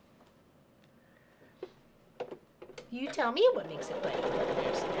 You tell me what makes it a wedding quilt.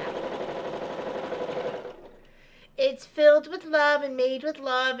 It's filled with love and made with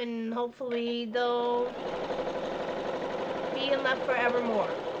love, and hopefully they'll be in love forevermore.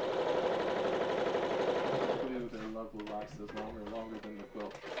 Hopefully their love will last as longer than the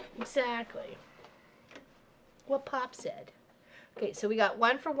quilt. Exactly. What Pop said. Okay, so we got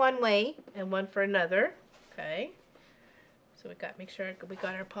one for one way and one for another. Okay. So make sure we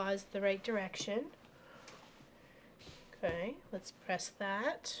got our paws the right direction. Okay, let's press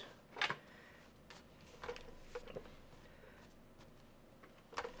that.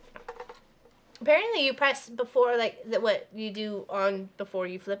 Apparently you press before, like, what you do on before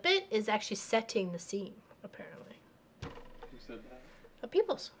you flip it is actually setting the seam, apparently. Who said that?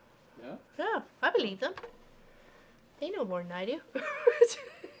 Peoples. Yeah? Yeah, I believe them. They know more than I do.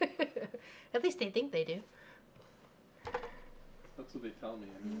 At least they think they do. That's what they tell me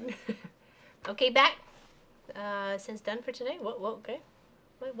anyway. Okay, back. Says done for today. Whoa, okay.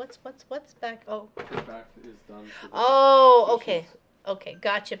 Wait, what's back? Oh. The back is done for the Oh, so okay. Okay,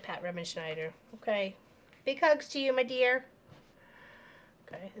 gotcha, Pat Remenschneider. Okay. Big hugs to you, my dear.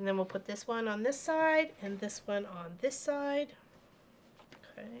 Okay, and then we'll put this one on this side and this one on this side.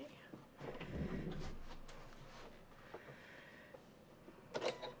 Okay.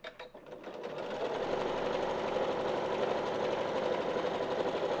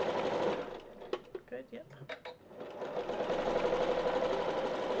 Good, yep.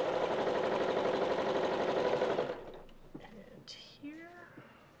 And here.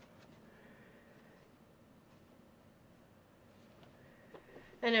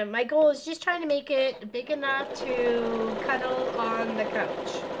 And kind of, my goal is just trying to make it big enough to cuddle on the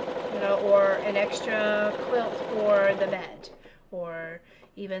couch, you know, or an extra quilt for the bed, or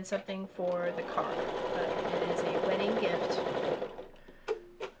even something for the car. But it is a wedding gift.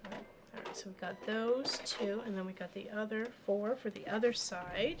 Alright, so we got those two, and then we got the other 4 for the other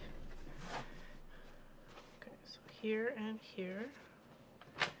side. Okay, so here and here.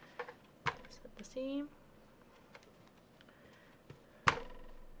 Set the seam.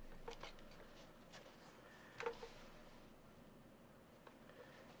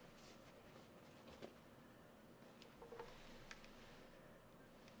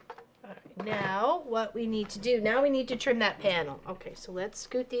 Now, what we need to do, now we need to trim that panel. Okay, so let's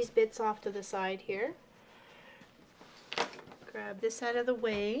scoot these bits off to the side here. Grab this out of the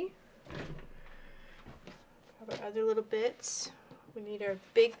way. Grab our other little bits. We need our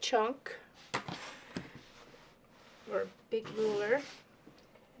big chunk, or big ruler.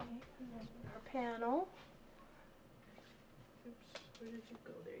 Okay, and then our panel. Oops, where did you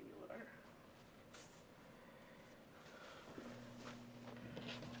go? There you are.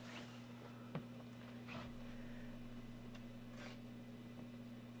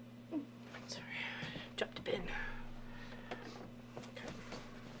 Sorry, dropped a pin. Okay.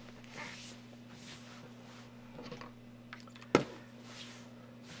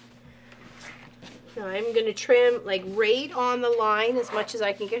 Now I'm going to trim like right on the line as much as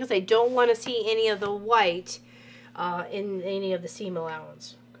I can get because I don't want to see any of the white in any of the seam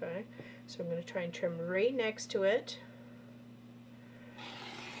allowance. Okay, so I'm going to try and trim right next to it.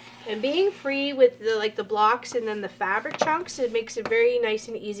 And being free with the blocks and then the fabric chunks, it makes it very nice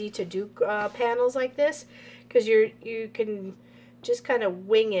and easy to do panels like this, because you can just kind of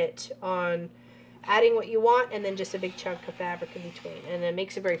wing it on adding what you want and then just a big chunk of fabric in between. And it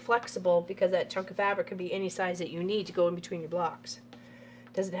makes it very flexible because that chunk of fabric can be any size that you need to go in between your blocks.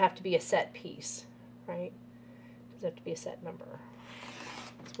 It doesn't have to be a set piece, right? It doesn't have to be a set number.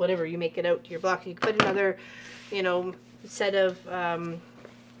 It's whatever you make it out to your block. You can put another, you know, set of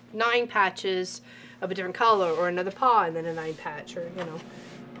 9 patches of a different color, or another paw and then a 9 patch, or, you know,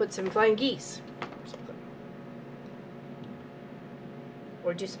 put some flying geese or something,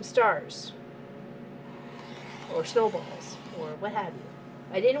 or do some stars or snowballs or what have you.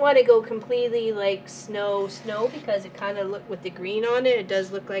 I didn't want to go completely like snow because it kind of looked, with the green on it, it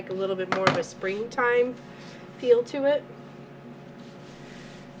does look like a little bit more of a springtime feel to it.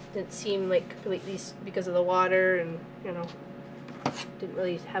 Didn't seem like completely, because of the water, and you know, didn't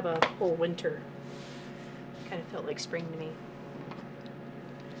really have a whole winter. Kind of felt like spring to me.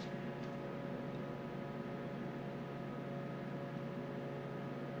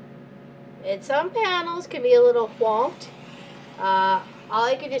 And some panels can be a little whomped. All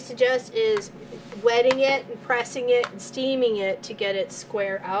I could just suggest is wetting it and pressing it and steaming it to get it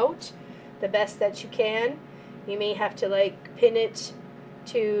square out the best that you can. You may have to like pin it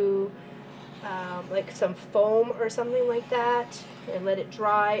to like some foam or something like that, and let it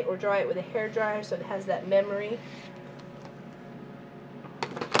dry, or dry it with a hair dryer so it has that memory.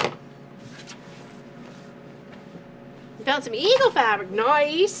 We found some eagle fabric.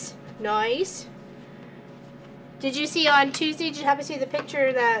 Nice, nice. Did you see on Tuesday, did you happen to see the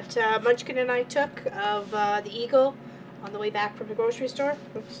picture that Munchkin and I took of the eagle on the way back from the grocery store?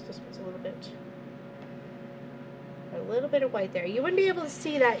 Oops, this one's a little bit of white there. You wouldn't be able to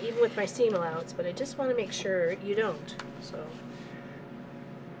see that even with my seam allowance, but I just want to make sure you don't. So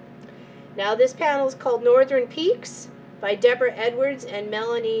now this panel is called Northern Peaks by Deborah Edwards and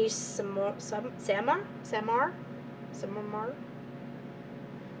Melanie Samar.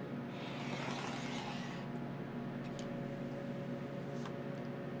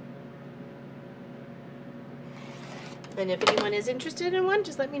 And if anyone is interested in one,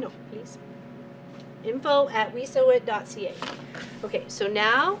 just let me know, please. info@wesewit.ca. Okay, so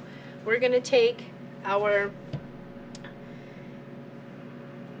now we're going to take our,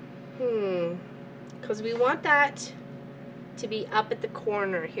 because we want that to be up at the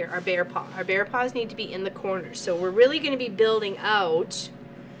corner here, our bear paw. Our bear paws need to be in the corner. So we're really going to be building out,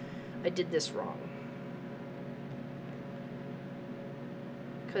 I did this wrong.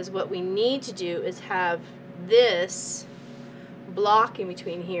 Because what we need to do is have this block in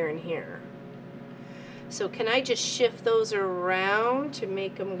between here and here. So can I just shift those around to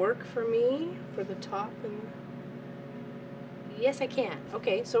make them work for me for the top? And yes, I can.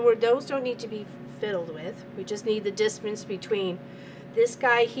 Okay, so those don't need to be fiddled with. We just need the distance between this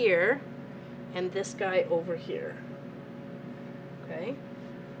guy here and this guy over here. Okay.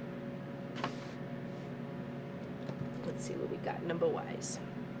 Let's see what we got number-wise.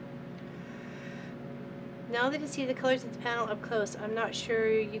 Now that I see the colors of the panel up close, I'm not sure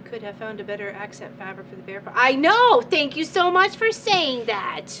you could have found a better accent fabric for the bear paw. I know! Thank you so much for saying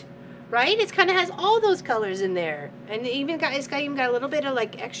that! Right? It kind of has all those colors in there. And even it's even got a little bit of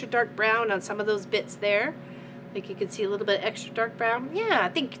like extra dark brown on some of those bits there. Like you can see a little bit extra dark brown. Yeah,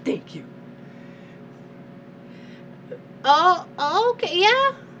 thank you. Oh, okay,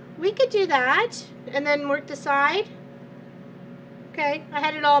 yeah. We could do that. And then work the side. Okay, I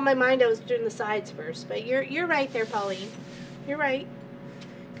had it all in my mind. I was doing the sides first, but you're right there, Pauline. You're right.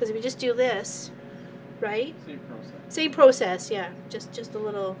 Because if we just do this, right? Same process. Same process, yeah. Just a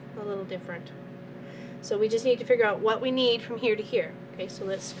little different. So we just need to figure out what we need from here to here. Okay, so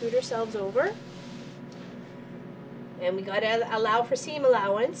let's scoot ourselves over. And we gotta allow for seam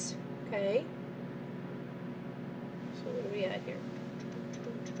allowance. Okay. So what are we at here?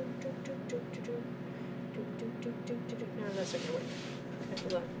 No, that's not gonna work. Okay,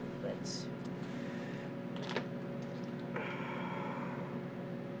 hold on. Let's.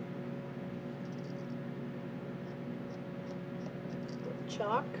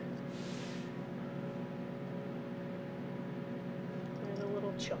 Chalk. And a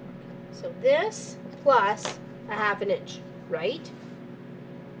little chalk. So this plus a 1/2 inch, right?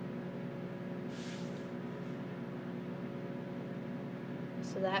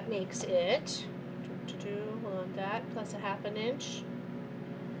 So that makes it. Hold on, that plus a 1/2 inch.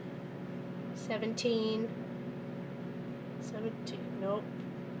 17. Nope.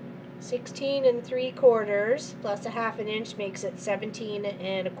 16 3/4 plus a 1/2 inch makes it 17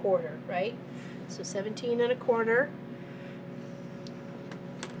 1/4, right? So 17 1/4.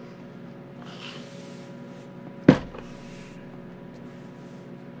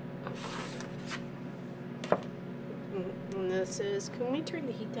 And this is, can we turn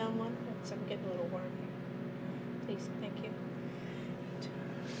the heat down one? I'm getting a little warm here. Please, thank you.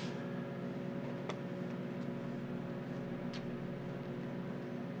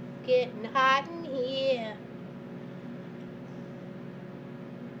 Getting hot in here.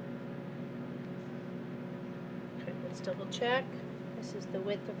 Okay, let's double check. This is the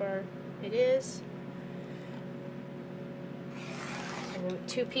width of our, it is. And then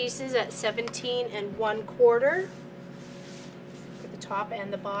 2 pieces at 17 1/4 for the top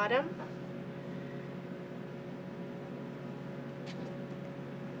and the bottom.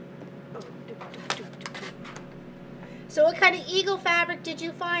 So what kind of eagle fabric did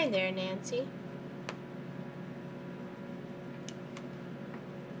you find there, Nancy?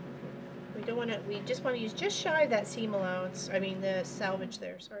 We don't want to, we just want to use just shy of that seam allowance. I mean the salvage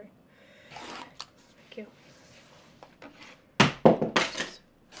there, sorry. Thank you.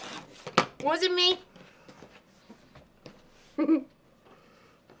 Wasn't me. Don't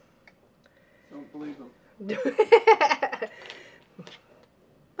believe them.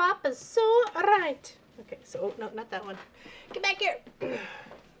 Papa's so right. Okay, so, oh, no, not that one. Get back here.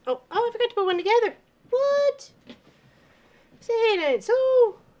 Oh, I forgot to put one together. What? Say it,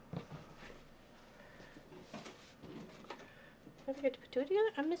 so. I forgot to put 2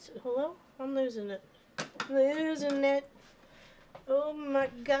 together? I missed it. Hello? I'm losing it. Losing it. Oh my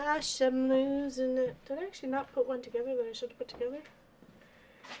gosh, I'm losing it. Did I actually not put one together that I should have put together?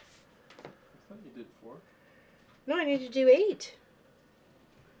 I thought you did 4. No, I need to do 8.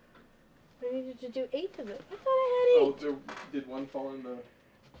 I needed to do 8 of it. I thought I had 8. Oh, did one fall in the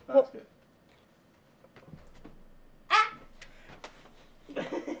basket? Ah!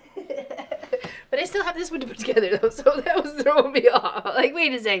 But I still have this one to put together though, so that was throwing me off. Like,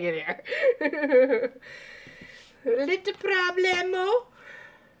 wait a second here. Little problemo.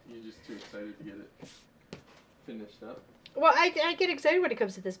 You're just too excited to get it finished up. Well, I get excited when it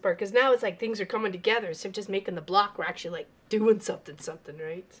comes to this part, because now it's like things are coming together. Instead of just making the block, we're actually like doing something,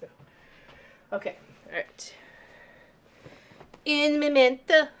 right? So. Okay, alright. In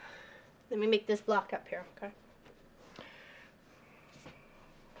memento. Let me make this block up here, okay?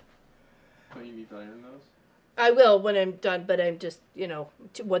 Oh, you need to iron those? I will when I'm done, but I'm just, you know,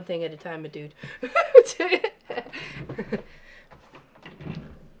 one thing at a time, a dude.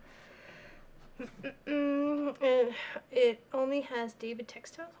 It only has David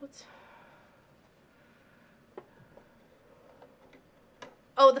Textiles. What's...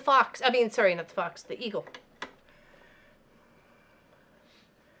 Oh, the fox. I mean, sorry, not the fox. The eagle.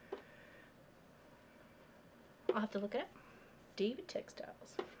 I'll have to look it up. David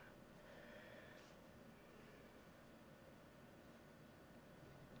Textiles.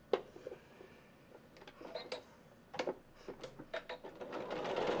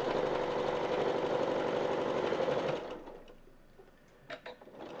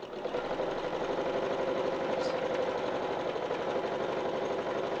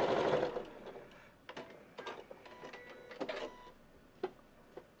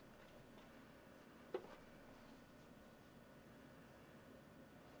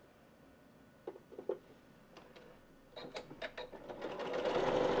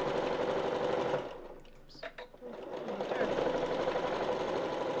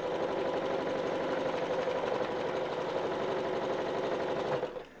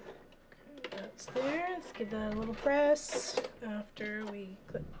 give that a little press after we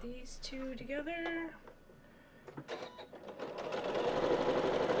clip these two together.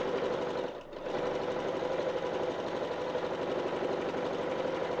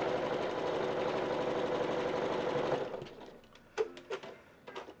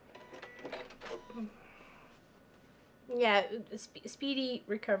 Yeah, speedy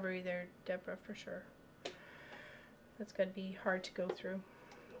recovery there, Deborah, for sure. That's going to be hard to go through.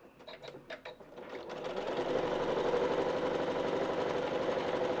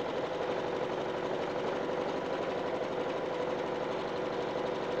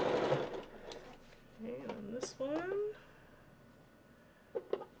 Okay, on this one,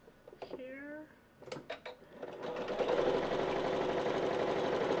 here.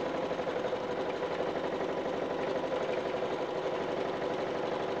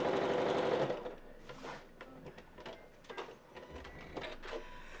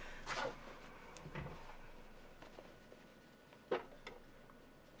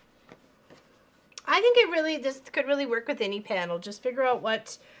 I think this could really work with any panel. Just figure out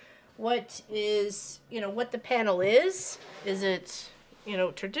what is, what the panel is. Is it,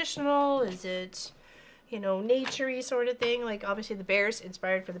 traditional? Is it, nature-y sort of thing? Like, obviously the bear's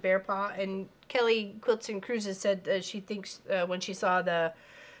inspired for the bear paw. And Kelly Quilts and Cruises said that she thinks when she saw the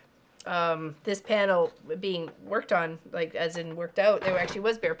this panel being worked on, like as in worked out, there actually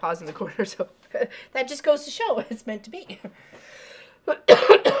was bear paws in the corner. So that just goes to show it's meant to be.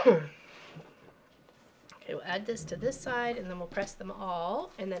 Okay, we'll add this to this side, and then we'll press them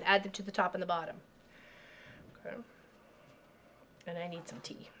all, and then add them to the top and the bottom. Okay. And I need some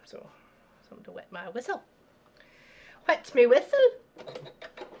tea, so something to wet my whistle. Wet me whistle.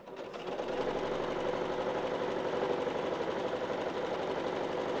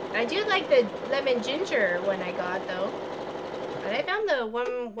 I do like the lemon ginger one I got, though. And I found the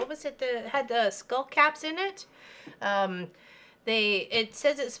one, what was it, that had the skull caps in it? It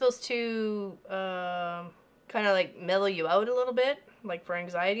says it's supposed to kind of like mellow you out a little bit, like for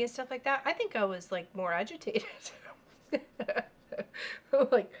anxiety and stuff like that. I think I was like more agitated.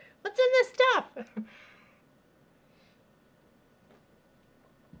 Like, what's in this stuff?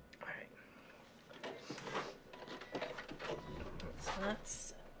 Alright. So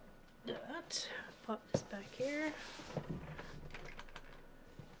that's that. Pop this back here.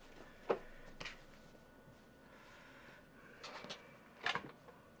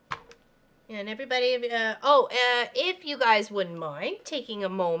 And everybody, if you guys wouldn't mind taking a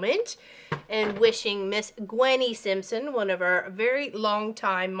moment and wishing Miss Gwenny Simpson, one of our very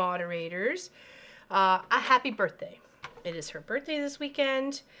long-time moderators, a happy birthday. It is her birthday this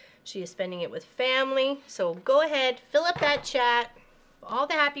weekend. She is spending it with family. So go ahead, fill up that chat. All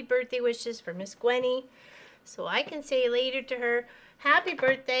the happy birthday wishes for Miss Gwenny. So I can say later to her, happy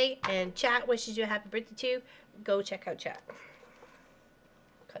birthday, and chat wishes you a happy birthday too. Go check out chat.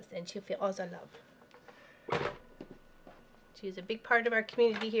 Because then she'll feel all the love. She is a big part of our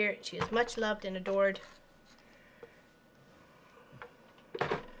community here. She is much loved and adored.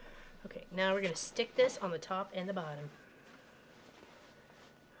 Okay, now we're going to stick this on the top and the bottom.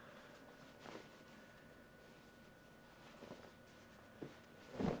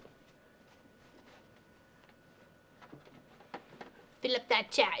 Fill up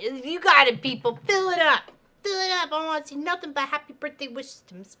that chat. You got it, people. Fill it up. Fill it up. I want to see nothing but happy birthday wishes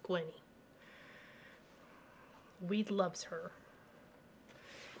to Miss Gwenny. We loves her.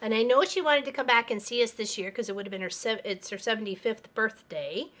 And I know she wanted to come back and see us this year because it would have been it's her 75th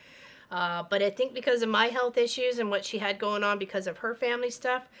birthday. But I think because of my health issues and what she had going on because of her family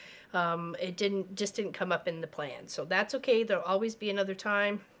stuff, it just didn't come up in the plan. So that's okay. There'll always be another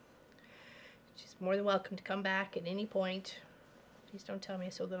time. She's more than welcome to come back at any point. Please don't tell me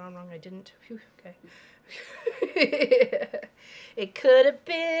so that I'm wrong. I didn't. Whew, okay. It could have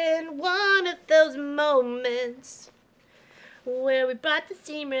been one of those moments where we brought the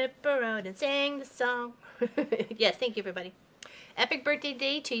steam ripper out and sang the song. Yes, thank you, everybody. Epic birthday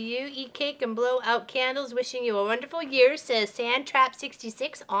day to you. Eat cake and blow out candles. Wishing you a wonderful year, says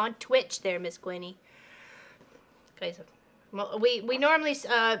Sandtrap66 on Twitch there, Miss Gwenny. Okay, so well, we normally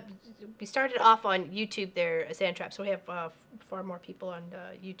we started off on YouTube there, Sandtrap, so we have far more people on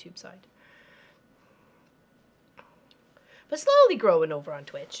the YouTube side. But slowly growing over on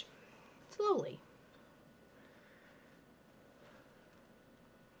Twitch. Slowly.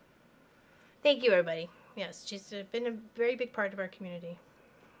 Thank you, everybody. Yes, she's been a very big part of our community.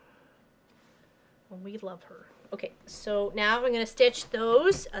 And we love her. Okay, so now I'm going to stitch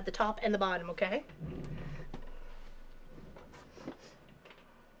those at the top and the bottom, okay?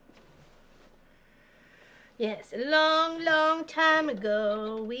 Yes, a long, long time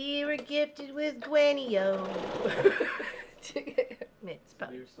ago, we were gifted with Gwenny-O. It's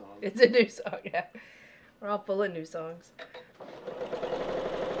fun. New song. It's a new song, yeah. We're all full of new songs.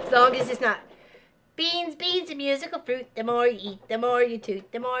 As long as it's not beans, beans, a musical fruit. The more you eat, the more you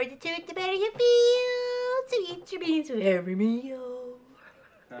toot. The more you toot, the better you feel. So eat your beans with every meal.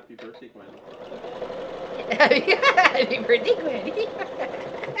 Happy birthday, Gwen. Happy birthday, Gwenny.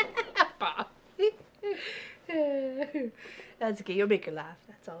 Bob. That's okay. You'll make her laugh.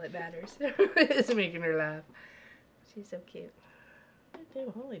 That's all that matters. Is making her laugh. She's so cute. Damn,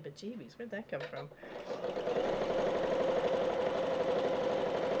 holy bejeebies. Where'd that come from?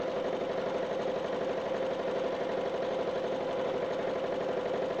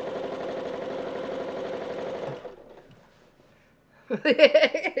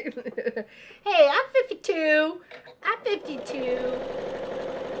 Hey, I'm 52. I'm 52.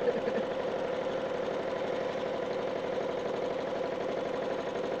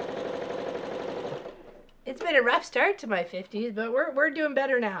 It's been a rough start to my 50s, but we're doing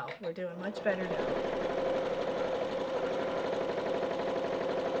better now. We're doing much better now.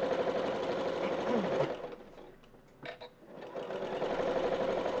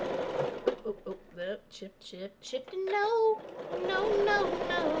 Chip to no.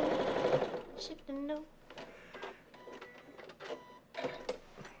 Chip to no.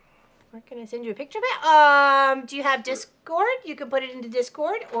 Where can I send you a picture of it? Do you have Discord? You can put it into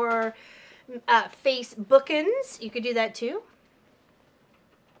Discord or Facebookins. You could do that too.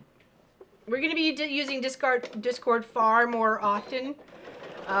 We're going to be using Discord far more often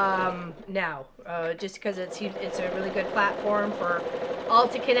now, just because it's a really good platform for all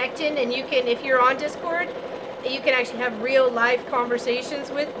to connect in, and you can, if you're on Discord, you can actually have real live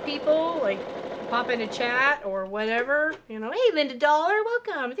conversations with people, like pop in a chat or whatever. You know, hey, Linda Dollar,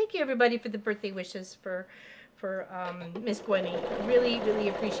 welcome. Thank you everybody for the birthday wishes for Miss Gwenny. Really, really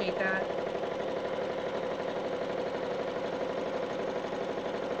appreciate that.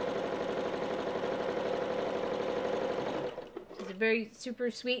 She's a very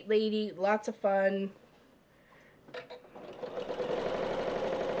super sweet lady, lots of fun.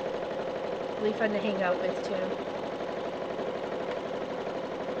 Really fun to hang out with too.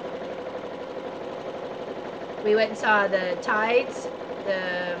 We went and saw the tides,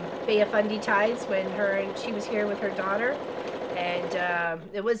 the Bay of Fundy tides, when she was here with her daughter, and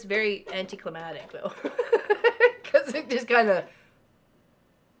it was very anticlimactic though, because it just kind of,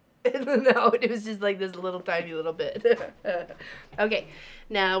 no, it was just like this little tiny little bit. Okay,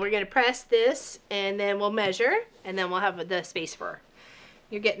 now we're gonna press this, and then we'll measure, and then we'll have the space for her.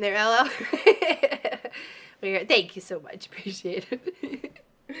 You're getting there, LL. Thank you so much. Appreciate it.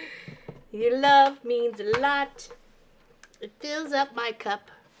 Your love means a lot. It fills up my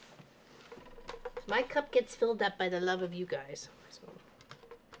cup. My cup gets filled up by the love of you guys.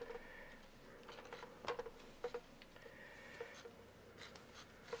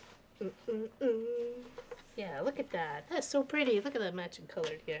 So. Yeah, look at that. That's so pretty. Look at that matching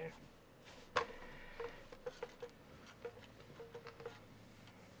color together.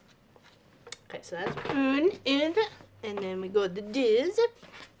 Okay, so that's un, and then we go to the Diz.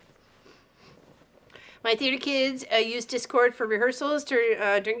 My theater kids use Discord for rehearsals during.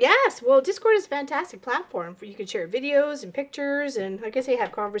 Yes, well, Discord is a fantastic platform for you can share videos and pictures, and like I say,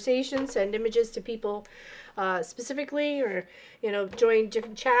 have conversations, send images to people specifically, or join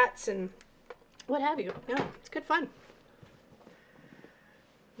different chats and what have you. Yeah, it's good fun.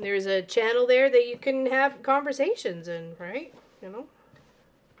 There's a channel there that you can have conversations in, right?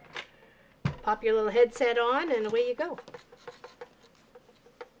 Pop your little headset on and away you go.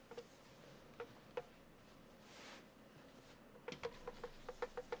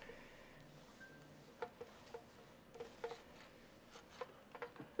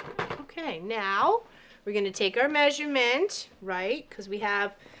 Okay, now we're going to take our measurement, right? Because we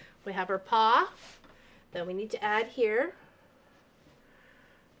have our paw that we need to add here.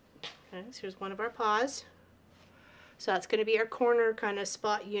 Okay, so here's one of our paws. So that's going to be our corner kind of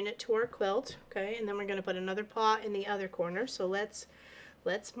spot unit to our quilt, okay? And then we're going to put another paw in the other corner. So let's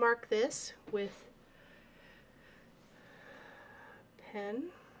mark this with pen,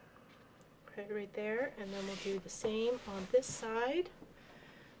 right there, and then we'll do the same on this side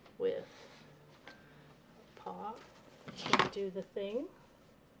with paw. It's going to do the thing.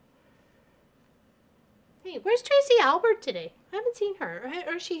 Hey, where's Tracy Albert today? I haven't seen her.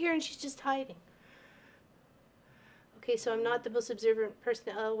 Or is she here and she's just hiding? Okay, so I'm not the most observant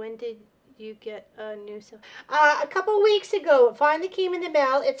person. When did you get a new cell? A couple weeks ago. It finally came in the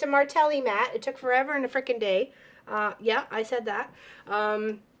mail. It's a Martelli mat. It took forever and a frickin' day. Yeah, I said that.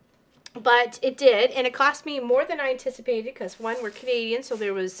 But it did, and it cost me more than I anticipated because, one, we're Canadian, so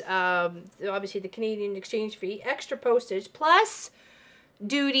there was obviously the Canadian exchange fee, extra postage, plus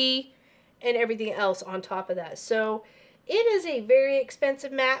duty and everything else on top of that. So it is a very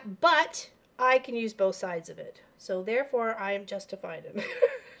expensive mat, but I can use both sides of it. So therefore, I am justified in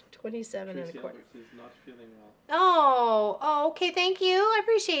 27 and a quarter. Tracy is not feeling well. Oh, okay, thank you. I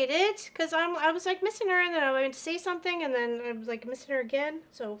appreciate it, because I was like missing her, and then I went to say something, and then I was like missing her again.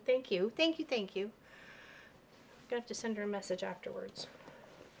 So thank you. I'm gonna have to send her a message afterwards.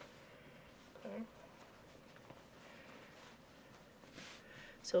 Okay.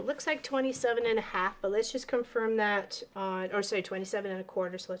 So it looks like 27 and a half, but let's just confirm that on, or sorry, 27 and a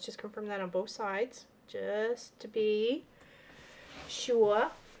quarter. So let's just confirm that on both sides, just to be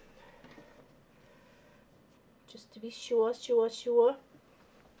sure. Just to be sure.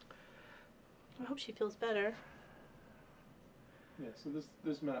 I hope she feels better. Yeah, so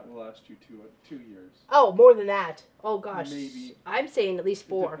this mat will last you 2 years. Oh, more than that. Oh gosh. Maybe. I'm saying at least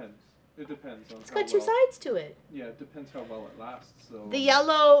 4. It depends on It's how got 2 sides to it. Yeah, it depends how well it lasts. So The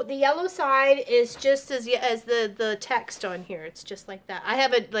yellow side is just as the text on here. It's just like that. I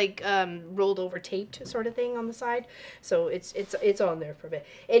have it like rolled over taped sort of thing on the side, so it's on there for a bit.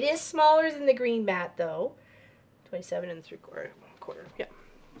 It is smaller than the green mat though. 27 and 3/4. Yeah.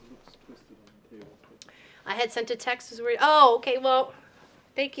 it looks twisted on the table. I had sent a text. Was worried. Oh, okay. Well,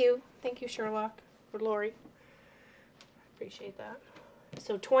 thank you, Sherlock or Lori. Appreciate that.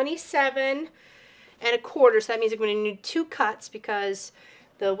 So 27 and a quarter. So that means I'm going to need 2 cuts because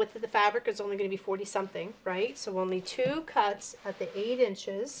the width of the fabric is only going to be 40 something, right? So we'll need 2 cuts at the 8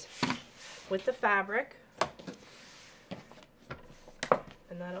 inches with the fabric,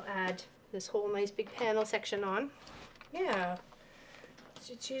 and that'll add this whole nice big panel section on. Yeah.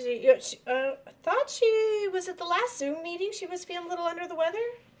 I thought she was at the last Zoom meeting. She was feeling a little under the weather.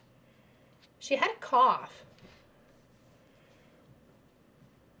 She had a cough.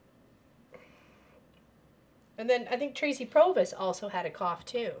 And then I think Tracy Provis also had a cough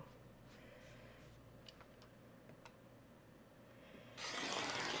too.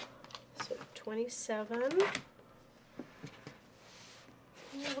 So 27.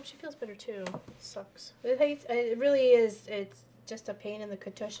 I hope she feels better too. It sucks. It really is. It's just a pain in the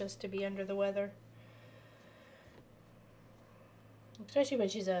catushes to be under the weather, especially when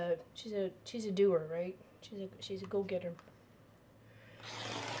she's a doer, right? She's a go-getter.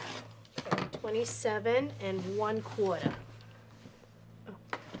 Okay, 27 and 1/4. Oh.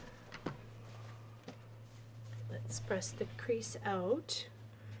 Let's press the crease out.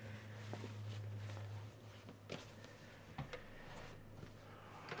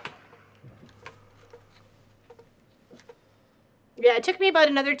 Yeah, it took me about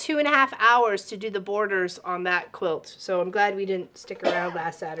another 2.5 hours to do the borders on that quilt. So I'm glad we didn't stick around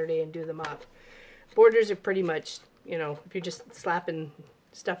last Saturday and do them up. Borders are pretty much, you know, if you're just slapping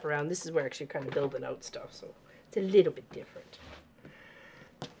stuff around, this is where actually kind of building out stuff. So it's a little bit different.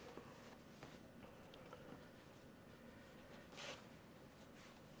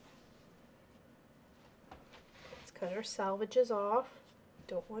 Let's cut our salvages off.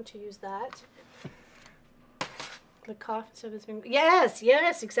 Don't want to use that. The cough stuff has been... Yes,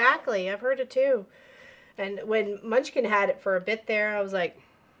 exactly. I've heard it too. And when Munchkin had it for a bit there, I was like,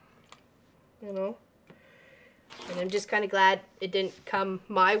 you know. And I'm just kind of glad it didn't come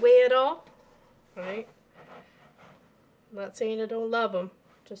my way at all. Right? I'm not saying I don't love them.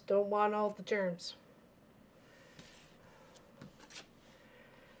 Just don't want all the germs.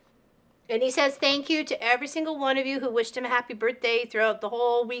 And he says thank you to every single one of you who wished him a happy birthday throughout the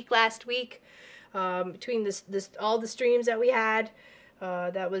whole week last week. Between all the streams that we had,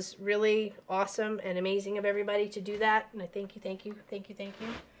 that was really awesome and amazing of everybody to do that. And I thank you.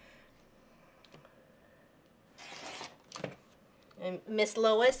 And Miss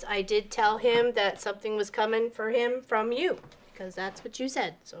Lois, I did tell him that something was coming for him from you, because that's what you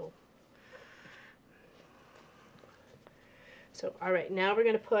said. So all right, now we're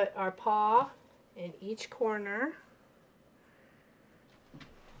going to put our paw in each corner.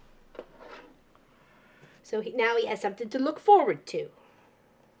 So now he has something to look forward to.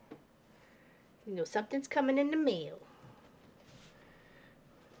 You know, something's coming in the mail.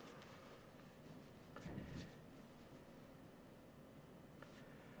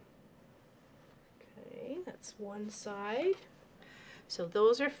 Okay, that's one side. So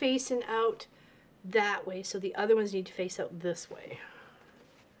those are facing out that way. So the other ones need to face out this way.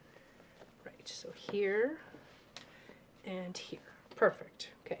 Right, so here and here. Perfect.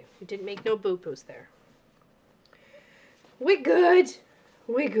 Okay, we didn't make no boo-boos there. We're good.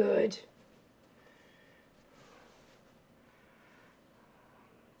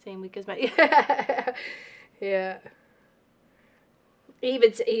 Same week as my... Yeah. He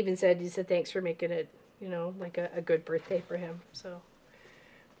even said, thanks for making it, you know, like a good birthday for him. So,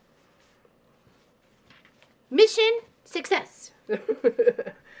 mission success.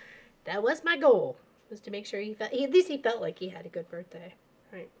 That was my goal, was to make sure at least he felt like he had a good birthday,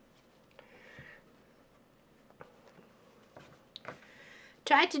 right?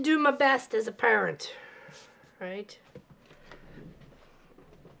 Tried to do my best as a parent, right?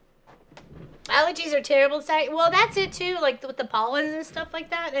 Allergies are terrible. Well, that's it too, like with the pollens and stuff like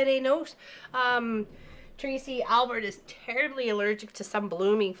that. And I know Tracy Albert is terribly allergic to some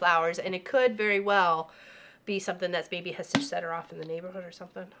blooming flowers, and it could very well be something that's maybe has to set her off in the neighborhood or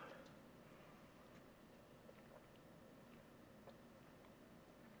something.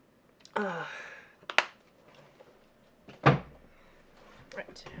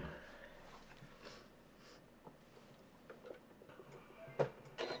 Right.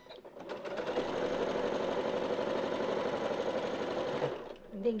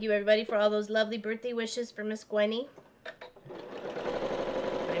 Thank you, everybody, for all those lovely birthday wishes for Miss Gwenny.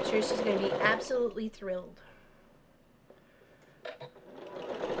 I'm sure she's going to be absolutely thrilled.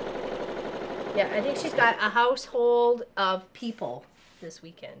 Yeah, I think she's got a household of people this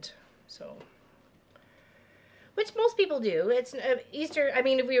weekend. So, which most people do. It's Easter. I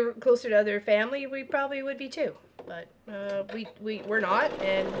mean, if we were closer to other family, we probably would be too. But we're not,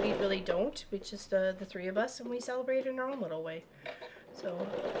 and we really don't. We just the three of us, and we celebrate in our own little way. So,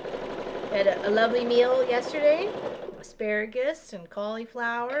 had a lovely meal yesterday. Asparagus and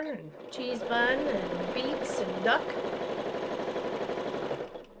cauliflower and cheese bun and beets and duck.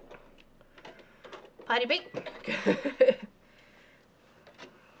 Potty bake. Okay,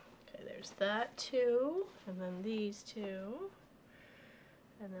 there's that too. And then these two.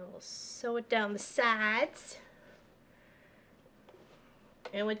 And then we'll sew it down the sides.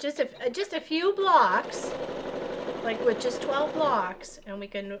 And with just a few blocks, like with just 12 blocks, and we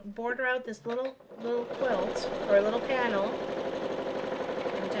can border out this little quilt or a little panel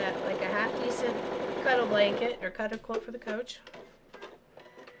into like a half decent cuddle blanket or cuddle quilt for the couch.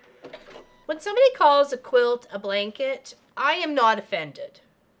 When somebody calls a quilt a blanket, I am not offended.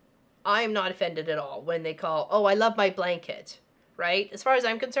 I am not offended at all when they call, oh, I love my blanket, right? As far as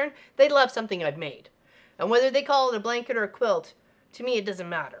I'm concerned, they love something I've made. And whether they call it a blanket or a quilt, to me it doesn't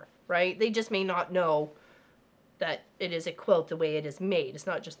matter, right? They just may not know that it is a quilt the way it is made. It's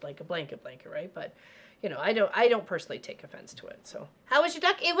not just like a blanket, right? But, you know, I don't personally take offense to it. So, how was your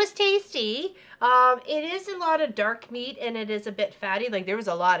duck? It was tasty. It is a lot of dark meat, and it is a bit fatty. Like, there was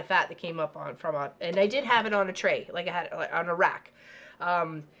a lot of fat that came up and I did have it on a tray, like I had it on a rack.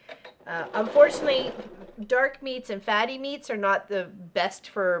 Unfortunately, dark meats and fatty meats are not the best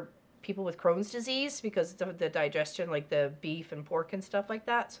for people with Crohn's disease because of the digestion, like the beef and pork and stuff like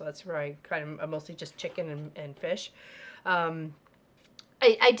that. So that's where I'm mostly just chicken and fish.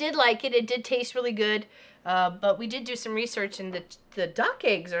 I did like it. It did taste really good. But we did do some research, and the duck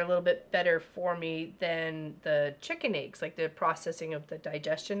eggs are a little bit better for me than the chicken eggs, like the processing of the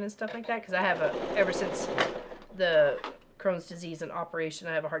digestion and stuff like that. Because I have ever since the Crohn's disease and operation,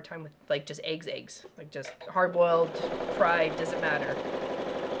 I have a hard time with like just eggs, like just hard boiled, fried, doesn't matter.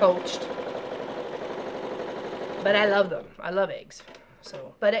 Poached, but I love them. I love eggs.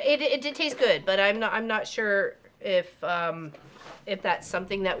 So, but it did taste good. But I'm not sure if that's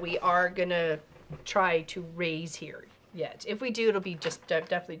something that we are gonna try to raise here yet. If we do, it'll be just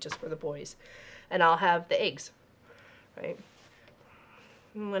definitely just for the boys, and I'll have the eggs, right?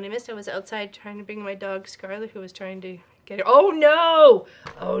 And when I missed, I was outside trying to bring my dog Scarlet, who was trying to get her. Oh no!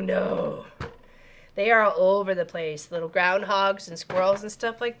 Oh no! They are all over the place, little groundhogs and squirrels and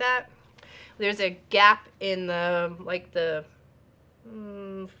stuff like that. There's a gap in the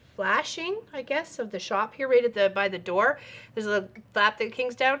flashing, I guess, of the shop here, right by the door. There's a little flap that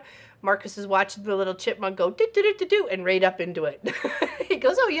hangs down. Marcus is watching the little chipmunk go do do do do do and right up into it. He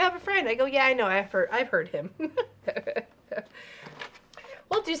goes, "Oh, you have a friend?" I go, "Yeah, I know. I've heard him."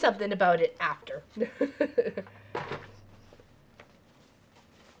 We'll do something about it after.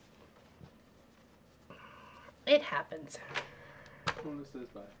 It happens. Mona says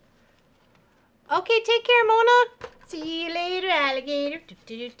bye. Okay, take care, Mona. See you later, alligator.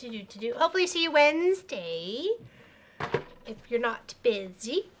 Hopefully see you Wednesday. If you're not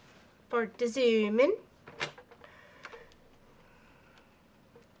busy for the Zooming.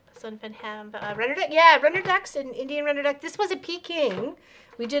 Son have runner duck. Yeah, runner ducks and Indian runner duck. This was a Peking.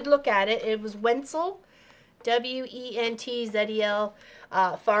 We did look at it. It was Wenzel, Wentzel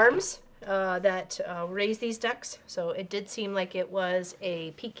Farms. That raise these ducks. So it did seem like it was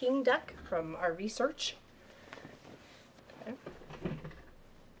a Peking duck from our research. Okay.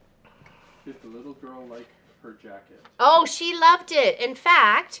 Did the little girl like her jacket? Oh, she loved it. In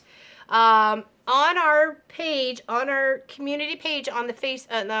fact, on our page, on our community page on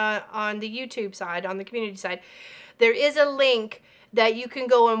the on the YouTube side, on the community side, there is a link that you can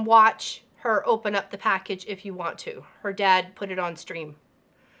go and watch her open up the package if you want to. Her dad put it on stream.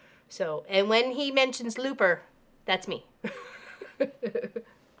 So, and when he mentions Looper, that's me.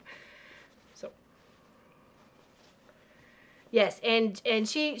 So, yes, and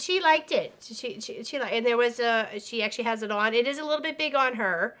she liked it. She liked, and there was she actually has it on. It is a little bit big on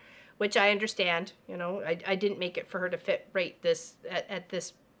her, which I understand. You know, I didn't make it for her to fit right this at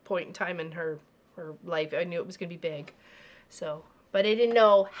this point in time in her life. I knew it was going to be big, so, but I didn't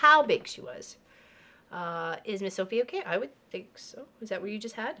know how big she was. Is Miss Sophie okay? I would think so. Is that what you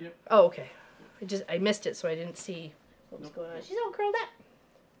just had? Yep. Oh, okay. I missed it, so I didn't see what was going on. She's all curled up.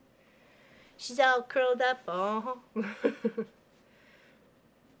 She's all curled up. Oh.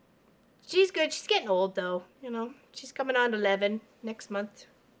 She's good. She's getting old, though. You know, she's coming on 11 next month.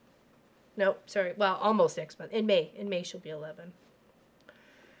 No, sorry. Well, almost next month. In May. In May, she'll be 11.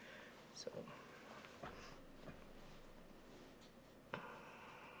 So.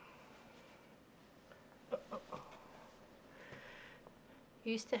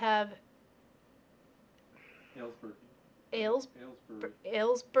 Used to have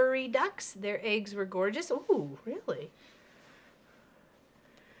Aylesbury ducks. Their eggs were gorgeous. Ooh, really?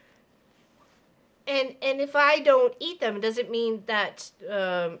 And if I don't eat them, it doesn't mean that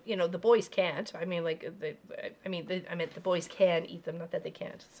you know, the boys can't. I mean, like I meant the boys can eat them, not that they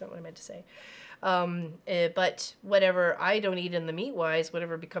can't. That's not what I meant to say. But whatever I don't eat in the meat wise,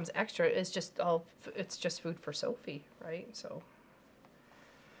 whatever becomes extra is just it's just food for Sophie, right? So.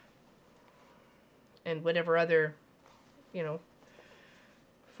 And whatever other, you know,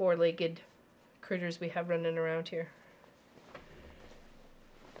 four-legged critters we have running around here.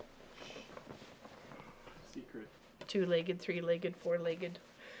 Secret. Two-legged, three-legged, four-legged.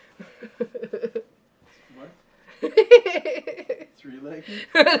 What? Three-legged?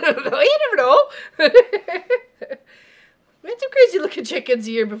 I don't know. You never know. We had some crazy-looking chickens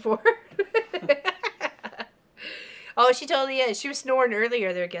the year before. Oh, she totally is. She was snoring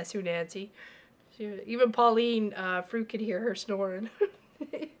earlier there, guess who, Nancy? Even Pauline Fruit could hear her snoring.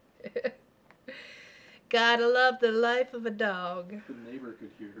 Gotta love the life of a dog. The neighbor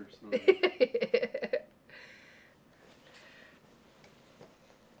could hear her snoring.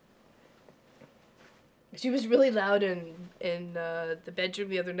 She was really loud in the bedroom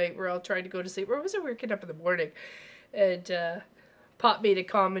the other night. We're all trying to go to sleep. Or was it waking up in the morning? And Pop made a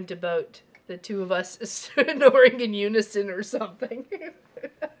comment about the two of us snoring in unison or something.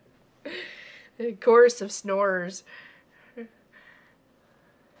 A chorus of snorers.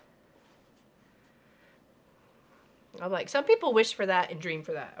 I'm like, some people wish for that and dream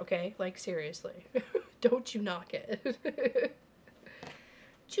for that, okay? Like, seriously. Don't you knock it.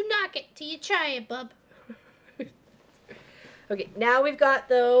 Don't you knock it till you try it, bub. Okay, now we've got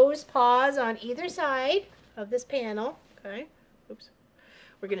those paws on either side of this panel, okay? Oops.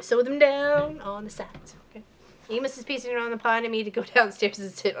 We're going to sew them down on the sides, okay? Amos is piecing around the pond and me to go downstairs and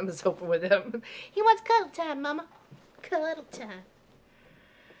sit on the sofa with him. He wants cuddle time, Mama. Cuddle time.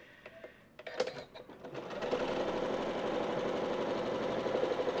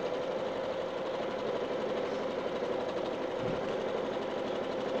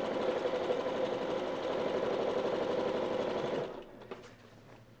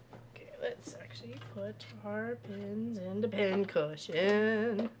 Okay, let's actually put our pins in the pin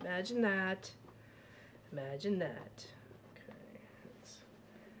cushion. Imagine that. Imagine that. Okay.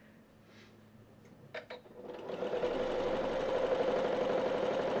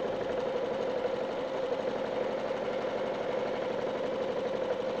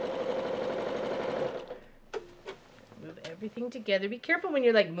 Move everything together. Be careful when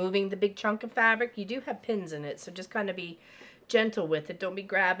you're like moving the big chunk of fabric. You do have pins in it, so just kind of be gentle with it. Don't be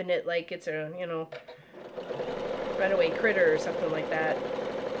grabbing it like it's a, you know, runaway critter or something like that.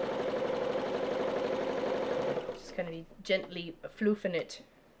 Kind of be gently floofing it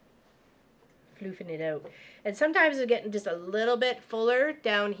out. And sometimes it's getting just a little bit fuller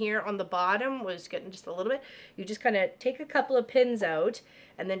down here on the bottom, was getting just a little bit. You just kind of take a couple of pins out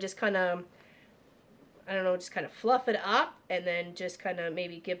and then just kind of, I don't know, just kind of fluff it up and then just kind of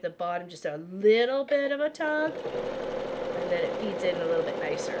maybe give the bottom just a little bit of a tug, and then it feeds in a little bit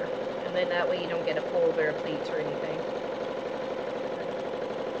nicer. And then that way you don't get a fold or a pleat or anything.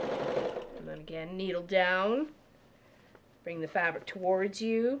 And then again, needle down. Bring the fabric towards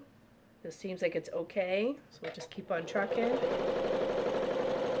you. This seems like it's okay, so we'll just keep on trucking.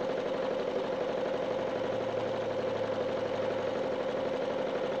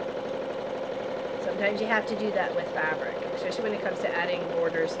 Sometimes you have to do that with fabric, especially when it comes to adding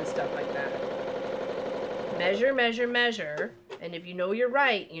borders and stuff like that. Measure, measure, measure, and if you know you're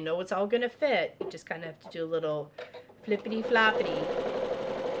right, you know it's all gonna fit, you just kind of have to do a little flippity floppity.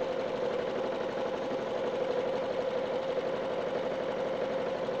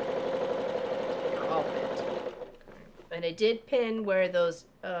 All fit. And I did pin where those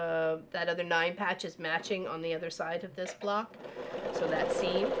that other 9 patches matching on the other side of this block, so that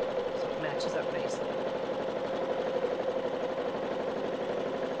seam, so it matches up nicely.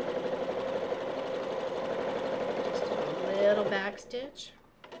 Just a little back stitch.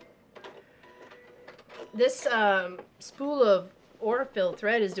 This spool of Aurifil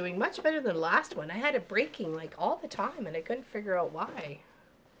thread is doing much better than the last one. I had it breaking like all the time and I couldn't figure out why.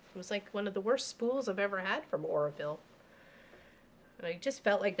 It was like one of the worst spools I've ever had from Aurifil. And I just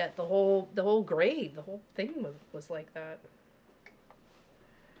felt like that the whole grade, the whole thing was like that.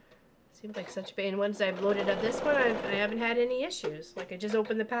 Seems like such a pain. Once I've loaded up this one, I haven't had any issues. Like I just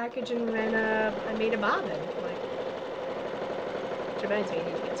opened the package and then I made a bobbin. Like, which reminds me, I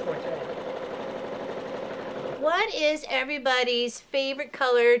need to get some more thread. What is everybody's favorite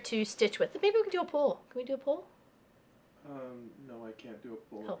color to stitch with? Maybe we can do a poll. Can we do a poll? No, I can't do a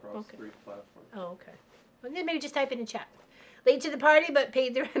pull Oh, across okay. 3 platforms. Oh, okay. Well, then maybe just type it in chat. Late to the party, but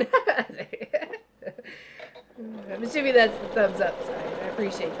paid the rent. I'm assuming that's the thumbs up side. I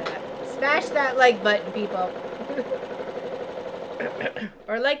appreciate that. Smash that like button, people.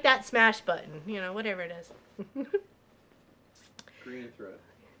 Or like that smash button. You know, whatever it is. Green thread.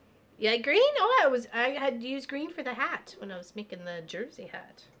 Yeah, green? Oh, I had used green for the hat when I was making the jersey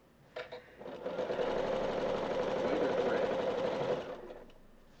hat. White or gray?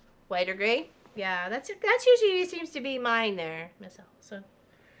 White or gray? Yeah, that's usually seems to be mine there, Miss Allison.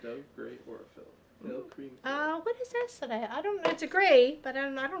 Dove, gray, Aurifil. Pale cream. What is this that I don't know? It's a gray, but I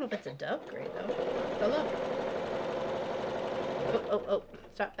don't know if it's a dove gray though. Oh look. Oh!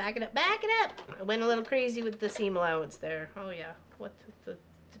 Stop! Back it up! Back it up! I went a little crazy with the seam allowance there. Oh yeah, what the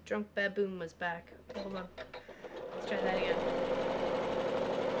drunk baboon was back. Hold on. Let's try that again.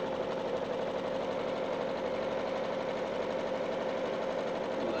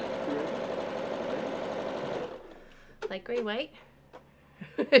 Light gray, white.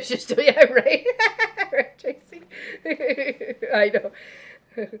 It's just, yeah, right. Right, Tracy. I know.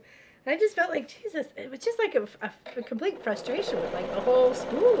 I just felt like, Jesus, it was just like a complete frustration with like the whole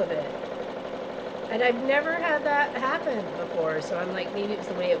spool of it. And I've never had that happen before, so I'm like, maybe it was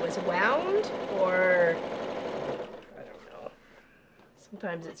the way it was wound, or I don't know.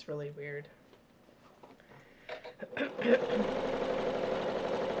 Sometimes it's really weird.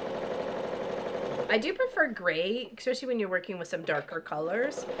 I do prefer gray, especially when you're working with some darker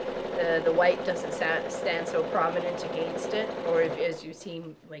colors. The white doesn't stand so prominent against it, or if, as you see,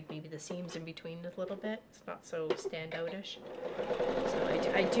 like maybe the seams in between a little bit. It's not so standoutish. So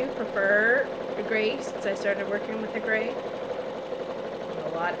I do prefer the gray since I started working with the gray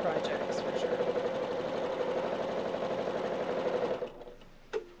on a lot of projects for sure.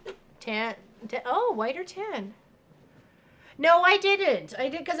 Tan. Oh, white or tan? No, I didn't. I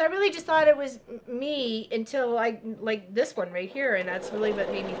did because I really just thought it was me until I like this one right here, and that's really what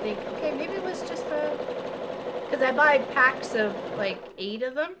made me think. Okay, maybe it was just the because I buy packs of like 8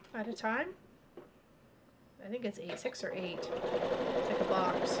 of them at a time. I think it's 6 or 8. It's like a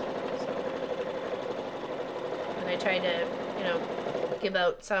box. So, and I try to, you know, give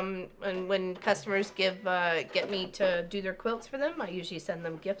out some. And when customers get me to do their quilts for them, I usually send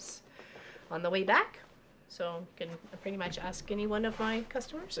them gifts on the way back. So you can pretty much ask any one of my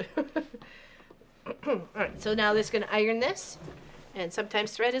customers. Alright, so now just going to iron this. And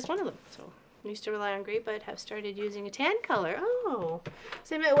sometimes thread is one of them. So I used to rely on gray, but have started using a tan color. Oh.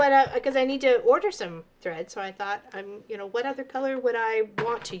 So because I need to order some thread, so I thought, what other color would I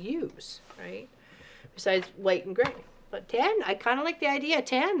want to use, right? Besides white and gray. But tan, I kind of like the idea of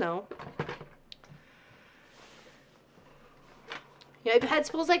tan, though. Yeah, I've had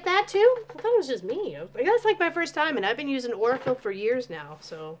spools like that too. I thought it was just me. I guess it's like my first time, and I've been using Aurifil for years now,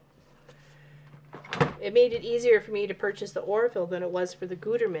 so it made it easier for me to purchase the Aurifil than it was for the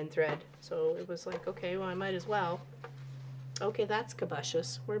Gutermann thread. So it was like, okay, well, I might as well. Okay, that's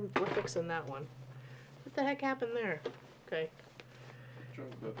kabushus. We're fixing that one. What the heck happened there? Okay.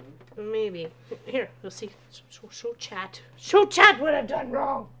 Maybe. Here, you'll see. Show chat. Show chat what I've done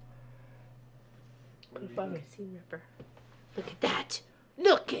wrong. Couldn't find my seam ripper. Look at that.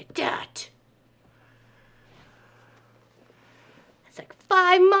 Look at that. It's like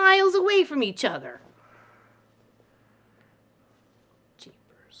 5 miles away from each other.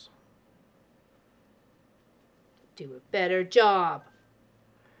 Jeepers. Do a better job.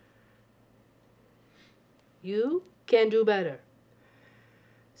 You can do better.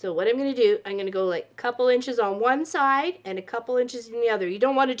 So what I'm going to do, I'm going to go like a couple inches on one side and a couple inches in the other. You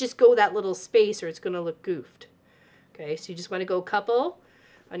don't want to just go that little space or it's going to look goofed. Okay, so you just want to go a couple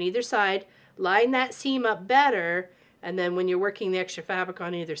on either side. Line that seam up better, and then when you're working the extra fabric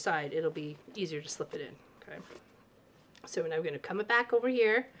on either side, it'll be easier to slip it in. Okay. So now we're going to come back over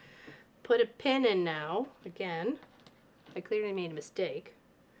here, put a pin in now, again. I clearly made a mistake.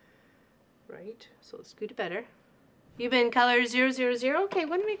 Right, so let's scoot it better. You've been color 000. Okay,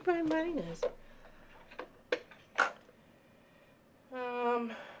 what do we put mine is?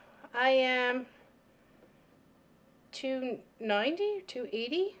 I am 290 or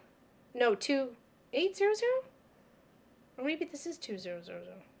 280? No, 2800? Or maybe this is 2000.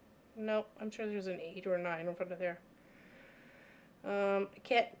 No, I'm sure there's an 8 or a 9 in front of there. I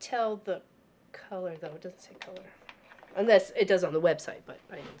can't tell the color though. It doesn't say color. Unless it does on the website, but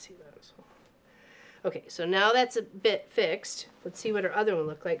I didn't see that. So. Okay, so now that's a bit fixed. Let's see what our other one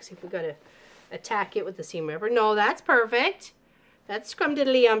looked like. See if we got to attack it with the seam ripper. No, that's perfect. That's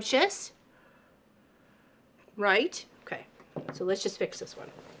scrumdiddlyumptious. Right? Okay, so let's just fix this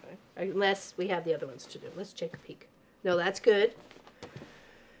one. Okay. Unless we have the other ones to do. Let's take a peek. No, that's good.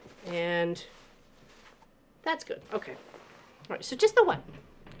 And that's good. Okay. All right, so just the one.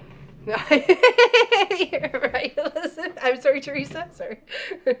 You're right. Listen, I'm sorry, Teresa. Sorry.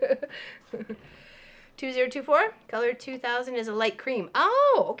 2024, color 2000 is a light cream.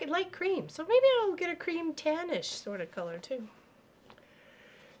 Oh, okay, light cream. So maybe I'll get a cream tannish sort of color too.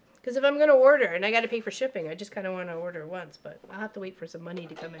 Because if I'm going to order and I got to pay for shipping, I just kind of want to order once, but I'll have to wait for some money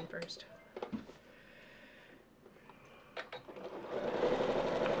to come in first.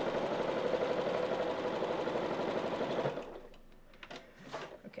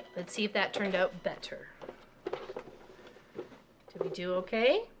 Okay, let's see if that turned out better. Did we do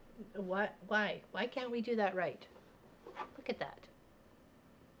okay? What? Why? Why can't we do that right? Look at that.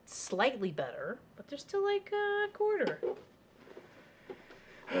 It's slightly better, but there's still like a quarter.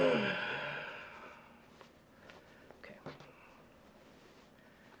 Okay.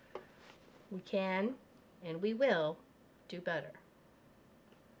 We can and we will do better.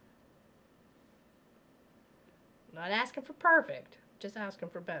 Not asking for perfect, just asking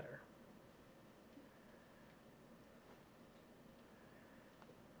for better.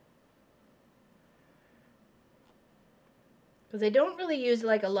 Because I don't really use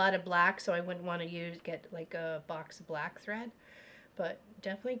like a lot of black, so I wouldn't want to get like a box of black thread. But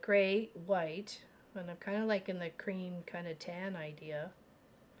definitely gray, white, and I'm kind of like in the cream kind of tan idea.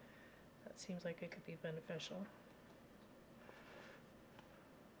 That seems like it could be beneficial.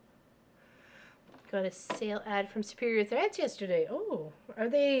 Got a sale ad from Superior Threads yesterday. Oh, are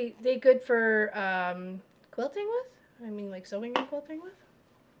they good for quilting with? I mean like sewing and quilting with?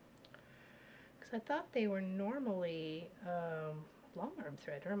 I thought they were normally long arm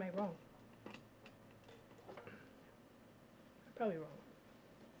thread, or am I wrong? I'm probably wrong.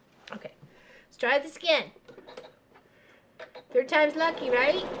 Okay, let's try this again. Third time's lucky,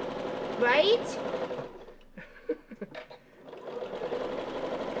 right? Right?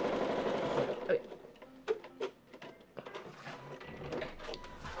 Okay.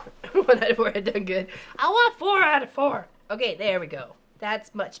 1 out of 4, I done good. I want 4 out of 4. Okay, there we go.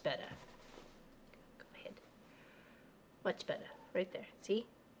 That's much better. Much better. Right there. See?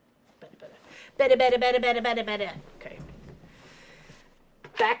 Better, better. Better, better, better, better, better, better. Okay.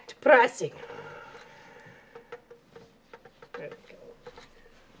 Back to pressing. There we go.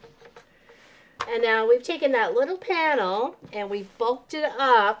 And now we've taken that little panel and we've bulked it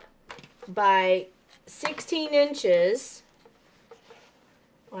up by 16 inches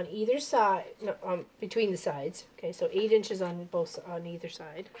on either side. No, between the sides. Okay, so 8 inches on either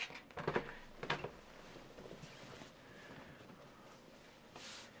side.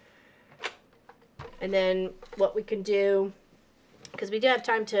 And then what we can do, because we do have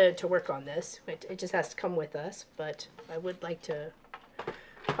time to work on this, it just has to come with us, but I would like to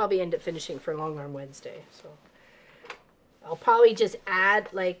probably end up finishing for Long Arm Wednesday. So I'll probably just add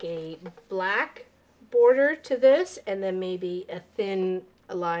like a black border to this and then maybe a thin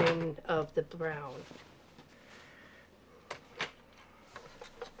line of the brown.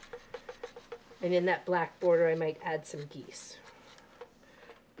 And in that black border I might add some geese.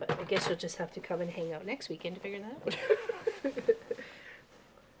 But I guess you'll just have to come and hang out next weekend to figure that out.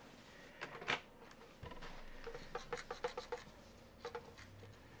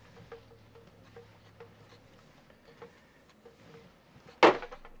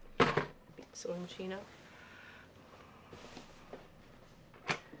 Sewing machine up.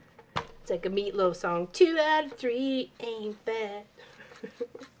 It's like a Meatloaf song. 2 out of 3 ain't bad.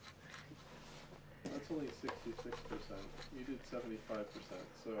 That's only 6 75%,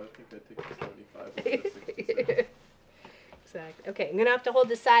 so I think I take the 75 with the 66. Exactly. Okay, I'm going to have to hold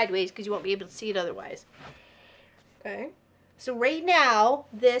this sideways because you won't be able to see it otherwise. Okay. So right now,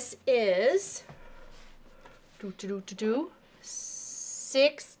 this is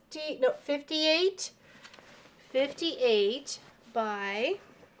 58 by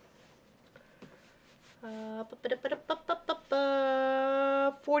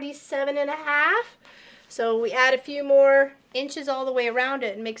 47 and a half. So we add a few more inches all the way around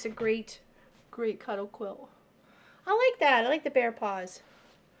it and makes a great cuddle quilt. I like that. I like the bear paws.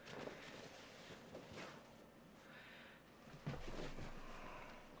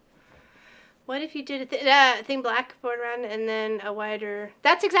 What if you did a thin black border around and then a wider?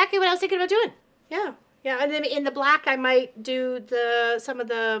 That's exactly what I was thinking about doing. Yeah. Yeah, and then in the black I might do some of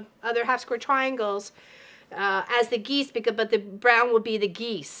the other half square triangles as the geese, but the brown would be the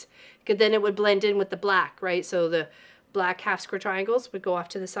geese, because then it would blend in with the black, right? So the black half square triangles would go off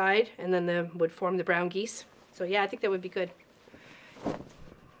to the side, and then would form the brown geese. So yeah, I think that would be good.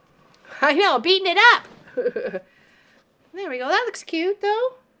 I know, beating it up. There we go. That looks cute,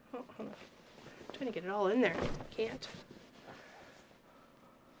 though. Oh, hold on. I'm trying to get it all in there. Can't.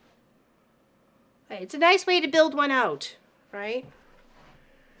 Hey, it's a nice way to build one out, right?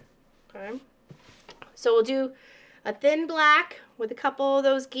 Okay. So we'll do a thin black with a couple of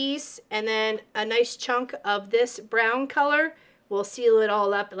those geese, and then a nice chunk of this brown color. We'll seal it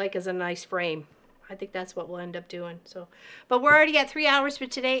all up like as a nice frame. I think that's what we'll end up doing. So, but we're already at 3 hours for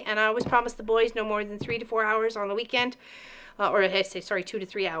today, and I always promise the boys no more than 3 to 4 hours on the weekend, or I say sorry, 2 to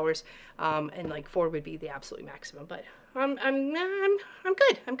 3 hours, and like 4 would be the absolute maximum. But I'm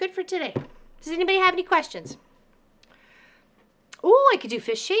good. I'm good for today. Does anybody have any questions? Oh, I could do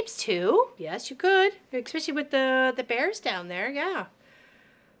fish shapes too. Yes, you could, especially with the bears down there. Yeah.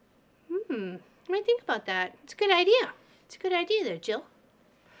 I might think about that. It's a good idea. It's a good idea there, Jill.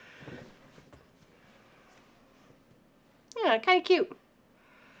 Yeah, kind of cute.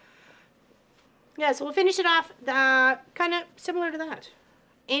 Yeah, so we'll finish it off kind of similar to that.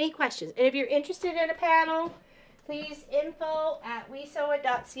 Any questions? And if you're interested in a panel, please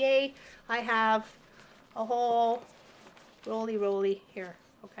info@wesew.ca. I have a whole roly here,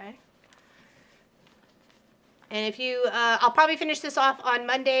 okay? And if you, I'll probably finish this off on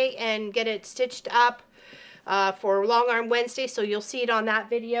Monday and get it stitched up for Long Arm Wednesday, so you'll see it on that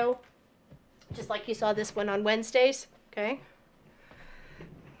video, just like you saw this one on Wednesdays, okay?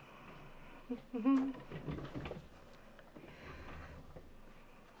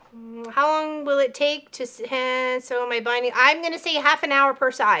 How long will it take to sew my binding? I'm going to say half an hour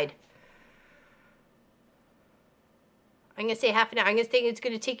per side. I'm going to say half an hour. I'm going to think it's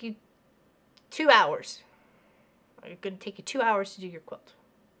going to take you 2 hours. It's going to take you 2 hours to do your quilt.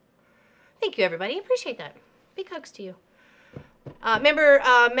 Thank you, everybody. I appreciate that. Big hugs to you.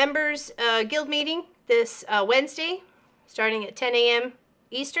 Members guild meeting this Wednesday, starting at 10 a.m.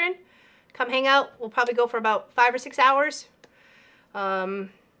 Eastern. Come hang out. We'll probably go for about 5 or 6 hours. Yeah,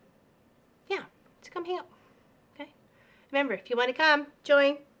 so come hang out. Okay. Remember, if you want to come,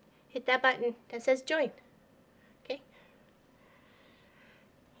 join. Hit that button that says join. Okay.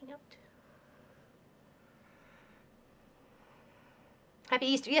 Hang out. Happy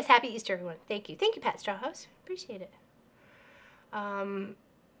Easter. Yes, happy Easter, everyone. Thank you. Thank you, Pat Strawhouse. Appreciate it. I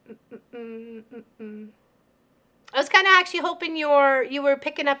was kind of actually hoping you were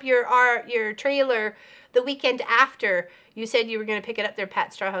picking up your trailer the weekend after. You said you were going to pick it up there,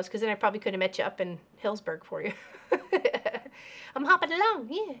 Pat Strawhouse, because then I probably could have met you up in Hillsburg for you. I'm hopping along.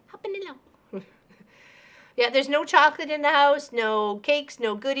 Yeah, hopping along. Yeah, there's no chocolate in the house, no cakes,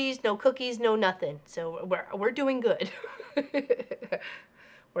 no goodies, no cookies, no nothing. So we're doing good.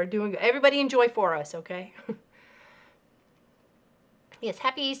 We're doing good. Everybody enjoy for us, okay? Yes,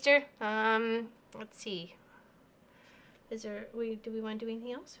 happy Easter. Let's see. Do we want to do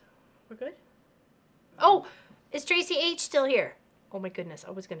anything else? We're good? Oh, is Tracy H still here? Oh my goodness,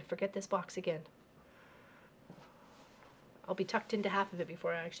 I was going to forget this box again. I'll be tucked into half of it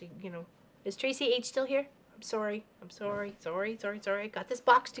before I actually, Is Tracy H still here? I'm sorry. Sorry. Got this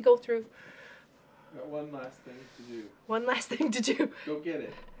box to go through. Got one last thing to do. One last thing to do. Go get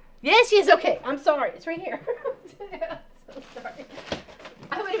it. Yes, okay. I'm sorry. It's right here. So sorry.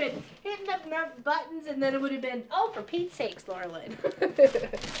 I would have been hitting up buttons, and then it would have been, oh, for Pete's sakes, Laura Lynn.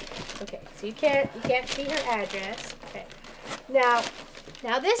 Okay, so you can't see her address. Okay. Now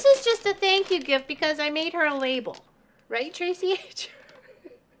this is just a thank you gift because I made her a label. Right, Tracy H?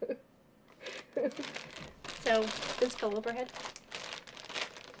 So, let's go overhead.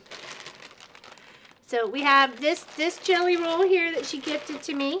 So we have this jelly roll here that she gifted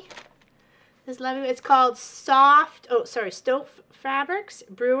to me. This lovely, it's called Stowe Fabrics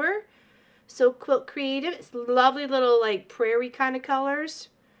Brewer. So Quilt Creative. It's lovely little like prairie kind of colors.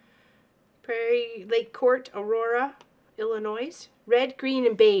 Prairie Lake Court, Aurora, Illinois. Red, green,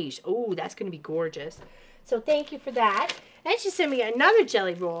 and beige. Oh, that's going to be gorgeous. So thank you for that. And she sent me another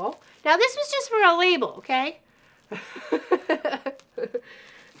jelly roll. Now this was just for a label, okay?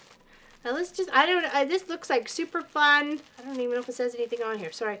 Now let's just, this looks like super fun. I don't even know if it says anything on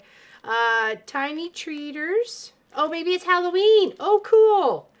here. Sorry. Tiny Treaters. Oh, maybe it's Halloween. Oh,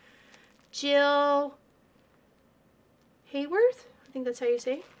 cool. Jill Hayworth. I think that's how you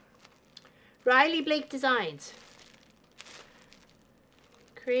say. Riley Blake Designs.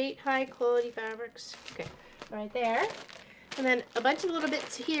 Create high quality fabrics. Okay, right there. And then a bunch of little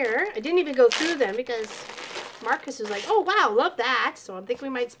bits here. I didn't even go through them because Marcus was like, oh wow, love that. So I think we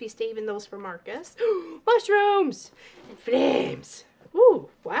might be saving those for Marcus. Mushrooms and flames. Ooh,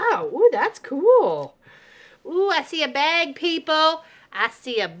 wow. Ooh, that's cool. Ooh, I see a bag, people. I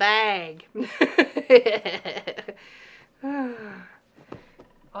see a bag.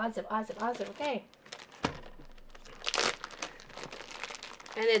 Awesome, awesome, awesome. Okay.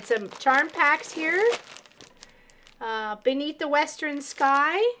 And it's some charm packs here. Beneath the Western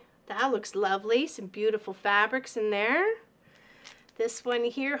Sky. That looks lovely. Some beautiful fabrics in there. This one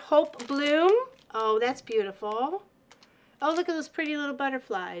here, Hope Bloom. Oh, that's beautiful. Oh, look at those pretty little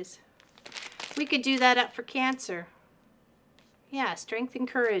butterflies. We could do that up for cancer. Yeah, strength and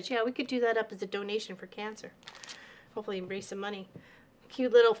courage. Yeah, we could do that up as a donation for cancer. Hopefully raise some money.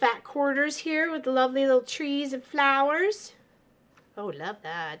 Cute little fat quarters here with the lovely little trees and flowers. Oh, love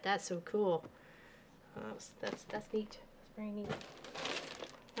that. That's so cool. That's neat. That's very neat.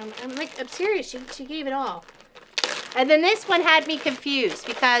 I'm serious. She gave it all. And then this one had me confused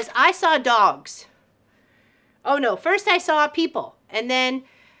because I saw dogs. Oh no! First I saw people, and then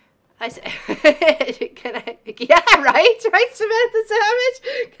I said, "Can I?" Yeah, right, Samantha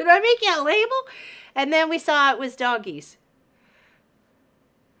Savage. Can I make you a label? And then we saw it was doggies.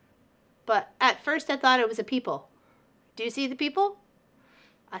 But at first I thought it was a people. Do you see the people?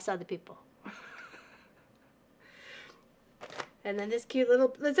 I saw the people. And then this cute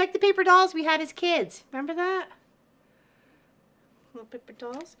little, it's like the paper dolls we had as kids. Remember that? Little paper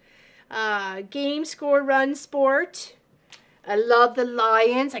dolls. Game, Score, Run, Sport. I love the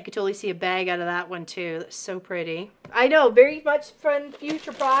lions. I could totally see a bag out of that one too. That's so pretty. I know, very much fun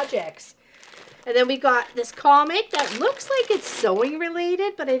future projects. And then we got this comic that looks like it's sewing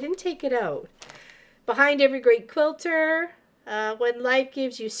related, but I didn't take it out. Behind Every Great Quilter. When Life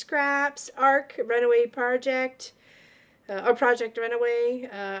Gives You Scraps. Arc, Runaway Project. Or Project Runaway.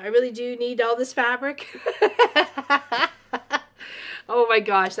 I really do need all this fabric. Oh my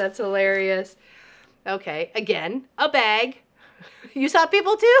gosh, that's hilarious. Okay, again, a bag. You saw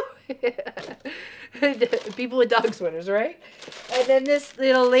people too? People with dog sweaters, right? And then this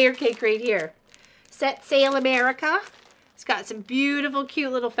little layer cake right here. Set Sail America. It's got some beautiful,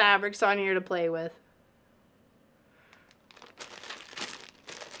 cute little fabrics on here to play with.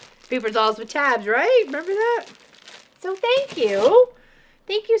 Paper dolls with tabs, right? Remember that? So thank you.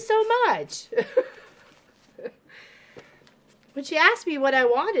 Thank you so much. When she asked me what I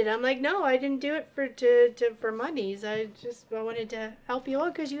wanted, I'm like, no, I didn't do it for monies. I wanted to help you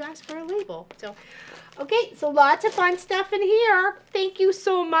out because you asked for a label. So, okay, so lots of fun stuff in here. Thank you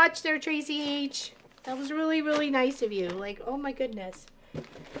so much there, Tracy H. That was really, really nice of you. Like, oh my goodness.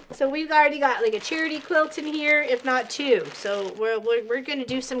 So we've already got like a charity quilt in here, if not two. So we're going to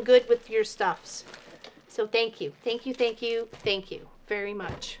do some good with your stuffs. So thank you. Thank you, thank you, thank you very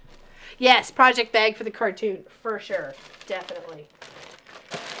much. Yes, project bag for the cartoon, for sure. Definitely.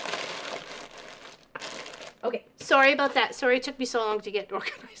 Okay, sorry about that. Sorry it took me so long to get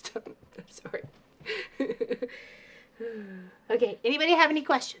organized. I'm sorry. Okay, anybody have any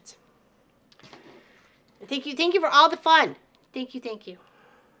questions? Thank you for all the fun. Thank you.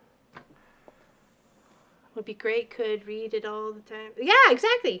 Would be great, could read it all the time. Yeah,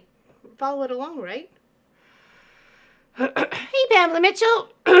 exactly. Follow it along, right? Hey, Pamela Mitchell.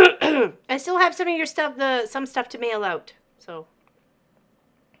 I still have some of your stuff, some stuff to mail out. So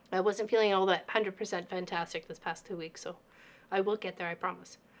I wasn't feeling all that 100% fantastic this past 2 weeks. So I will get there, I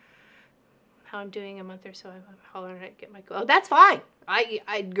promise. How I'm doing a month or so, I'm hollering to get my. Oh, that's fine.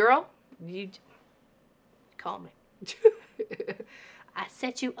 Girl, you call me. I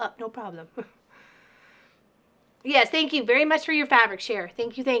set you up, no problem. Yes, thank you very much for your fabric share.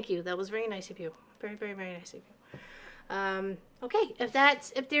 Thank you. That was very nice of you. Very, very, very nice of you. Okay,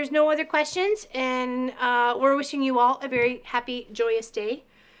 if there's no other questions, and we're wishing you all a very happy, joyous day.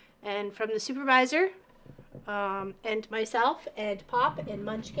 And from the supervisor, and myself, and Pop, and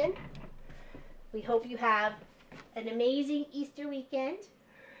Munchkin, We hope you have an amazing Easter weekend.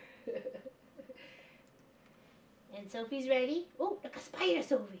 And Sophie's ready. Oh, look, a spider,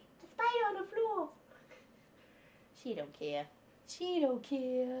 Sophie. A spider on the floor. She don't care. She don't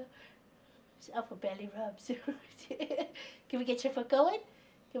care. She's up for belly rubs. Can we get your foot going?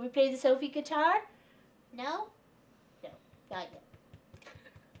 Can we play the Sophie guitar? No? No, not yet.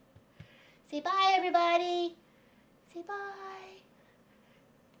 Say bye, everybody. Say bye.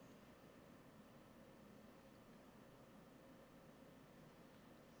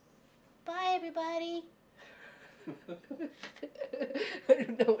 Bye, everybody. I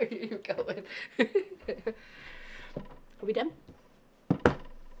don't know where you're going. Are we done?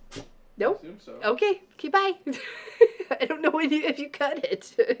 No? I assume so. Okay, bye. I don't know if you cut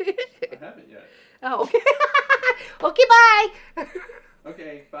it. I haven't yet. Oh, okay. Okay, bye.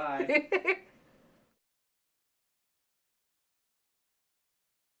 Okay, bye.